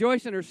up, or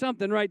rejoicing or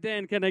something right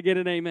then. Can I get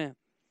an amen?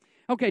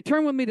 Okay,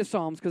 turn with me to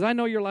Psalms, because I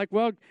know you're like,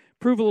 well,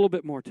 prove a little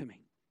bit more to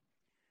me.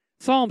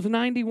 Psalms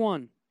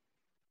 91,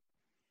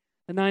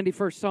 the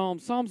 91st Psalm.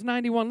 Psalms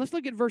 91, let's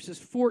look at verses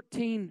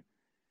 14,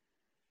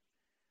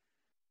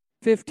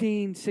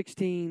 15,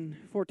 16,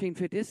 14,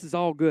 15. This is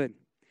all good.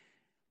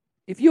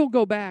 If you'll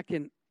go back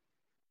in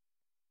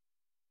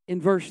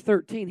verse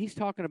 13, he's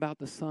talking about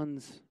the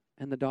sons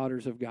and the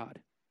daughters of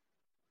God.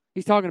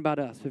 He's talking about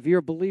us. If you're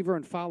a believer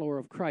and follower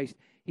of Christ,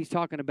 he's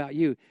talking about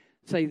you.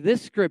 Say,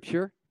 this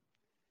scripture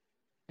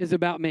is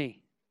about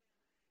me.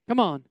 Come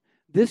on.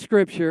 This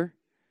scripture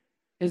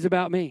is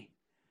about me.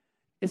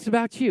 It's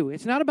about you.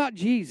 It's not about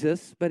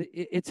Jesus, but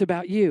it's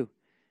about you.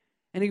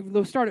 And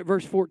we'll start at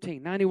verse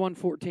 14,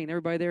 91:14.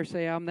 Everybody there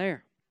say, I'm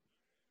there.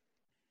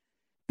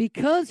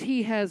 Because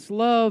he has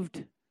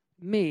loved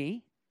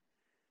me,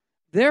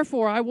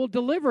 therefore I will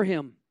deliver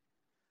him.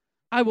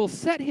 I will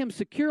set him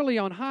securely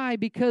on high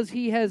because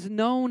he has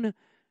known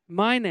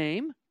my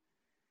name.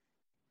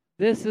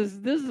 This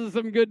is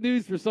some good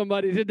news for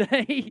somebody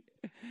today.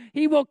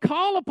 He will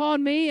call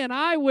upon me and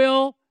I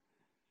will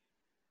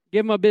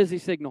give him a busy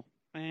signal.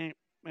 I'm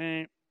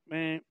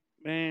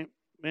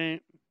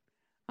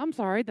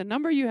sorry, the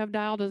number you have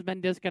dialed has been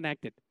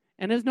disconnected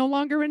and is no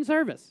longer in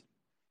service.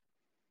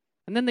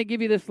 And then they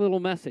give you this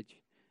little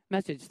message.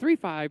 Message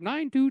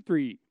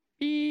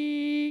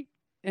 35923.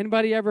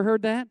 Anybody ever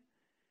heard that?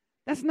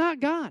 That's not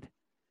God.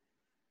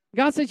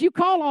 God says, you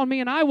call on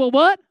me and I will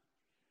what?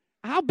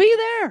 I'll be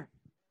there.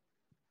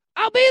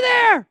 I'll be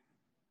there.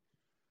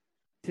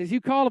 He says, you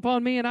call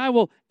upon me and I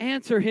will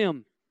answer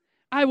him.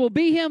 I will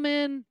be him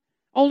in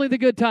only the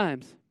good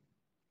times.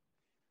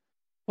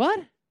 What?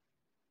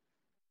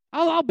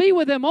 I'll be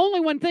with him only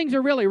when things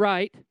are really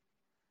right.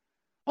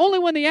 Only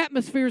when the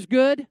atmosphere is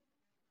good.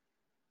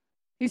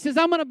 He says,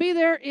 I'm going to be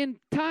there in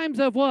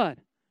times of what?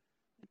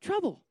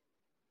 Trouble.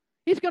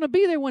 He's going to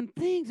be there when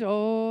things,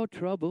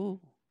 trouble.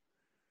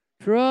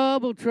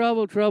 Trouble is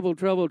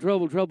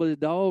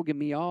dogging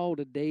me all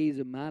the days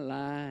of my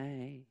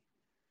life.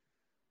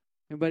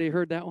 Anybody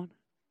heard that one?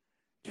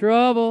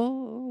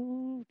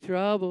 Trouble.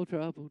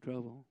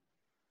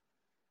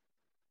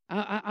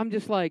 I'm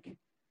just like,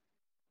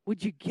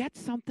 would you get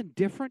something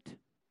different?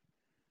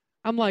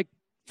 I'm like,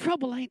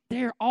 trouble ain't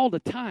there all the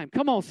time.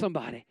 Come on,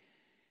 somebody.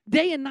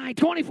 Day and night,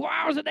 24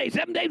 hours a day,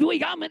 7 days a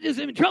week. I'm just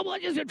in trouble.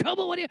 I'm just in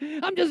trouble.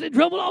 I'm just in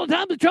trouble all the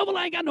time. The trouble,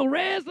 I ain't got no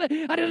rest. I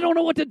just don't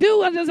know what to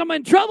do. I'm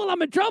in trouble. I'm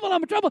thinking, wait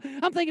a minute,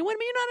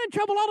 you're not in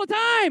trouble all the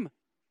time.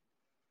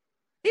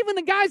 Even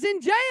the guys in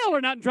jail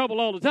are not in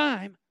trouble all the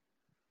time.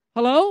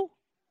 Hello?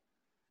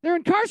 They're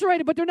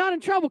incarcerated, but they're not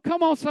in trouble.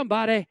 Come on,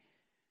 somebody.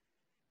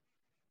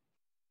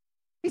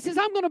 He says,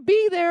 I'm going to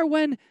be there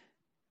when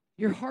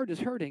your heart is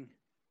hurting.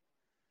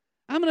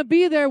 I'm going to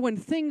be there when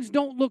things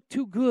don't look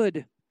too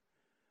good.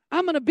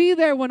 I'm going to be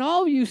there when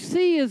all you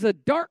see is a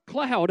dark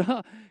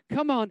cloud.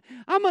 Come on.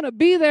 I'm going to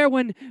be there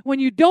when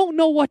you don't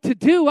know what to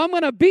do. I'm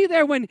going to be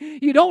there when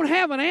you don't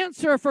have an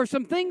answer for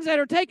some things that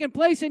are taking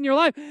place in your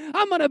life.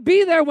 I'm going to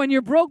be there when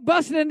you're broke,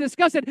 busted, and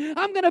disgusted.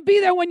 I'm going to be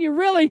there when you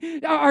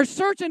really are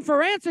searching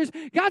for answers.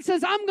 God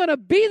says, I'm going to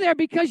be there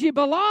because you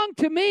belong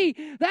to me.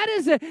 That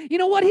is, you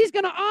know what? He's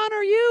going to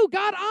honor you.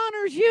 God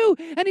honors you.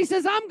 And he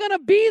says, I'm going to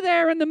be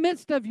there in the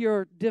midst of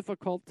your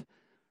difficult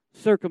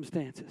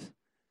circumstances.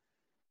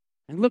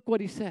 And look what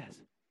he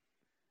says.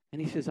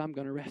 And he says, I'm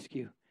going to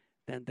rescue.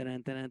 Here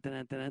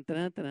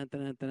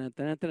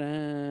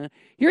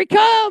he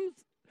comes.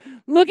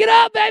 Look it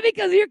up, baby,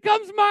 because here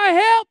comes my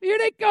help. Here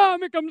they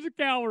come. Here comes the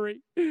cavalry.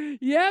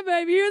 Yeah,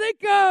 baby, here they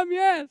come,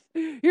 yes.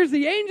 Here's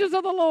the angels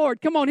of the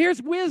Lord. Come on,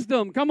 here's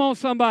wisdom. Come on,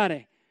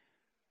 somebody.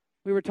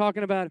 We were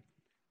talking about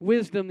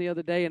wisdom the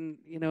other day, and,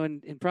 you know,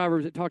 in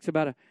Proverbs it talks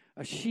about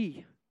a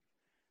she.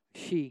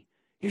 Here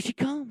she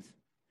comes.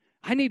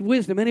 I need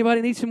wisdom.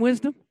 Anybody need some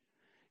wisdom?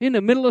 In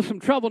the middle of some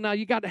trouble now,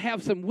 you got to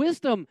have some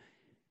wisdom.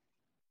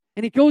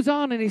 And he goes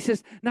on and he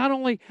says, not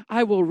only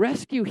I will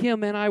rescue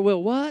him and I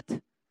will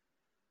what?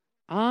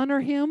 Honor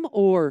him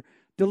or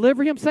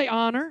deliver him. Say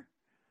honor.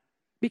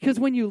 Because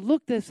when you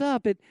look this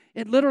up, it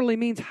literally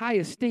means high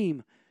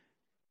esteem.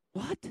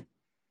 What?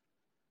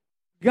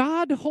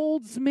 God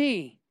holds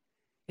me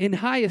in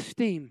high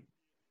esteem.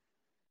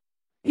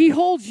 He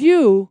holds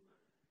you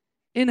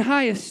in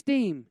high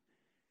esteem.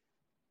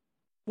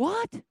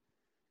 What?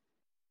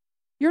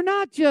 You're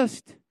not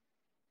just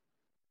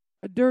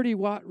a dirty,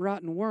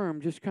 rotten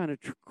worm just kind of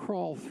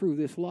crawl through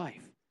this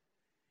life.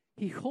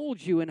 He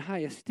holds you in high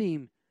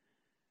esteem.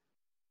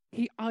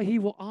 He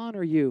will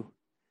honor you.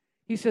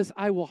 He says,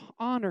 I will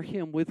honor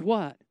him with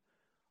what?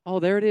 Oh,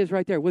 there it is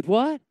right there. With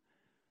what?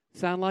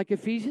 Sound like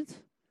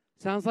Ephesians?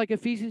 Sounds like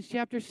Ephesians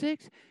chapter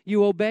 6.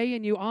 You obey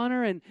and you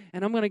honor, and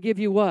I'm going to give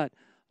you what?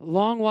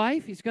 Long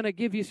life. He's going to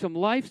give you some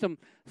life,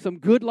 some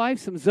good life,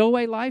 some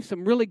Zoe life,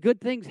 some really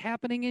good things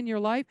happening in your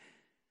life.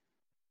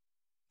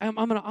 I'm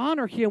going to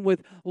honor him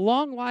with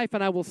long life,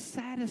 and I will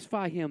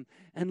satisfy him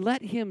and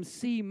let him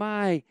see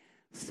my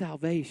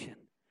salvation.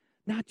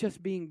 Not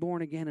just being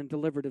born again and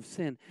delivered of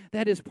sin.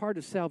 That is part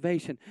of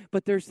salvation.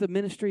 But there's the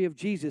ministry of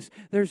Jesus.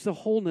 There's the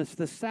wholeness,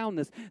 the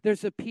soundness.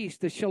 There's the peace,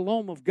 the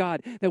shalom of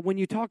God. That when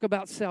you talk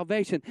about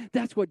salvation,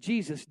 that's what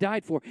Jesus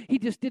died for. He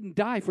just didn't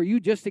die for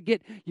you just to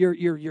get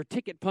your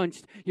ticket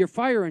punched, your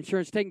fire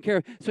insurance taken care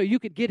of so you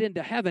could get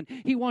into heaven.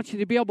 He wants you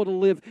to be able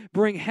to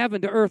bring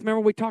heaven to earth.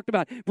 Remember we talked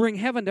about bring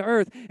heaven to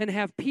earth and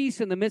have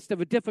peace in the midst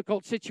of a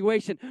difficult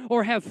situation,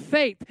 or have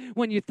faith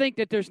when you think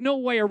that there's no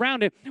way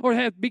around it,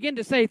 or begin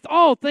to say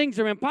all things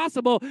are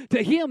impossible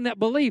to him that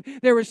believe.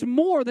 There is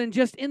more than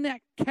just in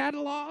that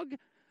catalog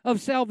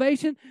of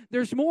salvation.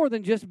 There's more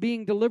than just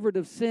being delivered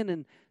of sin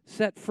and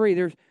set free.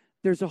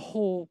 There's a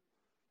whole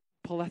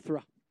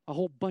plethora, a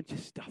whole bunch of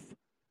stuff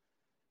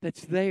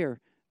that's there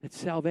that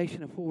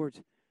salvation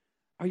affords.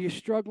 Are you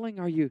struggling?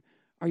 Are you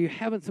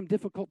having some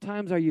difficult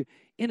times? Are you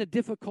in a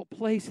difficult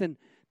place? And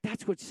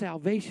that's what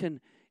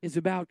salvation is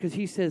about, because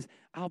he says,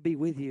 I'll be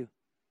with you.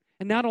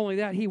 And not only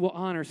that, he will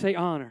honor. Say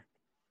honor.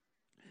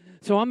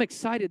 So I'm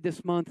excited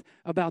this month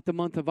about the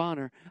month of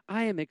honor.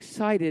 I am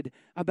excited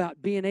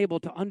about being able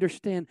to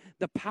understand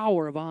the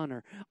power of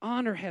honor.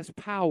 Honor has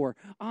power.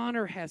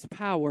 Honor has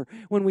power.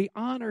 When we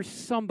honor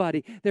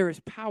somebody, there is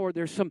power.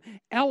 There's some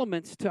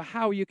elements to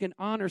how you can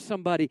honor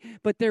somebody,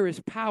 but there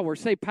is power.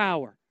 Say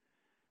power.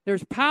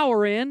 There's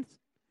power in,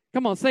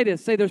 come on, say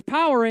this. Say there's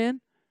power in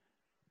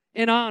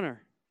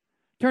honor.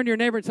 Turn to your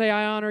neighbor and say,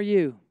 I honor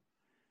you.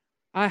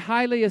 I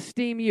highly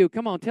esteem you.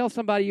 Come on, tell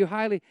somebody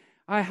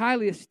I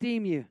highly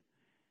esteem you.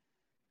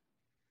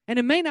 And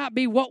it may not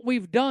be what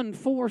we've done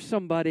for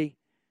somebody,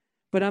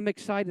 but I'm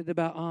excited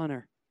about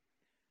honor.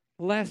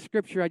 The last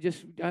scripture, I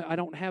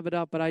don't have it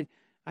up, but I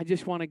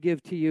just want to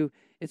give to you.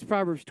 It's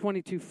Proverbs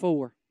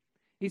 22:4.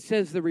 He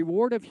says, the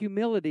reward of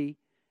humility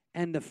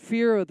and the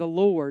fear of the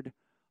Lord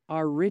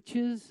are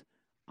riches,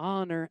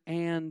 honor,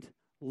 and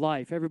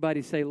life.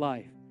 Everybody say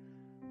life.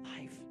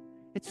 Life.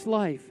 It's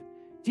life.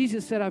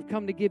 Jesus said, I've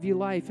come to give you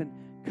life and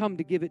come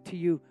to give it to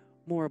you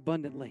more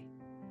abundantly.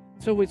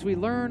 So as we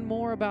learn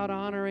more about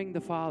honoring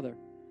the Father,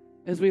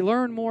 as we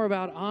learn more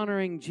about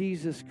honoring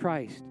Jesus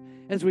Christ,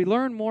 as we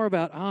learn more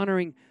about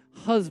honoring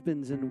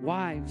husbands and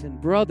wives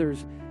and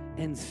brothers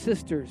and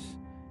sisters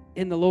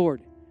in the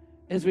Lord,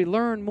 as we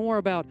learn more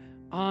about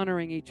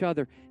honoring each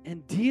other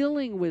and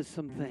dealing with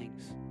some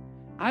things,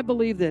 I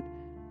believe that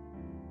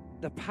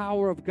the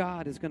power of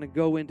God is going to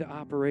go into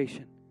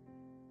operation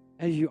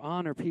as you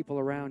honor people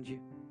around you.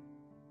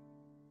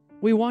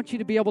 We want you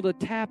to be able to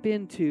tap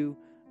into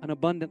an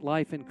abundant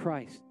life in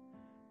Christ.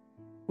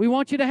 We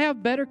want you to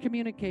have better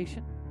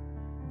communication,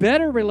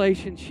 better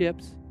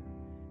relationships.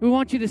 We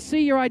want you to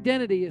see your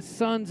identity as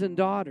sons and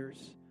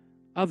daughters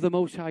of the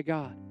Most High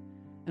God.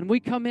 And we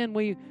come in,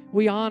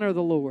 we honor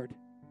the Lord.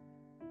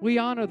 We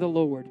honor the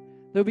Lord.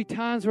 There'll be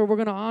times where we're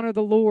going to honor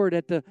the Lord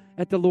at the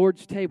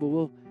Lord's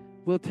table.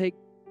 We'll take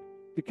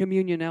the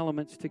communion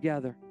elements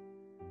together.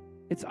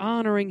 It's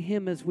honoring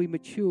Him as we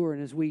mature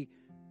and as we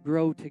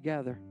grow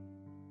together.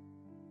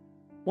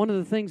 One of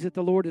the things that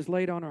the Lord has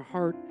laid on our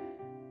heart,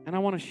 and I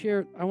want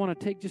to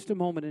take just a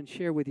moment and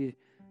share with you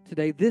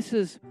today. This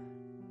is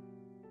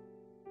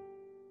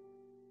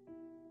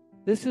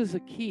a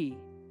key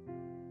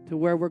to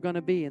where we're going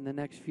to be in the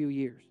next few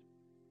years.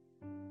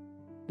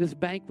 This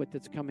banquet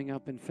that's coming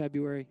up in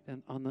February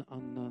and on the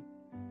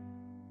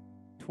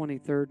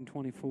 23rd and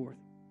 24th.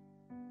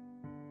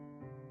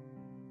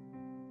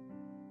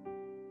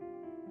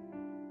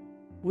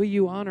 Will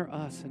you honor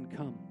us and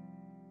come?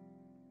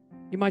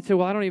 You might say,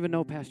 well, I don't even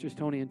know Pastors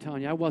Tony and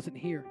Tanya. I wasn't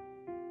here.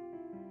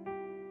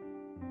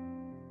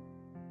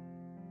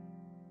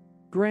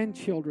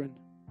 Grandchildren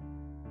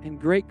and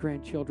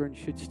great-grandchildren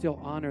should still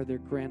honor their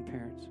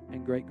grandparents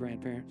and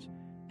great-grandparents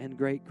and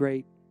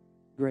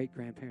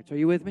great-great-great-grandparents. Are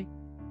you with me?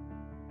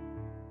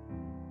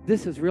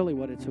 This is really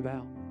what it's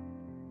about.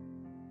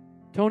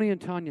 Tony and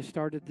Tanya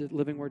started the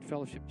Living Word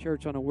Fellowship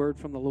Church on a word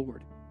from the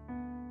Lord.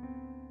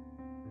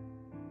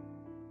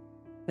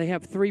 They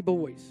have 3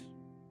 boys,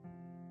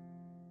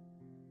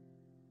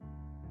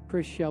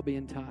 Chris, Shelby,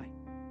 and Ty.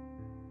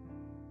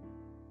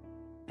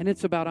 And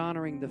it's about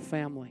honoring the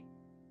family.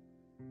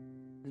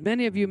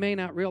 Many of you may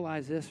not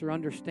realize this or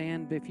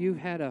understand, but if you've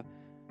had a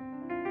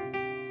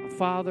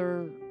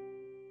father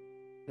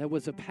that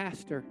was a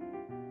pastor,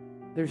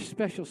 there's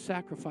special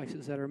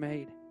sacrifices that are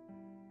made.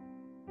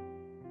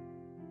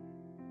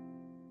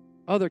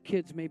 Other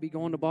kids may be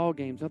going to ball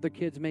games. Other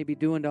kids may be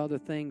doing other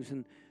things.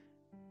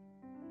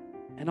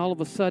 And all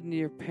of a sudden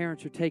your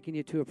parents are taking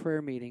you to a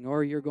prayer meeting,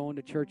 or you're going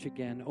to church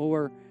again,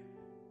 or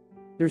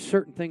there's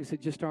certain things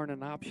that just aren't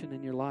an option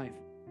in your life.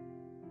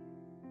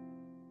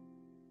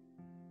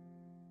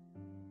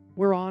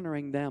 We're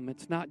honoring them.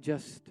 It's not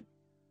just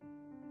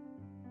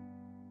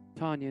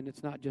Tanya, and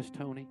it's not just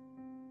Tony.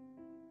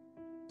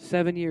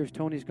 7 years,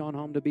 Tony's gone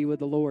home to be with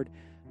the Lord.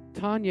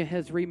 Tanya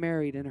has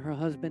remarried, and her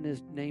husband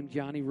is named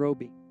Johnny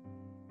Roby.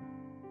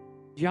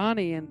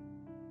 Johnny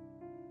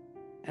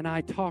and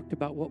I talked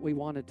about what we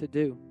wanted to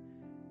do.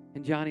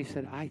 And Johnny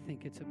said, I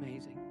think it's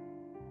amazing.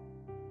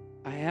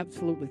 I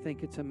absolutely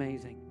think it's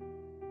amazing.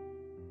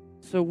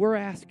 So we're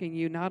asking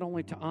you not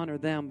only to honor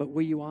them, but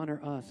will you honor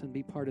us and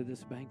be part of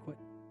this banquet?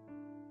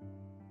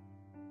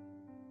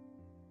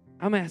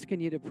 I'm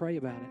asking you to pray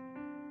about it.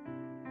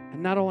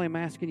 And not only am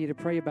I asking you to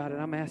pray about it,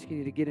 I'm asking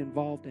you to get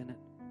involved in it.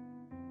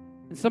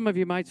 And some of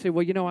you might say,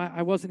 well,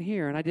 I wasn't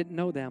here and I didn't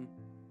know them.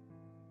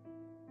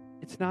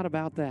 It's not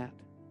about that.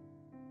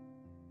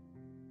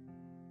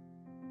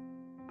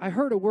 I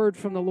heard a word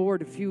from the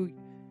Lord a few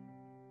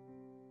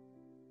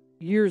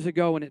years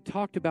ago, and it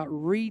talked about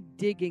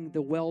redigging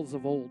the wells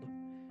of old.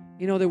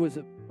 There was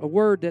a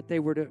word that they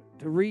were to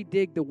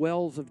redig the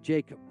wells of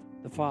Jacob,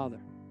 the father.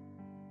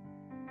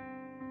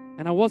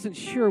 And I wasn't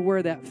sure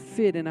where that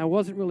fit, and I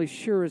wasn't really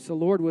sure as the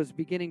Lord was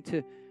beginning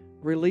to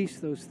release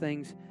those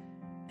things.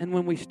 And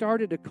when we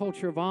started a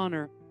culture of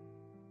honor,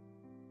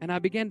 and I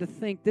began to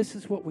think, this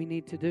is what we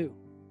need to do.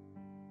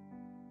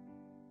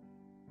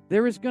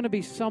 There is going to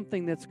be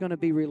something that's going to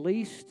be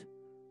released,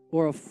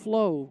 or a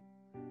flow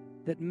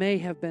that may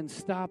have been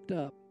stopped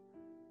up,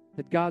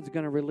 that God's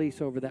going to release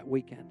over that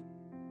weekend.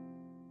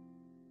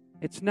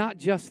 It's not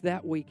just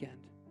that weekend.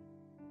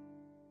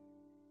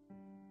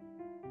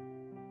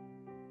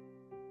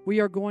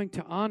 We are going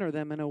to honor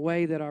them in a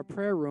way that our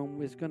prayer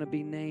room is going to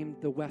be named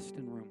the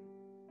Weston Room.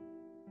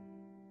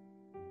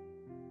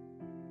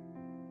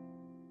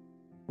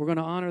 We're going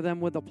to honor them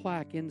with a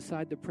plaque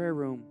inside the prayer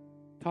room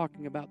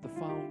talking about the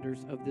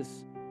founders of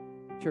this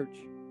church.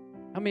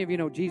 How many of you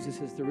know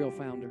Jesus is the real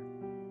founder?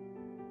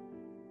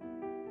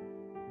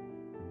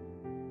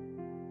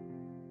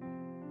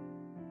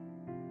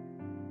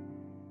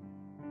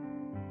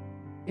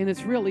 And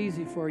it's real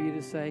easy for you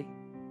to say,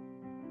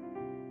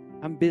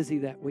 I'm busy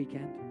that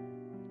weekend.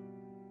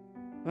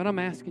 But I'm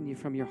asking you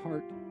from your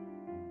heart,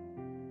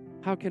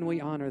 how can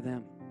we honor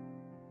them?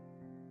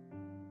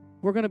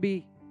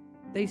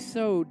 They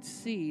sowed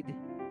seed,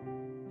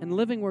 and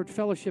Living Word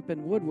Fellowship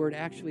in Woodward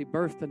actually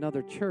birthed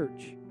another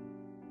church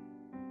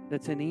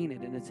that's in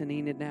Enid, and it's in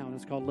Enid now, and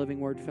it's called Living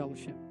Word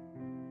Fellowship.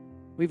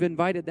 We've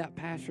invited that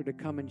pastor to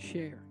come and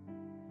share,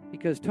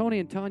 because Tony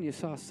and Tanya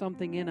saw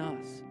something in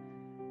us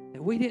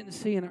that we didn't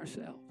see in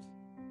ourselves.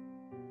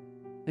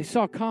 They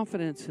saw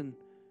confidence and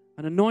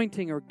an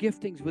anointing or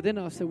giftings within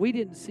us that we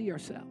didn't see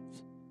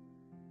ourselves.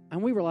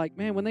 And we were like,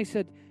 man, when they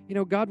said,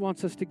 God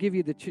wants us to give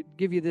you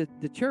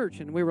the church,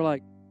 and we were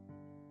like,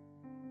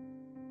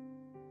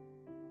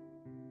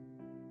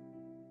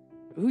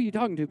 who are you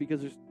talking to? Because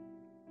there's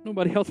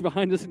nobody else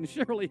behind us, and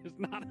surely it's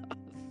not us.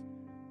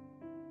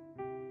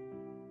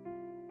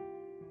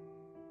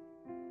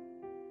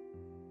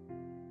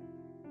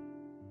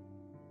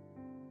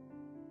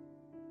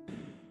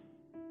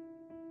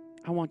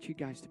 I want you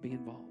guys to be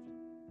involved.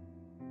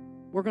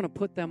 We're going to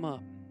put them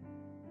up.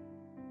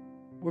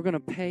 We're going to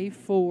pay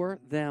for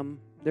them,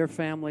 their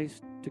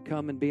families, to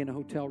come and be in a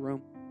hotel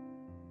room.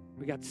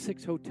 We got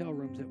 6 hotel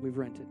rooms that we've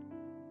rented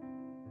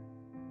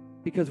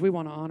because we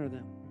want to honor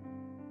them.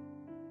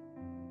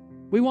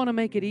 We want to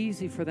make it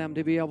easy for them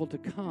to be able to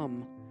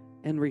come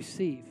and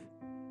receive.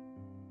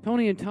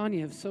 Tony and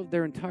Tanya have sowed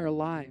their entire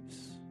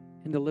lives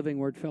into Living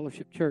Word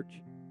Fellowship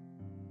Church,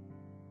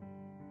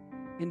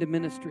 into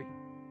ministry,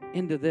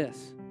 into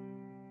this.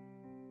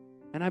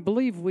 And I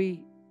believe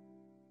we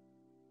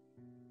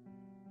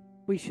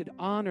should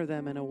honor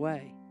them in a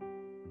way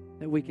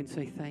that we can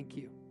say thank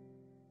you.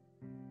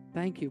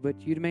 Thank you, but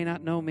you may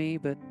not know me,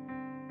 but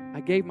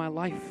I gave my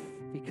life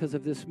because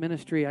of this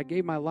ministry. I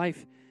gave my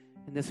life,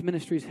 and this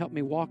ministry has helped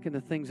me walk in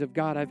the things of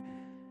God.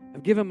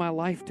 I've given my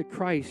life to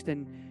Christ,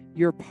 and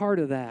you're part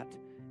of that.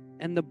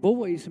 And the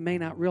boys may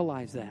not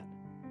realize that,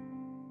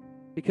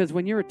 because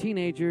when you're a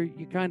teenager,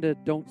 you kind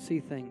of don't see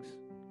things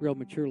real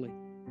maturely.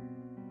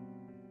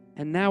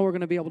 And now we're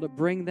going to be able to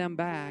bring them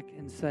back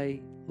and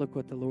say, look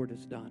what the Lord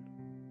has done.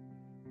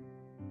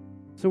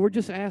 So we're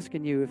just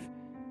asking you,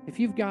 if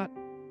you've got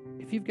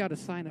a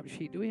sign-up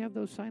sheet, do we have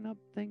those sign-up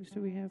things?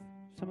 Do we have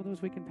some of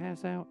those we can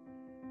pass out?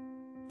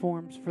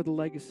 Forms for the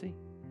legacy.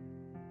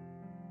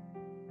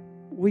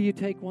 Will you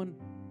take one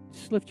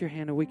Just lift your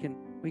hand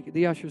and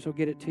the ushers will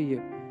get it to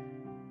you.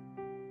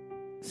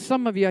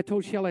 Some of you, I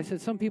told Shelley, I said,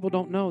 some people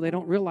don't know. They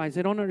don't realize.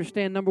 They don't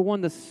understand, number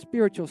one, the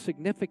spiritual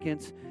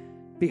significance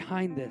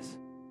behind this.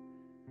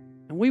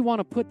 And we want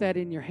to put that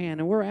in your hand,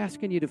 and we're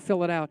asking you to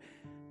fill it out.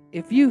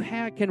 If you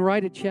can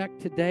write a check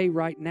today,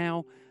 right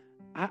now,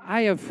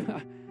 I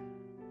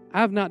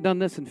have not done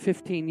this in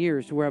 15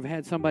 years where I've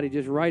had somebody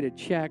just write a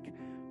check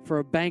for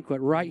a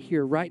banquet right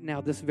here, right now,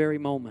 this very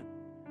moment.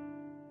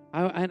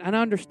 And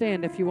I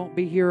understand if you won't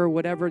be here or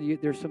whatever,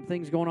 there's some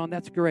things going on.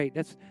 That's great.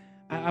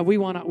 We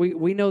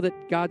know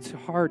that God's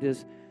heart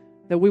is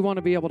that we want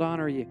to be able to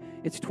honor you.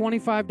 It's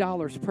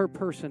 $25 per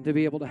person to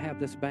be able to have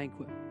this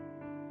banquet.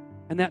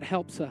 And that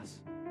helps us.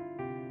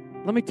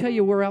 Let me tell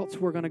you where else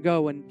we're going to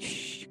go, and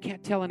you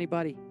can't tell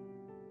anybody.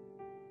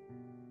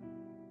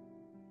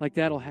 Like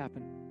that'll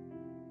happen.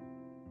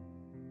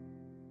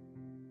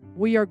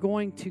 We are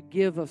going to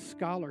give a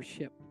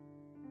scholarship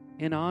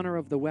in honor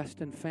of the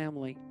Weston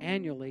family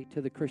annually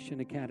to the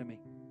Christian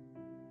Academy.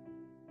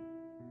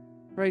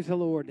 Praise the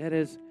Lord. That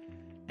is,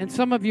 and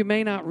some of you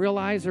may not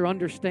realize or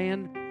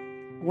understand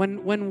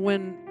when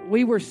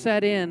we were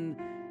set in,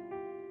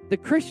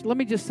 let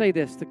me just say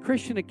this, the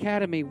Christian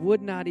Academy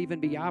would not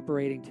even be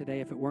operating today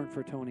if it weren't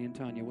for Tony and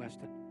Tanya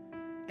Weston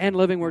and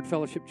Living Word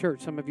Fellowship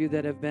Church, some of you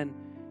that have been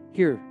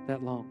here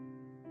that long.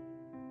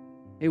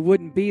 It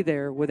wouldn't be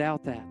there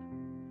without that.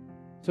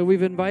 So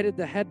we've invited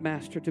the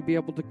headmaster to be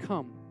able to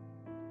come.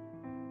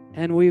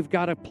 And we've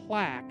got a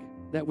plaque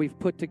that we've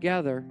put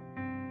together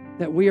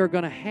that we are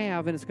going to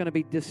have, and it's going to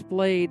be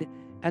displayed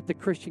at the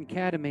Christian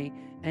Academy.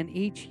 And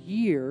each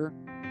year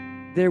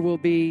there will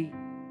be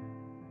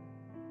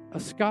a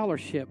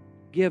scholarship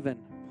given,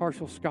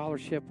 partial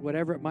scholarship,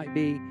 whatever it might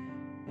be.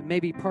 And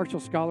maybe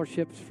partial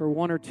scholarships for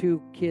 1 or 2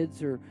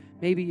 kids, or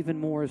maybe even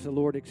more as the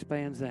Lord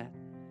expands that,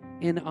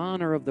 in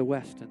honor of the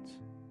Westons.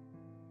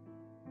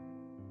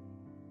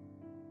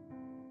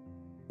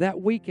 That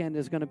weekend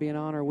is going to be an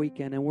honor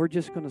weekend, and we're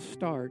just going to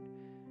start.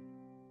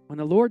 When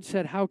the Lord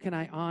said, how can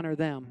I honor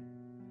them?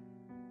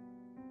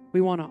 We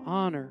want to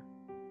honor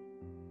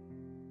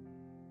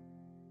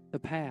the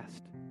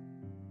past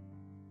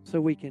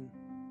so we can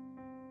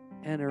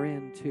enter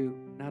into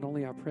not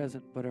only our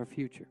present but our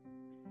future.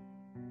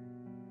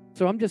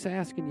 So I'm just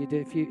asking you to,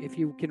 if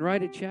you can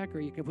write a check, or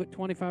you can put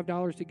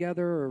 $25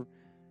 together, or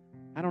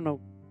I don't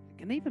know,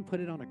 can they even put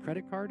it on a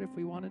credit card if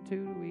we wanted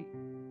to?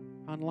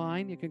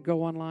 Online, you can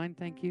go online,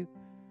 thank you,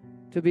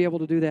 to be able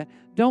to do that.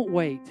 Don't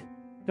wait.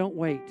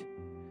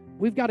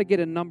 We've got to get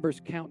a numbers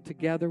count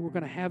together. We're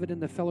going to have it in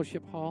the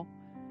fellowship hall.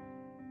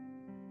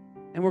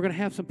 And we're going to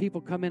have some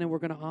people come in and we're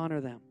going to honor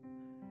them.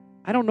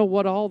 I don't know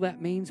what all that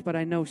means, but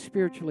I know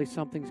spiritually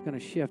something's going to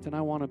shift, and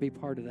I want to be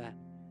part of that.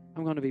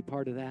 I'm going to be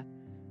part of that,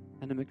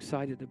 and I'm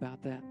excited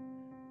about that.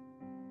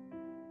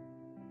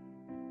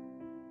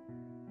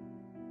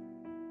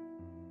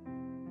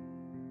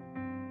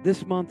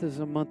 This month is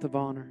a month of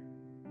honor.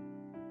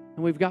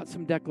 And we've got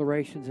some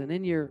declarations, and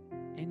in your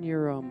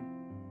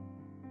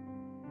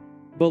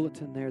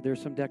bulletin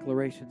there's some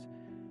declarations.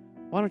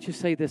 Why don't you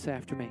say this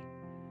after me?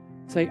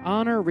 Say,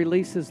 honor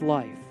releases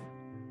life.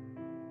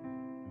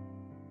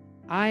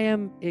 I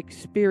am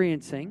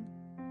experiencing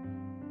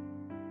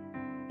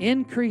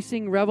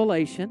increasing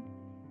revelation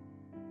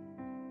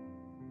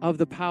of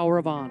the power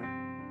of honor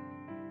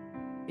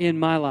in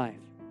my life.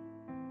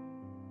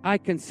 I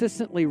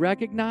consistently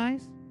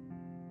recognize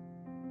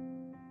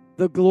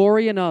the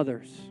glory in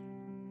others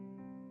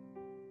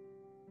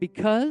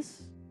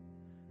because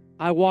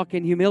I walk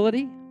in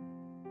humility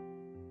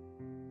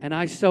and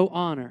I sow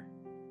honor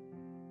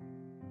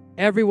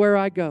everywhere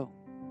I go.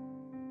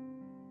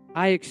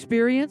 I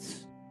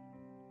experience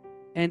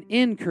an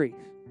increase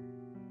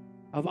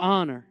of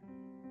honor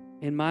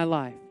in my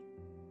life.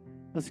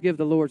 Let's give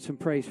the Lord some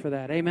praise for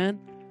that. Amen.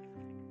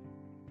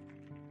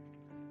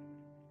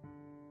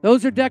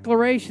 Those are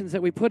declarations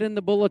that we put in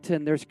the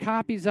bulletin. There's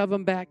copies of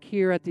them back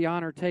here at the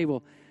honor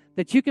table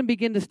that you can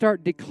begin to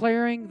start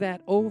declaring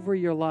that over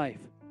your life.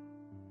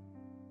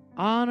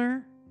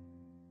 Honor,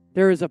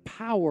 there is a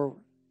power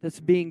that's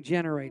being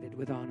generated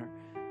with honor.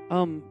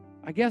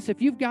 I guess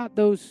if you've got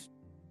those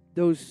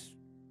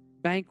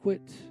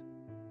banquet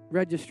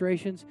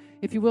registrations,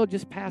 if you will,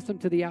 just pass them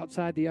to the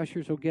outside. The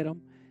ushers will get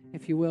them.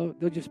 If you will,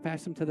 they'll just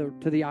pass them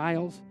to the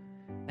aisles,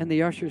 and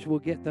the ushers will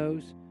get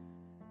those.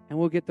 And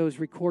we'll get those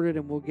recorded,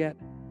 and we'll get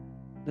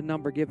the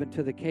number given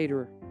to the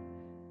caterer.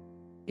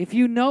 If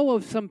you know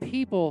of some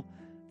people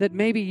that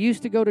maybe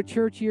used to go to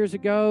church years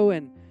ago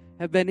and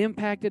have been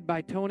impacted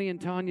by Tony and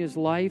Tanya's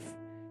life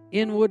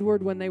in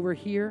Woodward when they were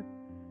here,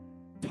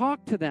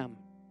 talk to them.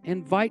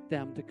 Invite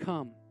them to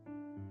come.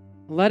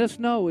 Let us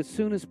know as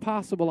soon as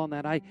possible on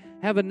that. I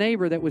have a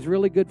neighbor that was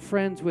really good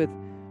friends with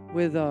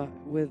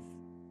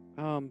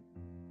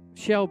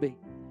Shelby,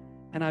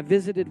 and I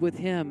visited with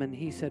him, and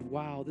he said,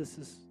 "Wow, this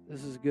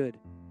is good."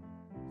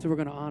 So we're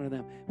going to honor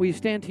them. Will you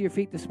stand to your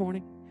feet this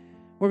morning?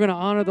 We're going to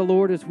honor the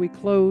Lord as we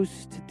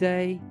close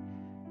today.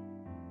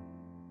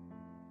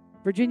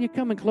 Virginia,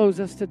 come and close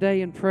us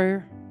today in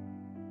prayer.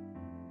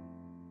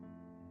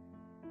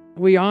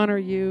 We honor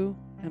you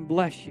and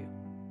bless you.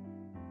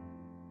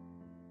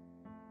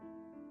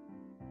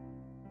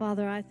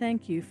 Father, I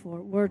thank you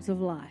for words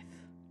of life.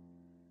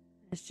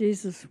 As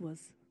Jesus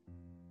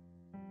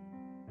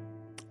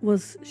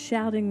was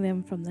shouting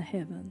them from the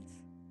heavens,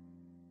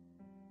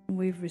 and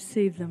we've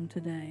received them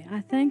today.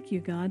 I thank you,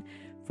 God,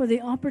 for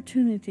the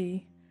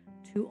opportunity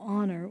to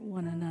honor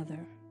one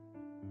another.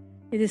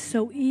 It is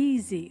so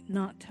easy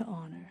not to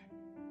honor.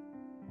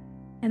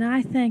 And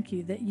I thank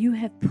you that you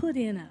have put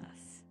in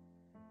us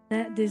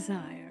that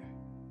desire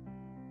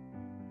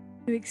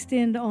to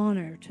extend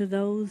honor to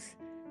those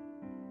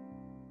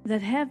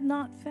that have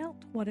not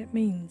felt what it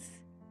means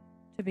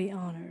to be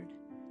honored,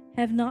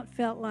 have not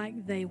felt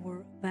like they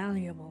were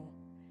valuable.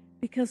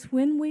 Because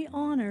when we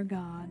honor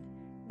God,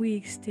 we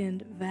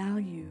extend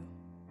value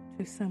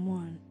to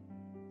someone.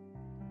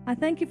 I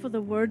thank you for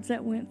the words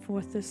that went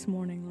forth this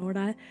morning, Lord.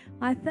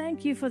 I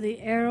thank you for the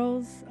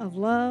arrows of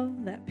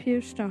love that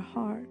pierced our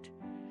heart,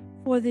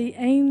 for the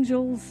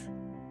angels,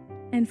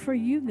 and for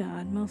you,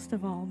 God, most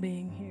of all,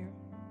 being here.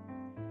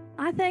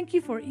 I thank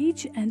you for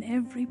each and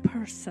every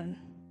person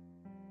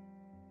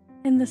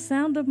in the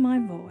sound of my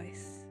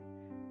voice,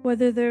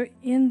 whether they're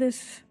in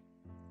this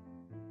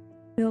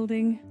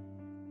building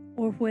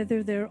or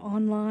whether they're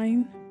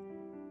online,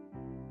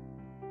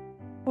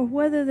 or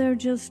whether they're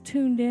just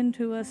tuned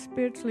into us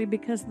spiritually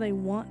because they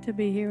want to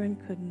be here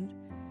and couldn't.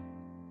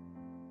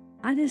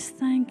 I just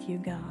thank you,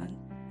 God,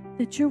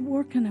 that you're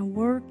working a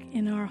work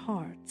in our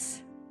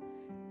hearts,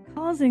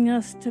 causing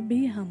us to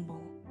be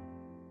humble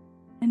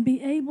and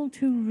be able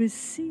to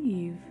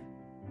receive,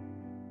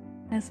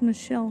 as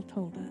Michelle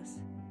told us,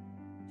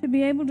 to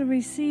be able to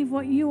receive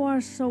what you are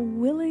so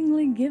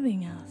willingly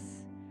giving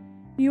us.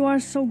 You are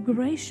so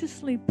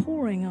graciously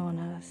pouring on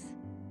us.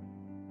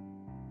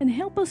 And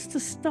help us to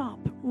stop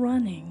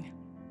running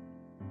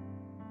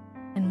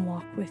and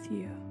walk with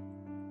you.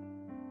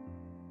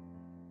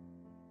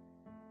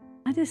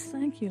 I just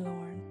thank you,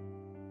 Lord,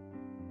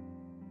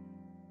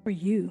 for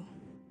you,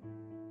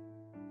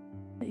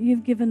 that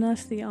you've given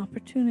us the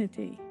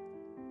opportunity.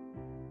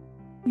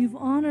 You've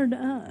honored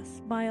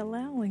us by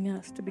allowing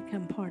us to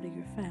become part of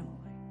your family.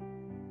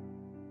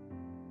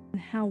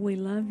 And how we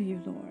love you,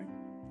 Lord.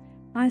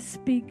 I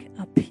speak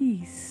a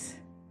peace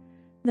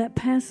that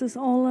passes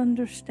all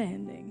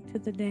understanding to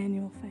the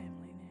Daniel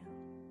family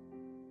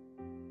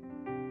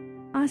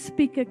now. I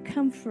speak a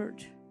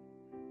comfort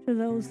to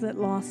those that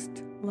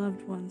lost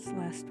loved ones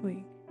last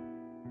week.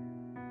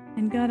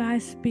 And God, I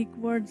speak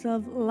words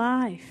of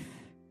life,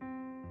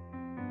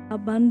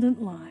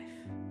 abundant life,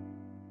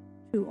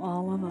 to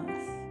all of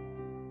us.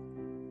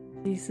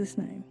 In Jesus'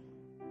 name,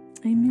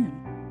 amen.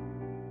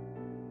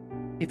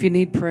 If you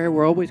need prayer,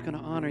 we're always going to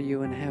honor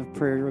you and have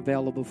prayer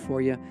available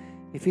for you.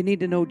 If you need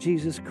to know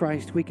Jesus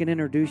Christ, we can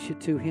introduce you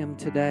to him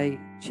today,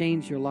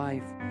 change your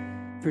life.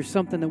 If there's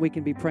something that we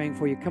can be praying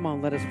for you, come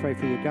on, let us pray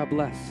for you. God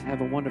bless.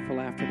 Have a wonderful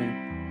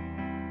afternoon.